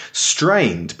life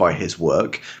strained by his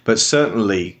work, but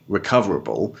certainly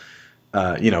recoverable,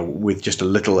 with just a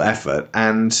little effort,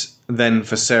 and then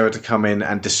for Sarah to come in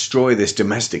and destroy this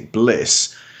domestic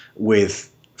bliss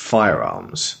with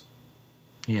firearms.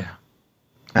 Yeah.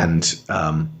 And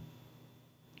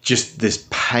just this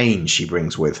pain she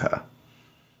brings with her.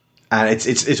 And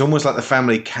it's almost like the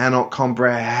family cannot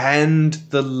comprehend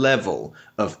the level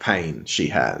of pain she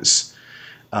has.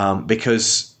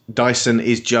 Because Dyson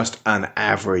is just an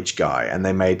average guy, and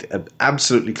they made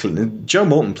absolutely clear. Joe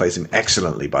Morton plays him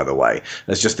excellently, by the way.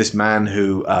 There's just this man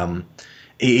who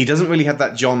he doesn't really have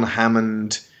that John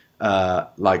Hammond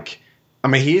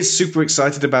he is super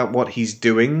excited about what he's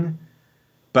doing,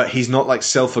 but he's not like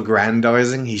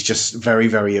self-aggrandizing. He's just very,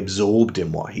 very absorbed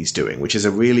in what he's doing, which is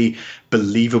a really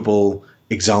believable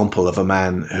example of a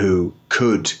man who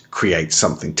could create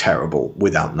something terrible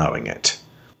without knowing it.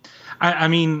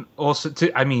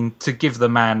 To give the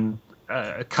man,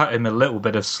 cut him a little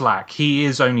bit of slack, he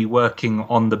is only working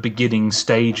on the beginning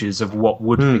stages of what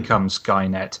would become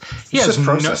Skynet. He's just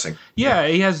processing. He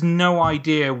has no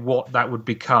idea what that would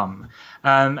become.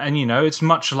 It's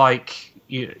much like,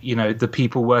 the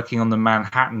people working on the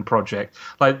Manhattan Project.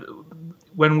 Like,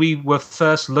 when we were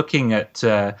first looking at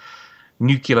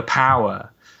nuclear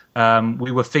power, we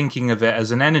were thinking of it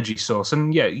as an energy source.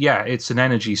 And it's an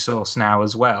energy source now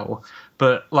as well.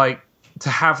 But, to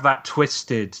have that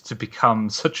twisted to become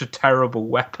such a terrible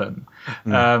weapon,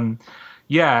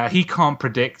 he couldn't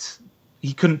predict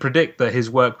that his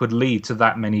work would lead to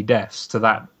that many deaths, to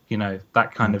that,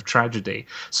 that kind of tragedy.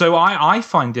 So I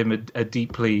find him a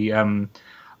deeply...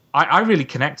 I really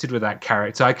connected with that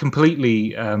character. I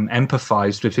completely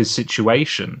empathized with his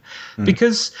situation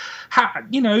because,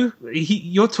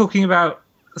 you're talking about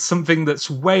something that's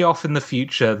way off in the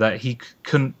future that he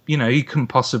couldn't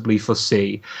possibly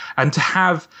foresee, and to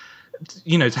have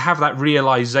that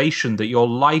realization that your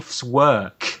life's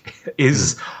work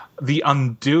is the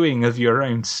undoing of your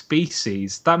own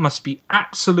species, that must be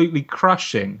absolutely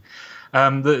crushing.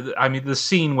 The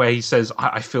scene where he says,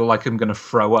 I feel like I'm going to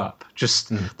throw up,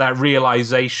 just that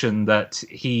realization that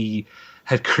he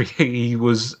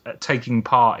was taking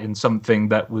part in something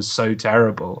that was so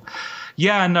terrible.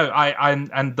 And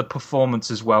the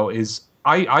performance as well is,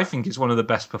 I think, is one of the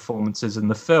best performances in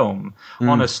the film,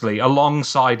 honestly,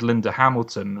 alongside Linda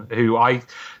Hamilton, who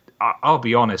I'll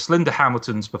be honest, Linda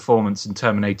Hamilton's performance in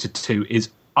Terminator 2 is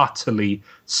utterly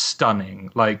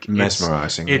stunning. Like,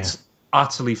 mesmerizing. It's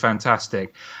utterly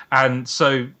fantastic. And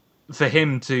so for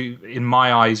him to, in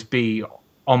my eyes, be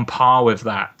on par with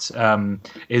that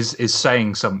is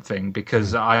saying something,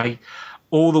 because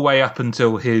all the way up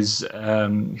until his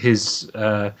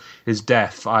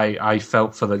death, I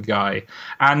felt for the guy,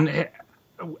 and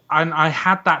I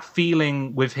had that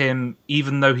feeling with him,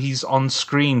 even though he's on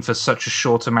screen for such a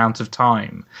short amount of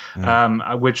time,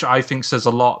 which I think says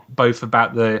a lot, both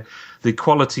about the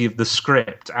quality of the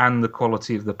script and the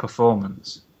quality of the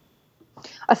performance.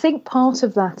 I think part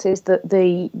of that is that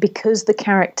because the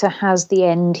character has the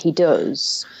end he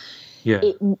does,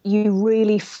 you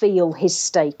really feel his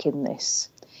stake in this.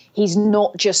 He's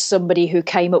not just somebody who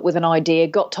came up with an idea,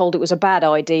 got told it was a bad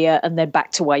idea, and then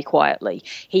backed away quietly.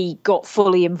 He got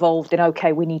fully involved in,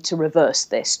 okay, we need to reverse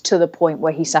this, to the point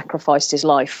where he sacrificed his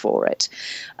life for it,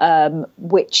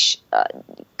 which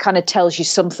kind of tells you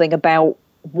something about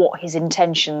what his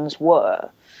intentions were.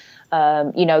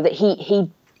 That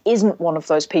he isn't one of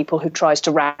those people who tries to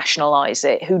rationalize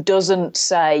it, who doesn't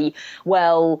say,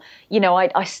 well,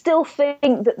 I still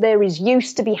think that there is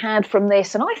use to be had from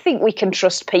this, and I think we can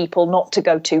trust people not to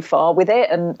go too far with it,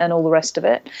 and all the rest of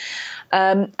it.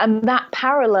 And that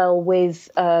parallel with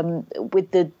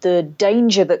the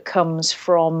danger that comes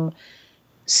from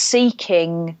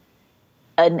seeking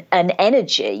an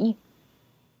energy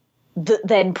that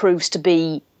then proves to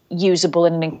be usable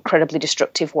in an incredibly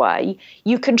destructive way,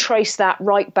 you can trace that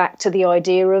right back to the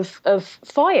idea of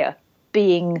fire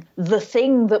being the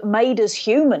thing that made us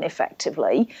human,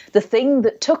 effectively, the thing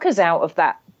that took us out of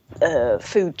that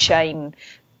food chain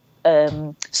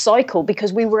cycle,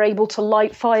 because we were able to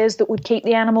light fires that would keep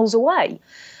the animals away.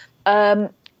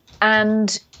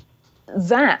 And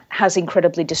that has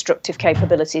incredibly destructive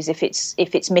capabilities if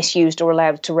it's misused or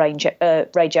allowed to rage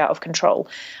out of control.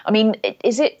 I mean,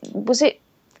 was it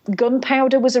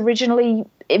gunpowder was originally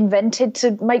invented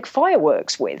to make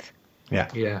fireworks with?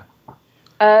 Yeah.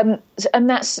 And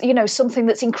that's, something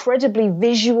that's incredibly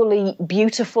visually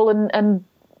beautiful and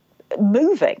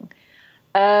moving.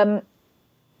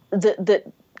 That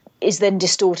is then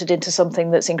distorted into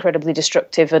something that's incredibly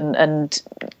destructive and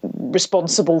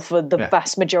responsible for the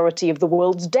vast majority of the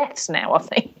world's deaths now, I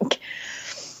think.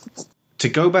 To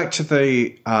go back to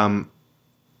the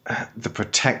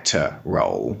protector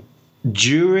role,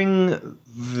 during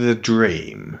the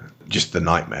dream, just the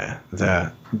nightmare,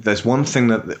 there's one thing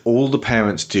that all the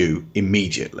parents do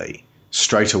immediately,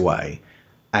 straight away,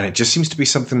 and it just seems to be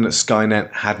something that Skynet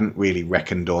hadn't really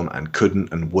reckoned on and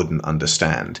couldn't and wouldn't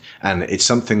understand. And it's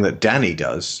something that Danny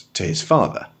does to his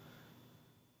father.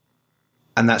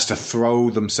 And that's to throw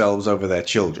themselves over their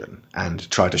children and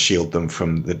try to shield them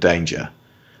from the danger.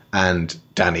 And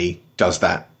Danny does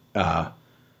that to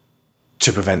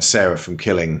prevent Sarah from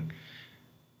killing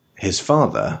his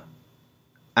father.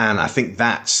 And I think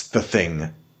that's the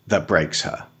thing that breaks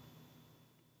her.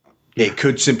 It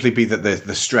could simply be that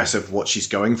the stress of what she's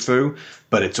going through,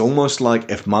 but it's almost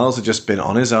like if Miles had just been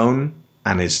on his own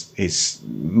and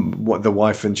the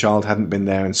wife and child hadn't been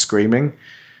there and screaming,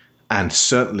 and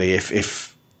certainly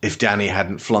if Danny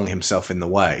hadn't flung himself in the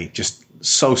way, just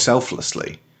so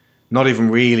selflessly, not even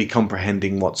really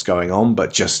comprehending what's going on,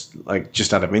 but just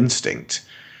out of instinct,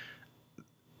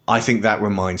 I think that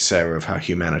reminds Sarah of her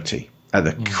humanity at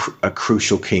a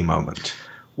crucial key moment.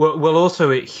 Well, also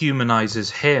it humanizes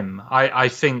him. I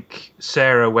think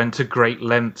Sarah went to great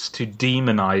lengths to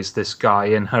demonize this guy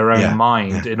in her own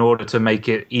mind in order to make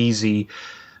it easy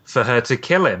for her to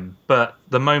kill him. But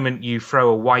the moment you throw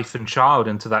a wife and child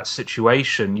into that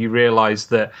situation, you realize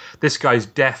that this guy's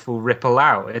death will ripple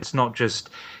out. It's not just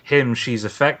him she's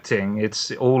affecting.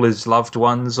 It's all his loved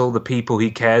ones, all the people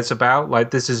he cares about.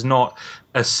 Like, this is not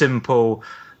a simple,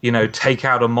 take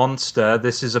out a monster.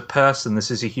 This is a person.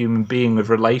 This is a human being with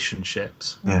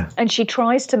relationships. Yeah. And she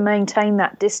tries to maintain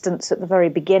that distance at the very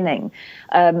beginning.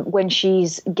 When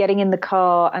she's getting in the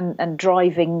car and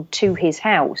driving to his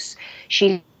house,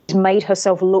 she made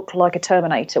herself look like a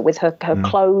Terminator with her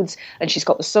clothes, and she's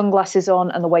got the sunglasses on,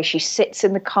 and the way she sits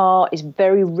in the car is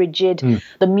very rigid.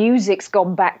 The music's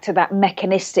gone back to that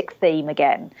mechanistic theme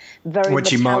again. When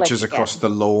she marches across the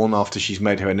lawn after she's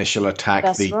made her initial attack,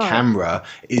 camera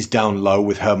is down low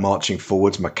with her marching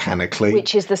forwards mechanically.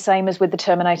 Which is the same as with the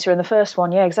Terminator in the first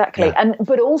one, yeah, exactly. Yeah.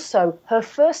 But also, her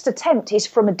first attempt is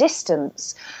from a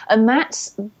distance, and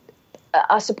that's,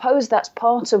 I suppose that's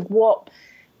part of what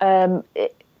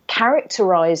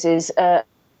characterizes an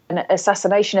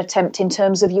assassination attempt in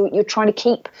terms of you're trying to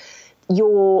keep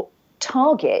your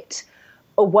target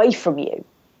away from you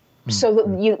so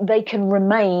that they can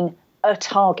remain a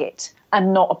target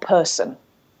and not a person.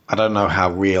 I don't know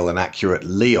how real and accurate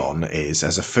Leon is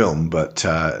as a film, but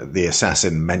the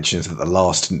assassin mentions that the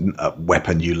last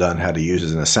weapon you learn how to use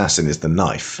as an assassin is the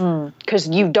knife. Because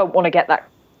you don't want to get that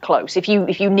close. If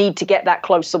you need to get that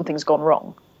close, something's gone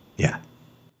wrong. Yeah.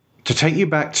 To take you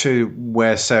back to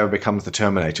where Sarah becomes the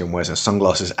Terminator and wears her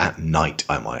sunglasses at night,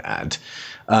 I might add,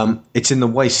 it's in the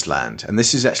wasteland. And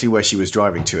this is actually where she was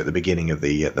driving to at the beginning of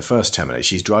the first Terminator.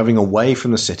 She's driving away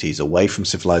from the cities, away from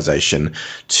civilization,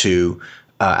 to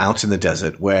out in the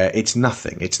desert where it's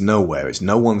nothing. It's nowhere. It's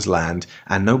no one's land,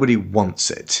 and nobody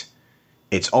wants it.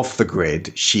 It's off the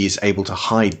grid. She's able to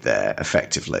hide there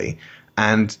effectively.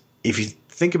 And if you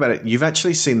think about it, you've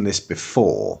actually seen this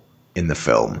before in the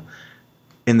film.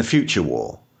 In the Future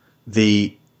War,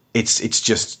 it's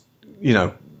just,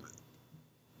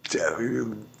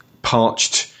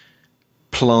 parched,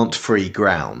 plant-free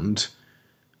ground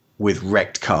with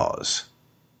wrecked cars,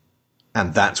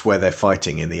 and that's where they're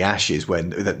fighting, in the ashes,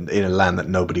 in a land that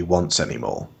nobody wants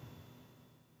anymore.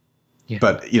 Yeah.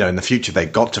 But in the future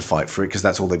they've got to fight for it because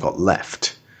that's all they've got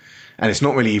left, and it's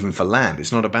not really even for land.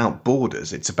 It's not about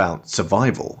borders. It's about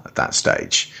survival at that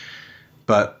stage.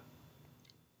 But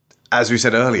as we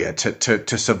said earlier,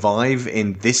 to survive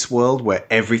in this world where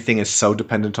everything is so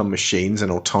dependent on machines and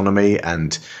autonomy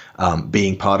and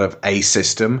being part of a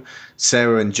system,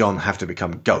 Sarah and John have to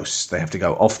become ghosts. They have to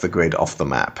go off the grid, off the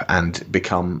map, and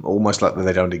become almost like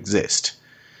they don't exist.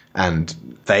 And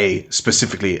they,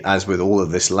 specifically, as with all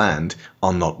of this land,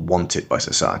 are not wanted by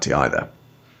society either.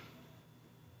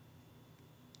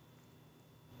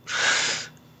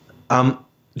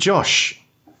 Josh,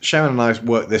 Sharon and I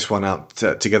worked this one out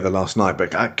together last night,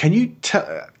 but can you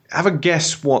have a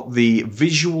guess what the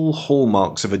visual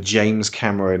hallmarks of a James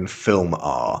Cameron film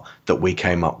are that we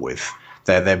came up with?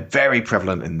 They're very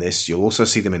prevalent in this. You'll also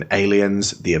see them in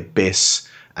Aliens, The Abyss,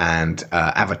 and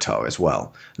Avatar as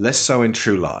well. Less so in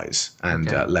True Lies,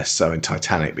 and less so in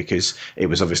Titanic, because it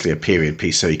was obviously a period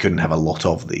piece, so he couldn't have a lot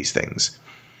of these things.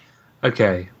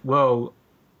 Okay, well,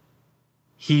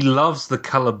 he loves the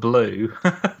colour blue.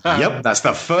 Yep, that's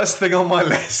the first thing on my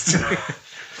list.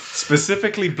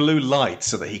 Specifically blue light,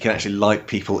 so that he can actually light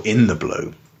people in the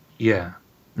blue. Yeah.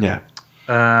 Yeah.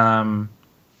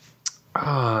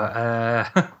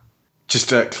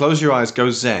 Just close your eyes,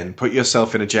 go zen, put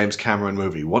yourself in a James Cameron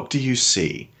movie. What do you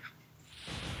see?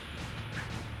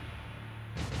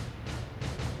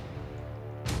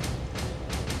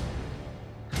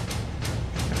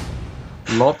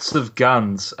 Lots of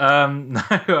guns. No,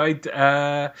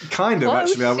 kind of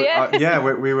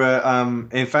actually. We were.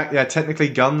 In fact, technically,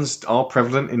 guns are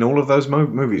prevalent in all of those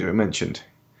movies we mentioned,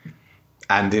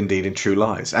 and indeed in True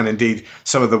Lies, and indeed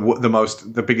some of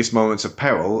the biggest moments of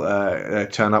peril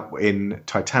turn up in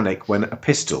Titanic when a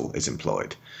pistol is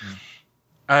employed.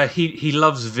 He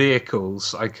loves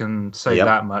vehicles. I can say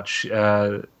that much.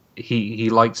 He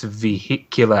likes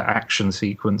vehicular action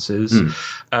sequences.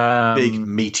 Big,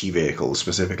 meaty vehicles,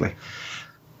 specifically.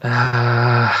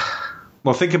 Well,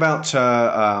 think about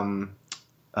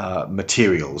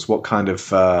materials. What kind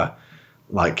of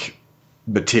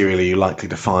material are you likely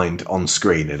to find on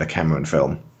screen in a Cameron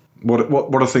film?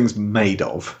 What are things made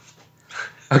of?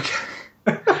 Okay.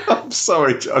 I'm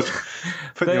sorry, Josh.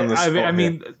 Putting you on the spot.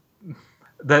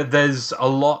 There's a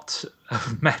lot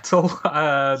of metal.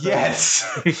 Yes.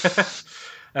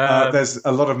 There's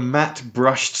a lot of matte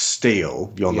brushed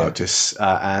steel, you'll notice,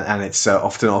 and it's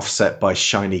often offset by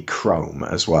shiny chrome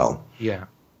as well. Yeah.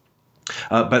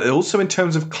 But also in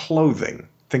terms of clothing,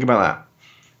 think about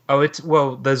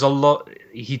that. There's a lot.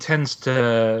 He tends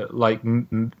to like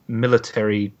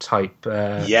military type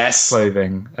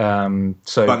clothing.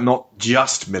 But not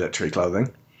just military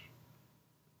clothing.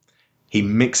 He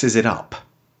mixes it up.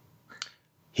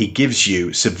 He gives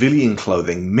you civilian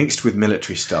clothing mixed with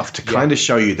military stuff to kind of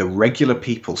show you the regular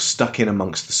people stuck in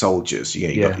amongst the soldiers.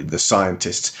 You got the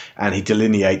scientists, and he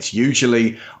delineates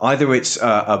usually either it's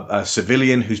a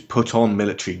civilian who's put on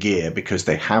military gear because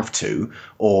they have to,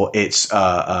 or it's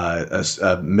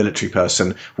a military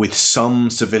person with some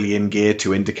civilian gear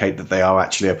to indicate that they are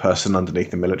actually a person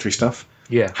underneath the military stuff.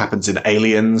 Yeah. Happens in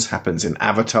Aliens, happens in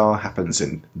Avatar, happens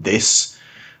in this,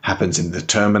 happens in The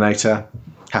Terminator.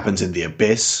 Happens in The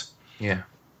Abyss. Yeah.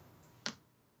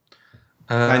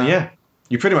 And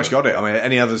you pretty much got it. I mean,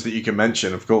 any others that you can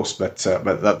mention, of course, but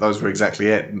those were exactly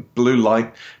it. Blue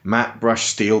light, matte brush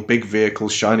steel, big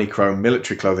vehicles, shiny chrome,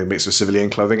 military clothing mixed with civilian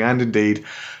clothing, and indeed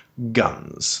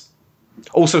guns.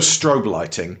 Also strobe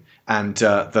lighting, and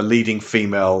the leading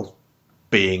female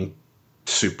being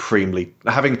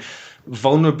having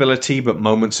vulnerability, but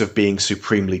moments of being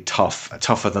supremely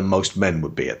tougher than most men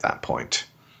would be at that point.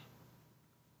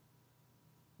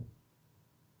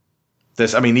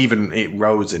 Even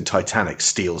Rose in Titanic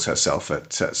steals herself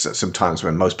at some times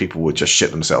when most people would just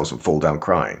shit themselves and fall down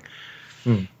crying.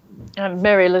 And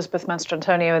Mary Elizabeth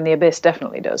Mastrantonio in The Abyss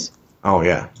definitely does. Oh,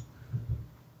 yeah.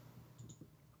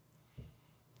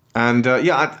 And,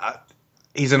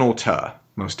 he's an auteur,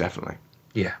 most definitely.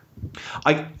 Yeah.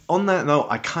 On that note,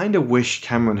 I kind of wish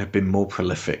Cameron had been more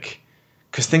prolific.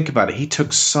 Because think about it, he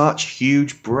took such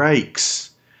huge breaks.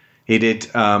 He did,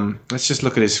 let's just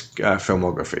look at his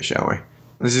filmography, shall we?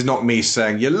 This is not me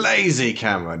saying, you're lazy,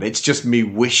 Cameron. It's just me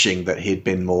wishing that he'd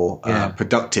been more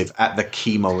productive at the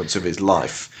key moments of his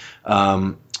life.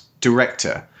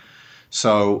 Director.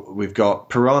 So we've got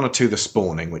Piranha 2: The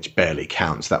Spawning, which barely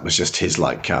counts. That was just his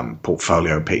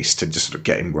portfolio piece to just sort of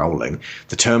get him rolling.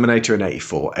 The Terminator in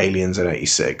 84, Aliens in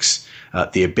 86,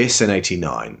 The Abyss in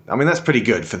 89. I mean, that's pretty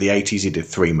good. For the 80s, he did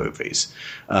 3 movies.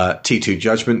 T2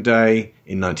 Judgment Day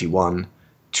in 91,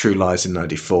 True Lies in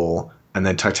 94, and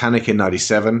then Titanic in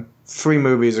 97. 3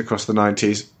 movies across the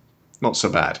 90s. Not so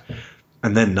bad.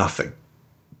 And then nothing.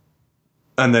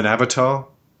 And then Avatar.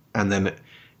 And then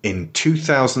in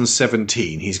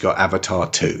 2017, he's got Avatar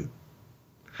 2.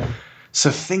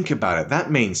 So think about it.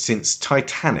 That means since between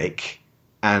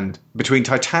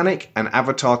Titanic and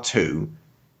Avatar 2,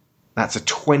 that's a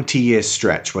 20-year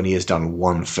stretch when he has done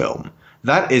one film.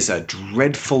 that is a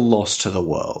dreadful loss to the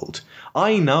world.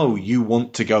 I know you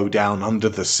want to go down under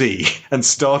the sea and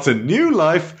start a new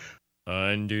life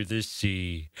under the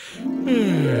sea.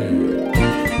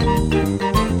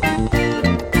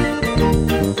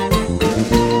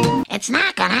 It's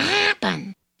not gonna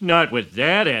happen. Not with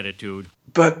that attitude.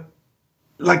 But,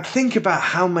 like, think about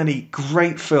how many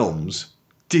great films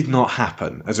did not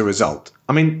happen as a result.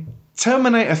 I mean,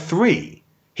 Terminator 3,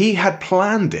 he had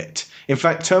planned it. In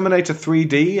fact, Terminator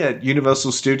 3D at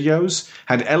Universal Studios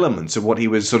had elements of what he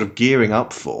was sort of gearing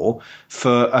up for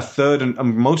a third and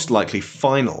most likely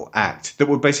final act that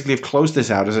would basically have closed this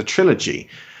out as a trilogy.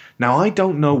 Now, I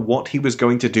don't know what he was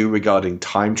going to do regarding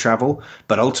time travel,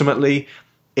 but ultimately,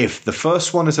 if the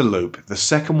first one is a loop, the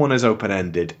second one is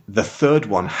open-ended, the third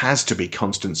one has to be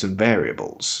constants and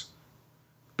variables.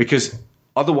 Because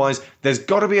otherwise, there's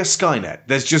got to be a Skynet.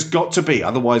 There's just got to be.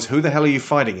 Otherwise, who the hell are you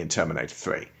fighting in Terminator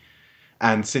 3?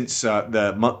 And since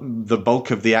the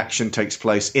bulk of the action takes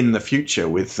place in the future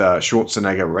with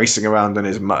Schwarzenegger racing around on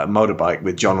his motorbike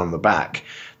with John on the back,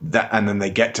 and then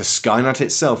they get to Skynet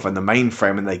itself and the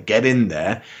mainframe and they get in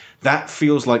there, that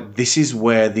feels like this is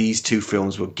where these two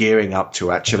films were gearing up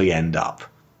to actually end up.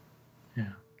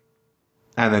 Yeah.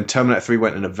 And then Terminator 3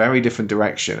 went in a very different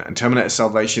direction, and Terminator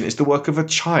Salvation is the work of a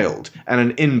child and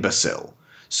an imbecile.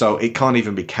 So it can't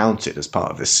even be counted as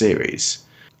part of this series.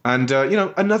 And,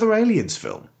 another Aliens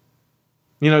film.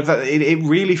 It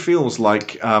really feels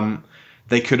like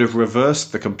they could have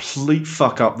reversed the complete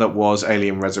fuck-up that was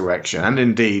Alien Resurrection, and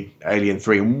indeed Alien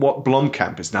 3, and what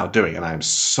Blomkamp is now doing, and I am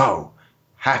so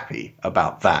happy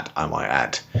about that, I might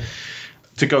add,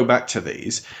 to go back to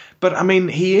these. But, I mean,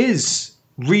 he is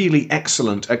really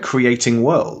excellent at creating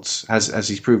worlds, as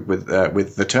he's proved with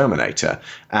the Terminator,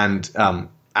 and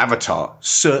Avatar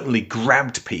certainly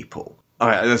grabbed people.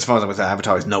 As far as I was saying,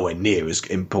 Avatar is nowhere near as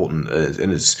important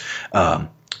and as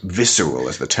visceral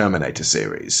as the Terminator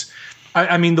series.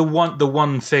 I mean, the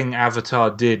one thing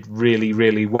Avatar did really,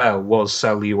 really well was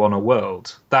sell you on a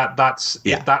world. That's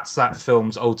that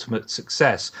film's ultimate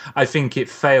success. I think it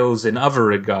fails in other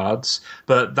regards,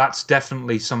 but that's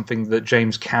definitely something that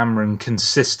James Cameron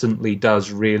consistently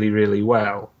does really, really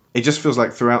well. It just feels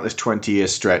like throughout this 20-year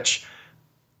stretch,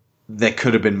 there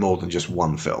could have been more than just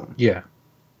one film. Yeah.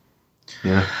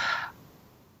 Yeah.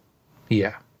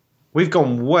 Yeah. We've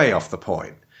gone way off the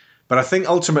point. But I think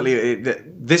ultimately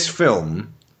this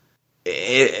film,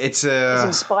 it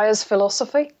inspires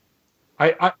philosophy?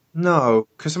 No,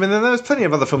 because there's plenty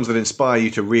of other films that inspire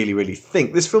you to really, really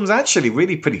think. This film's actually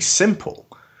really pretty simple.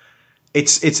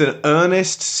 It's an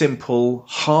earnest, simple,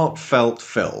 heartfelt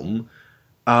film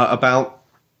about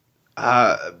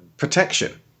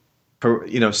protection,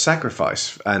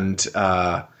 sacrifice, and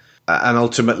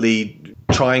ultimately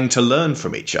trying to learn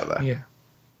from each other. Yeah.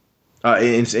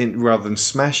 Rather than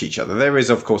smash each other. There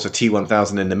is, of course, a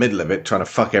T-1000 in the middle of it trying to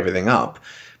fuck everything up,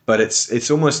 but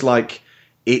it's almost like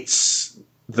it's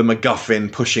the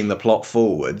MacGuffin pushing the plot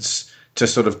forwards to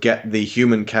sort of get the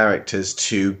human characters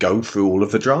to go through all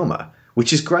of the drama,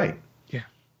 which is great. Yeah.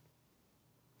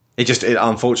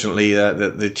 Unfortunately,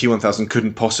 the T-1000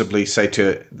 couldn't possibly say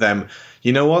to them,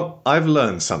 you know what, I've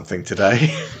learned something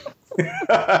today.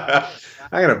 I'm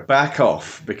going to back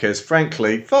off because,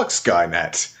 frankly, fuck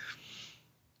Skynet.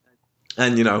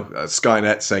 And,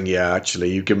 Skynet saying, yeah,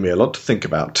 actually, you've given me a lot to think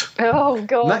about. Oh,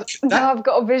 God. Now I've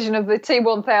got a vision of the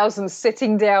T-1000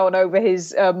 sitting down over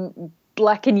his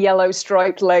black and yellow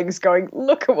striped legs going,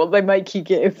 look at what they make you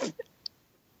give.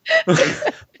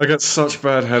 I got such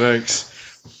bad headaches.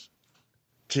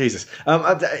 Jesus.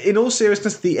 In all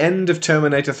seriousness, the end of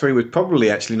Terminator 3 would probably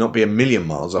actually not be a million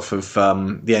miles off of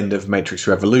the end of Matrix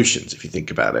Revolutions, if you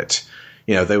think about it.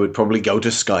 They would probably go to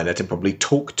Skynet and probably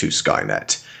talk to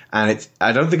Skynet. And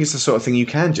I don't think it's the sort of thing you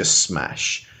can just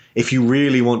smash. If you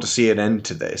really want to see an end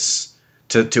to this,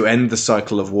 to end the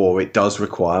cycle of war, it does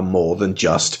require more than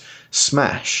just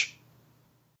smash.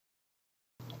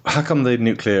 How come the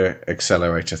nuclear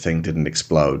accelerator thing didn't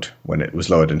explode when it was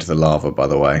lowered into the lava, by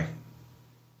the way?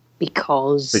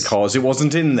 Because it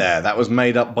wasn't in there. That was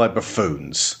made up by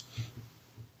buffoons.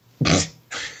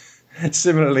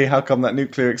 Similarly, how come that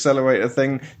nuclear accelerator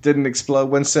thing didn't explode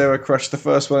when Sarah crushed the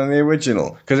first one in the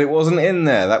original? Because it wasn't in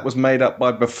there. That was made up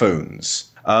by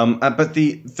buffoons. But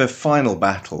the final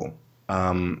battle,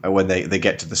 when they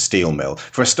get to the steel mill,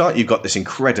 for a start, you've got this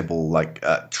incredible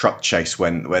truck chase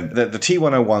when the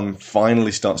T-101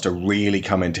 finally starts to really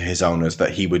come into his own as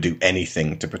that he would do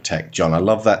anything to protect John. I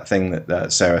love that thing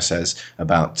that Sarah says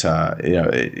about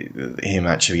him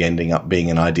actually ending up being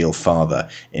an ideal father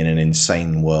in an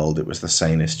insane world. It was the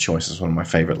sanest choice. It's one of my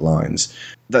favourite lines.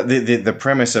 the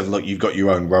premise of, look, you've got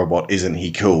your own robot, isn't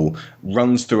he cool,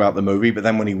 runs throughout the movie, but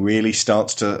then when he really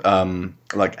starts to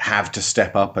have to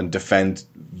step up and defend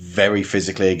very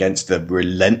physically against the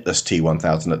relentless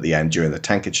T-1000 at the end during the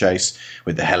tanker chase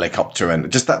with the helicopter,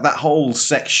 and just that whole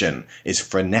section is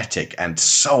frenetic and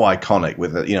so iconic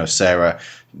with, Sarah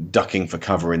ducking for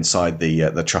cover inside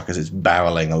the truck as it's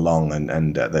barreling along,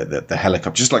 and the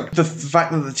helicopter. Just like the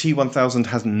fact that the T-1000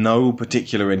 has no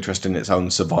particular interest in its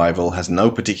own survival, has no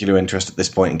particular interest at this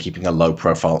point in keeping a low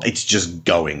profile. It's just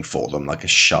going for them like a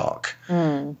shark.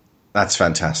 That's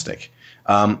fantastic.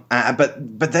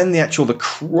 But then the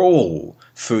crawl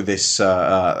through this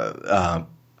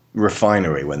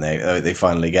refinery when they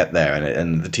finally get there,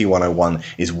 and the T-101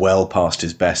 is well past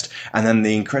his best, and then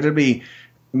the incredibly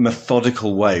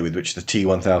methodical way with which the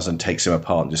T-1000 takes him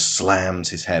apart and just slams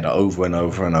his head over and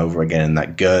over and over again in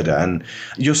that girder. And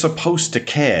you're supposed to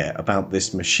care about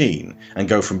this machine and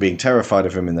go from being terrified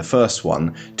of him in the first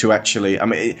one to actually,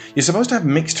 you're supposed to have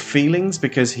mixed feelings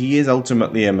because he is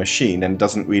ultimately a machine and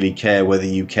doesn't really care whether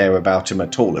you care about him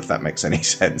at all, if that makes any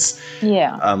sense.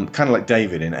 Yeah. Kind of like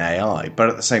David in AI, but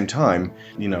at the same time,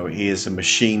 he is a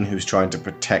machine who's trying to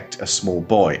protect a small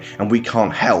boy, and we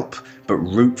can't help but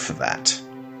root for that.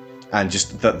 And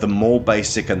just the more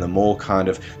basic and the more kind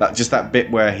of that bit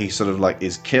where he sort of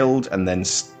is killed and then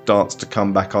starts to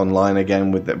come back online again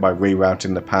by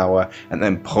rerouting the power and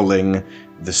then pulling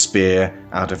the spear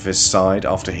out of his side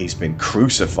after he's been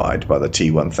crucified by the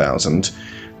T-1000.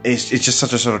 It's just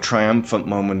such a sort of triumphant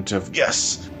moment of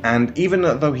yes. And even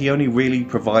though he only really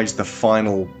provides the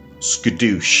final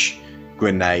skadoosh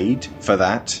grenade for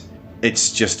that,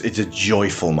 it's a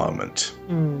joyful moment.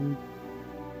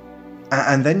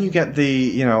 And then you get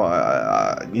the,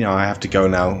 I have to go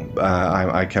now,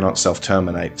 I cannot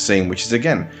self-terminate scene, which is,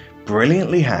 again,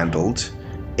 brilliantly handled.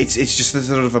 It's just a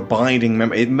sort of abiding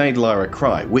memory. It made Lara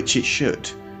cry, which it should.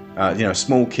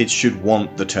 Small kids should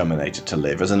want the Terminator to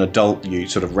live. As an adult, you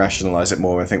sort of rationalize it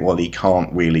more and think, well, he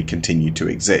can't really continue to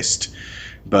exist.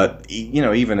 But,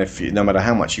 even if, no matter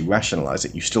how much you rationalize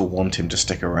it, you still want him to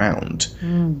stick around.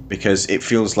 Because it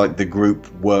feels like the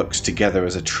group works together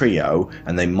as a trio,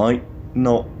 and they might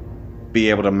not be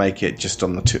able to make it just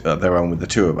on their own with the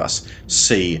two of us.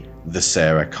 See the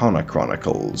Sarah Connor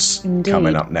Chronicles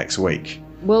coming up next week.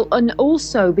 Well, and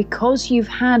also because you've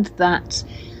had that,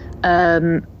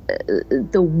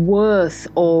 the worth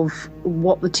of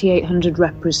what the T-800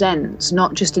 represents,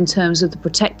 not just in terms of the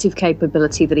protective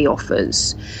capability that he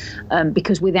offers,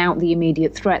 because without the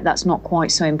immediate threat, that's not quite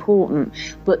so important,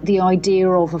 but the idea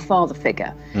of a father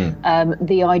figure,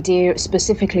 the idea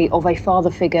specifically of a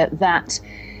father figure that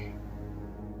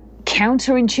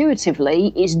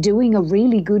counterintuitively is doing a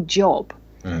really good job.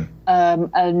 Bringing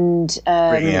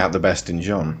out the best in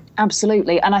John.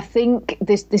 Absolutely. And I think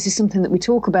this is something that we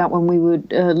talk about when we were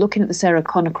looking at the Sarah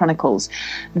Connor Chronicles,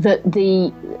 that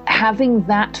having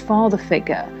that father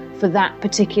figure for that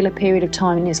particular period of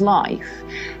time in his life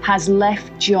has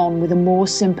left John with a more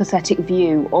sympathetic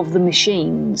view of the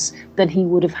machines than he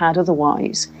would have had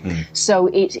otherwise. So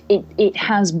it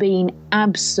has been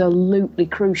absolutely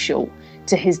crucial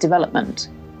to his development.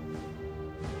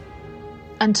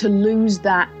 And to lose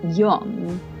that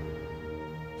young,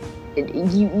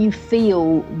 you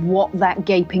feel what that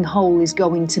gaping hole is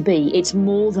going to be. It's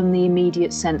more than the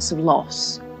immediate sense of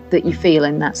loss that you feel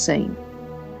in that scene.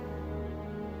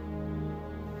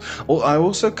 Well, I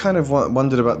also kind of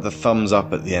wondered about the thumbs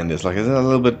up at the end. It's is it a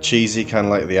little bit cheesy, kind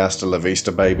of like the Hasta La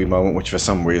Vista baby moment, which for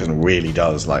some reason really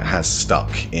does, has stuck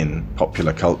in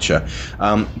popular culture.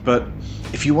 But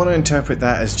if you want to interpret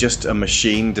that as just a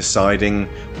machine deciding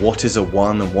what is a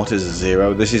 1 and what is a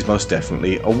 0, this is most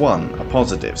definitely a 1, a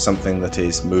positive, something that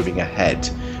is moving ahead,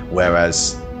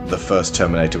 whereas the first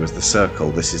Terminator was the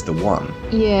circle, this is the 1.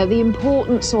 Yeah, the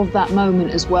importance of that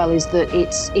moment as well is that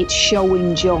it's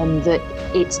showing John that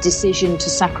its decision to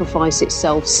sacrifice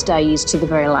itself stays to the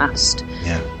very last.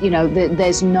 Yeah.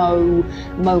 There's no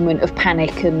moment of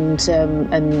panic and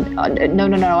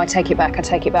no, I take it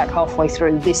back halfway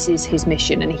through. This is his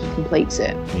mission and he completes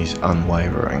it. He's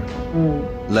unwavering,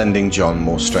 lending John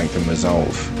more strength and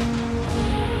resolve.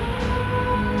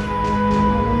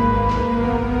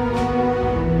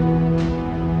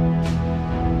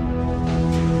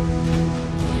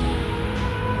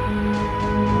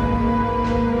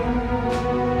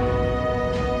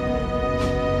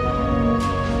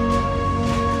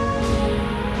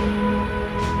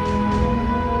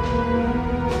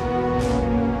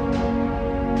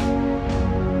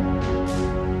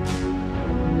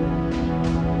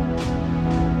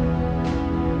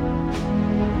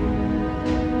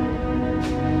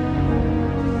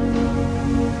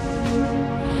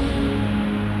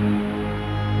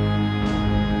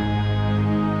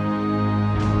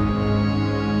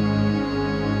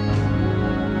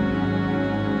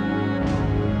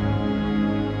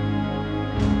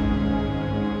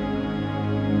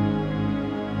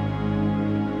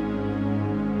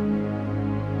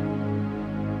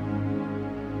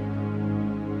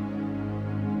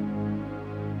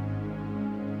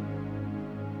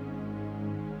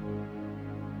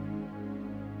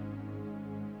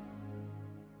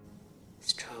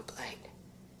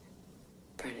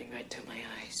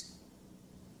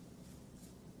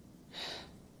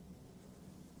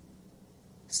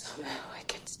 Somehow I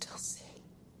can still see.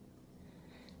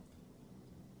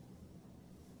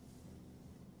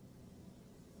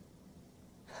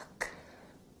 Look.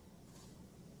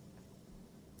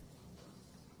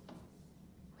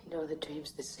 We know the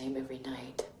dream's the same every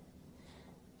night.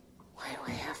 Why do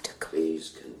I have to... Please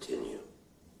continue.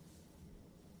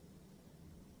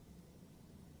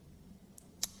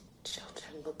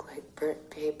 Children look like burnt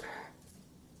paper.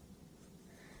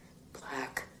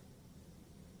 Black.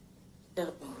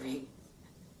 Not moving.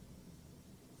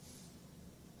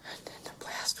 And then the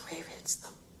blast wave hits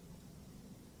them.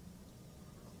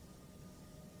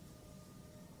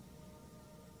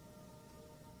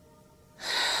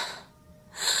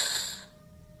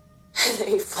 And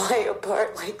they fly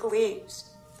apart like leaves.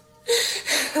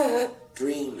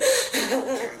 Dreams,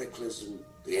 cataclysm,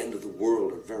 the end of the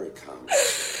world are very common.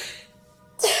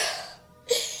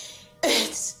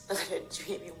 It's not a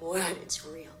dream anymore, it's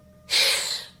real.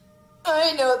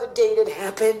 I know the date it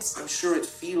happens. I'm sure it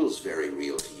feels very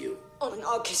real to you. On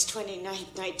August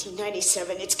 29th,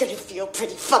 1997, it's gonna feel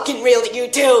pretty fucking real to you,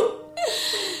 too.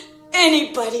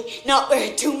 Anybody not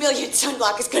wearing 2 million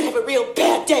sunblock is gonna have a real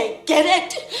bad day. Get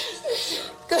it?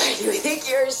 God, you think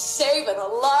you're safe and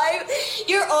alive?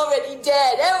 You're already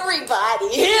dead. Everybody.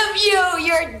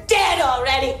 You're dead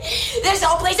already. This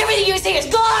whole place, everything you see is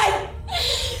gone.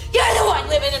 You're the one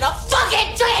living in a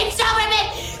fucking dream, Solomon!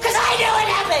 Because I knew it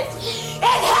happened!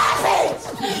 It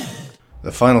happened!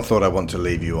 The final thought I want to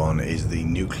leave you on is the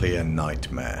nuclear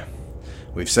nightmare.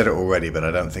 We've said it already, but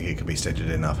I don't think it can be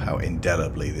stated enough how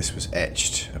indelibly this was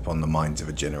etched upon the minds of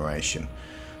a generation.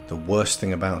 The worst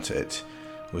thing about it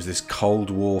was this Cold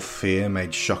War fear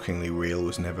made shockingly real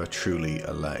was never truly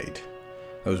allayed.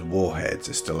 Those warheads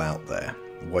are still out there,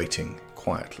 waiting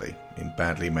quietly in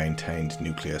badly maintained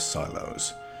nuclear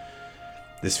silos.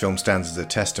 This film stands as a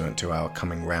testament to our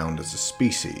coming round as a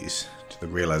species, to the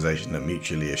realization that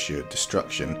mutually assured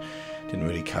destruction didn't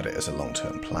really cut it as a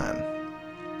long-term plan.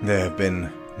 There have been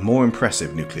more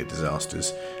impressive nuclear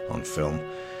disasters on film,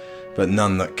 but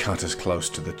none that cut as close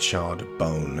to the charred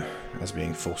bone as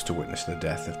being forced to witness the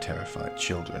death of terrified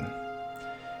children.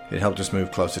 It helped us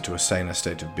move closer to a saner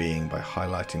state of being by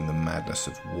highlighting the madness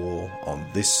of war on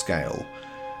this scale,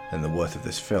 and the worth of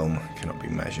this film cannot be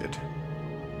measured.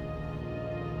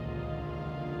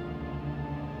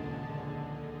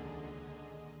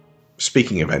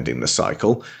 Speaking of ending the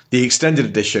cycle, the extended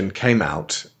edition came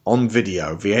out on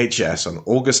video VHS on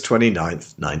August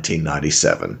 29th,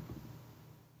 1997.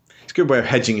 It's a good way of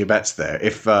hedging your bets there.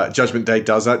 If Judgment Day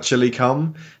does actually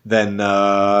come, then,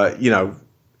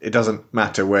 it doesn't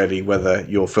matter really whether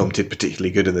your film did particularly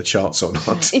good in the charts or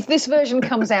not. If this version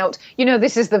comes out,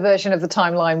 this is the version of the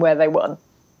timeline where they won.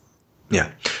 Yeah.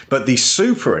 But the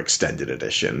super extended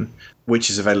edition, which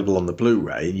is available on the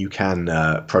Blu-ray, you can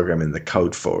program in the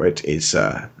code for it, is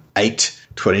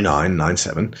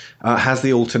 82997, has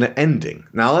the alternate ending.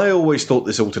 Now, I always thought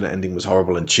this alternate ending was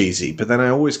horrible and cheesy, but then I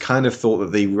always kind of thought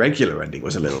that the regular ending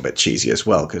was a little bit cheesy as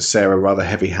well, because Sarah rather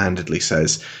heavy-handedly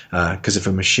says, because if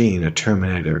a machine, a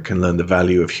Terminator, can learn the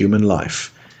value of human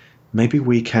life, maybe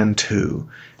we can too.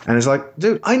 And it's like,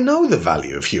 dude, I know the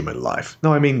value of human life.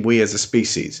 No, I mean we as a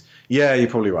species. Yeah, you're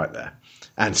probably right there.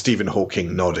 And Stephen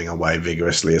Hawking nodding away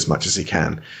vigorously as much as he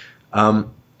can.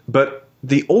 But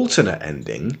the alternate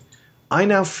ending, I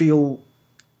now feel,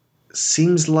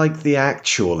 seems like the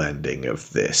actual ending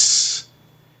of this.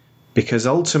 Because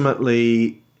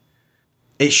ultimately,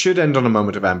 it should end on a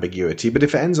moment of ambiguity, but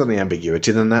if it ends on the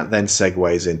ambiguity, then that then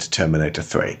segues into Terminator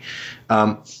 3.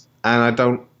 And I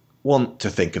don't want to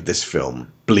think of this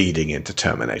film bleeding into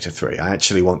Terminator 3. I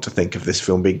actually want to think of this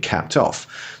film being capped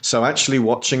off. So actually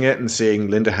watching it and seeing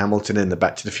Linda Hamilton in the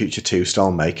Back to the Future 2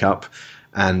 style makeup,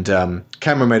 and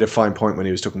Cameron made a fine point when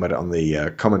he was talking about it on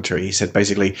the commentary. He said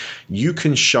basically, you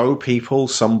can show people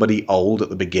somebody old at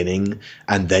the beginning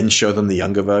and then show them the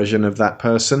younger version of that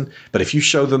person. But if you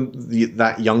show them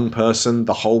that young person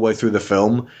the whole way through the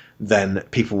film, then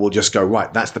people will just go,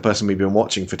 right, that's the person we've been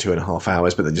watching for 2.5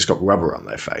 hours, but they just got rubber on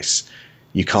their face.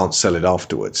 You can't sell it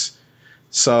afterwards.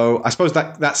 So I suppose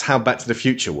that's how Back to the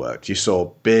Future worked. You saw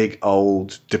big,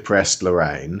 old, depressed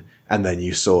Lorraine, and then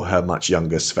you saw her much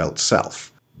younger, svelte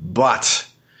self. But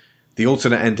the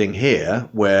alternate ending here,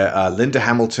 where Linda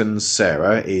Hamilton's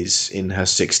Sarah is in her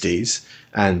 60s,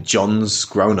 and John's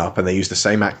grown up, and they use the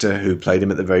same actor who played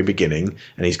him at the very beginning,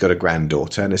 and he's got a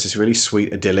granddaughter, and it's this really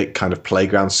sweet, idyllic kind of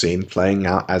playground scene playing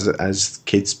out as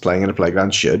kids playing in a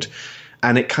playground should,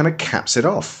 and it kind of caps it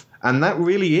off. And that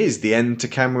really is the end to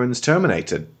Cameron's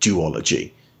Terminator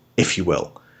duology, if you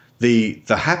will. The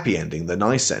happy ending, the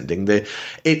nice ending,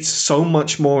 it's so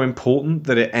much more important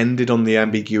that it ended on the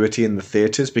ambiguity in the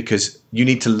theatres, because you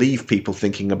need to leave people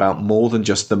thinking about more than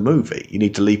just the movie. You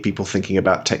need to leave people thinking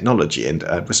about technology and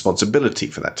responsibility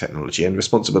for that technology and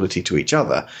responsibility to each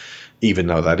other, even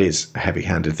though that is a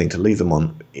heavy-handed thing to leave them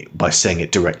on by saying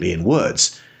it directly in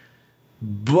words.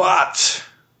 But,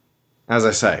 as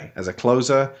I say, as a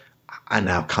closer, I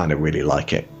now kind of really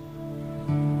like it.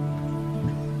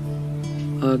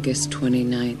 August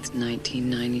 29th,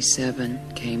 1997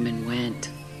 came and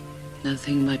went.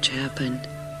 Nothing much happened.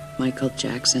 Michael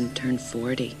Jackson turned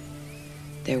 40.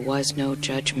 There was no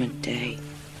Judgment Day.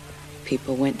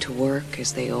 People went to work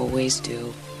as they always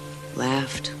do.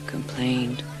 Laughed,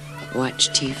 complained,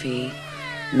 watched TV,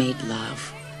 made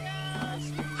love.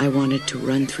 I wanted to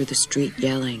run through the street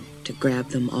yelling, to grab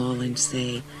them all and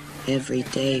say, every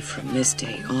day from this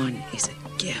day on is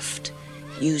a gift.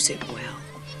 Use it well.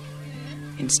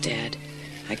 Instead,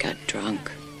 I got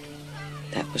drunk.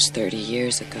 That was 30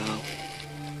 years ago.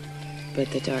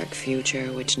 But the dark future,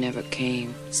 which never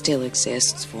came, still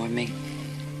exists for me.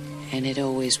 And it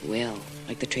always will,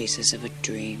 like the traces of a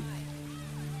dream.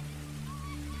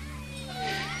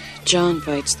 John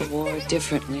fights the war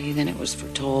differently than it was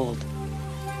foretold.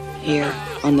 Here,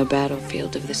 on the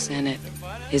battlefield of the Senate,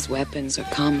 his weapons are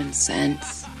common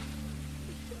sense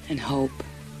and hope.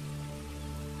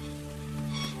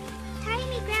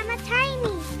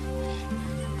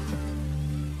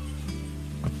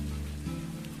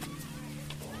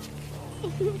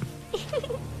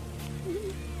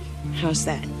 How's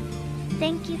that?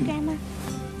 Thank you, Grandma.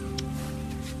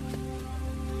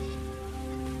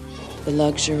 The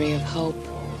luxury of hope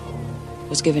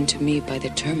was given to me by the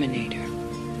Terminator.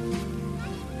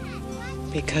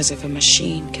 Because if a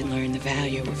machine can learn the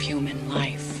value of human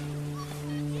life,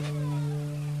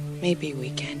 maybe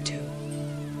we can too.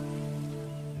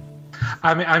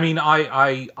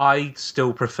 I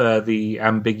still prefer the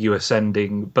ambiguous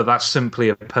ending, but that's simply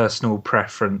a personal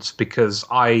preference because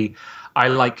I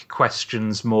like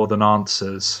questions more than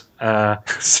answers.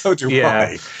 So do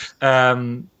I.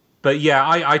 But yeah,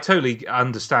 I totally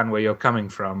understand where you're coming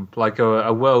from. Like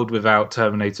a world without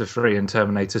Terminator 3 and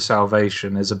Terminator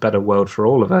Salvation is a better world for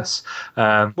all of us.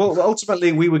 Well,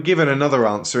 ultimately, we were given another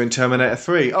answer in Terminator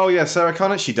 3. Oh, yeah, Sarah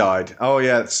Connor, she died. Oh,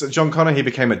 yeah, it's John Connor, he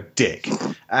became a dick.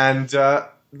 And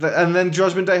then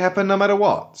Judgment Day happened no matter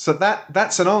what. So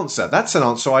that's an answer. That's an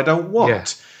answer I don't want. Yeah.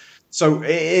 So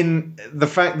in the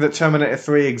fact that Terminator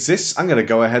 3 exists, I'm going to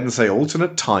go ahead and say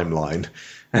alternate timeline.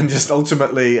 And just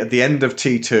ultimately, at the end of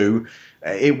T2,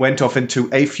 it went off into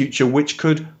a future which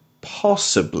could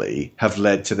possibly have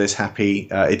led to this happy,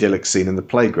 idyllic scene in the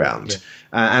playground.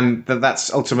 Yeah. And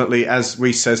that's ultimately, as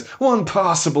Reese says, one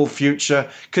possible future,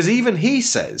 because even he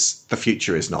says the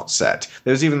future is not set.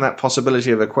 There's even that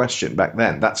possibility of a question back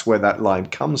then. That's where that line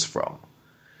comes from.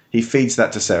 He feeds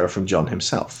that to Sarah from John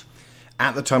himself.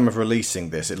 At the time of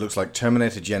releasing this, it looks like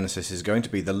Terminator Genisys is going to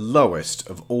be the lowest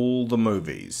of all the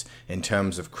movies in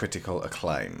terms of critical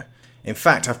acclaim. In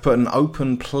fact, I've put an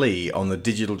open plea on the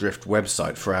Digital Drift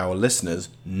website for our listeners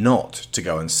not to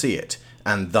go and see it,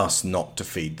 and thus not to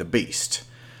feed the beast.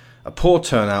 A poor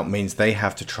turnout means they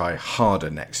have to try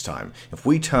harder next time. If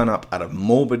we turn up out of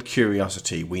morbid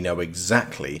curiosity, we know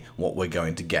exactly what we're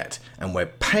going to get, and we're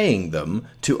paying them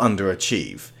to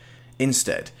underachieve.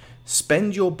 Instead,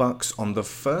 spend your bucks on the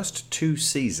first 2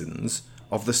 seasons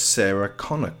of the Sarah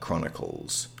Connor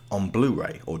Chronicles on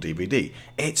Blu-ray or DVD.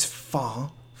 It's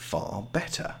far, far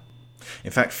better.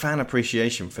 In fact, fan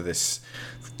appreciation for this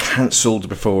cancelled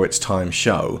before its time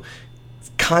show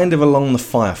kind of along the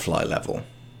Firefly level.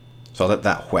 So let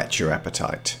that whet your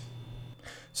appetite.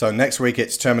 So next week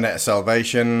it's Terminator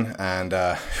Salvation, and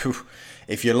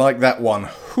if you like that one,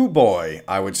 hoo boy,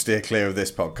 I would steer clear of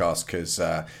this podcast because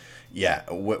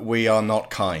we are not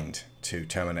kind to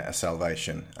Terminator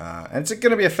Salvation. And it's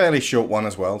going to be a fairly short one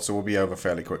as well, so we'll be over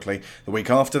fairly quickly. The week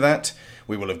after that,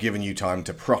 we will have given you time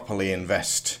to properly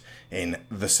invest in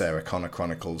the Sarah Connor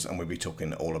Chronicles, and we'll be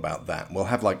talking all about that. We'll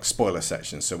have like spoiler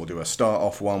sections, so we'll do a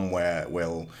start-off one where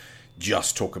we'll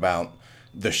just talk about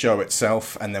the show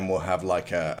itself, and then we'll have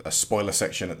like a spoiler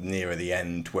section nearer the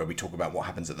end where we talk about what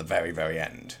happens at the very, very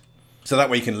end. So that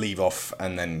way you can leave off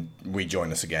and then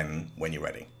rejoin us again when you're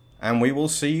ready. And we will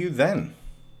see you then.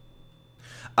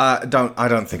 I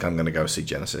don't think I'm going to go see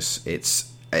Genisys.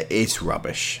 It's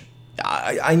rubbish.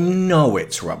 I know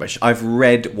it's rubbish. I've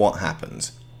read what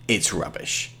happens. It's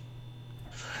rubbish.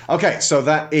 Okay, so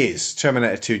that is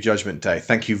Terminator 2 Judgment Day.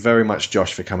 Thank you very much,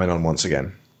 Josh, for coming on once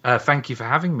again. Thank you for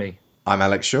having me. I'm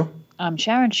Alex Shaw. I'm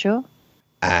Sharon Shaw.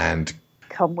 And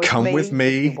come with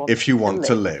me if you want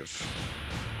to live.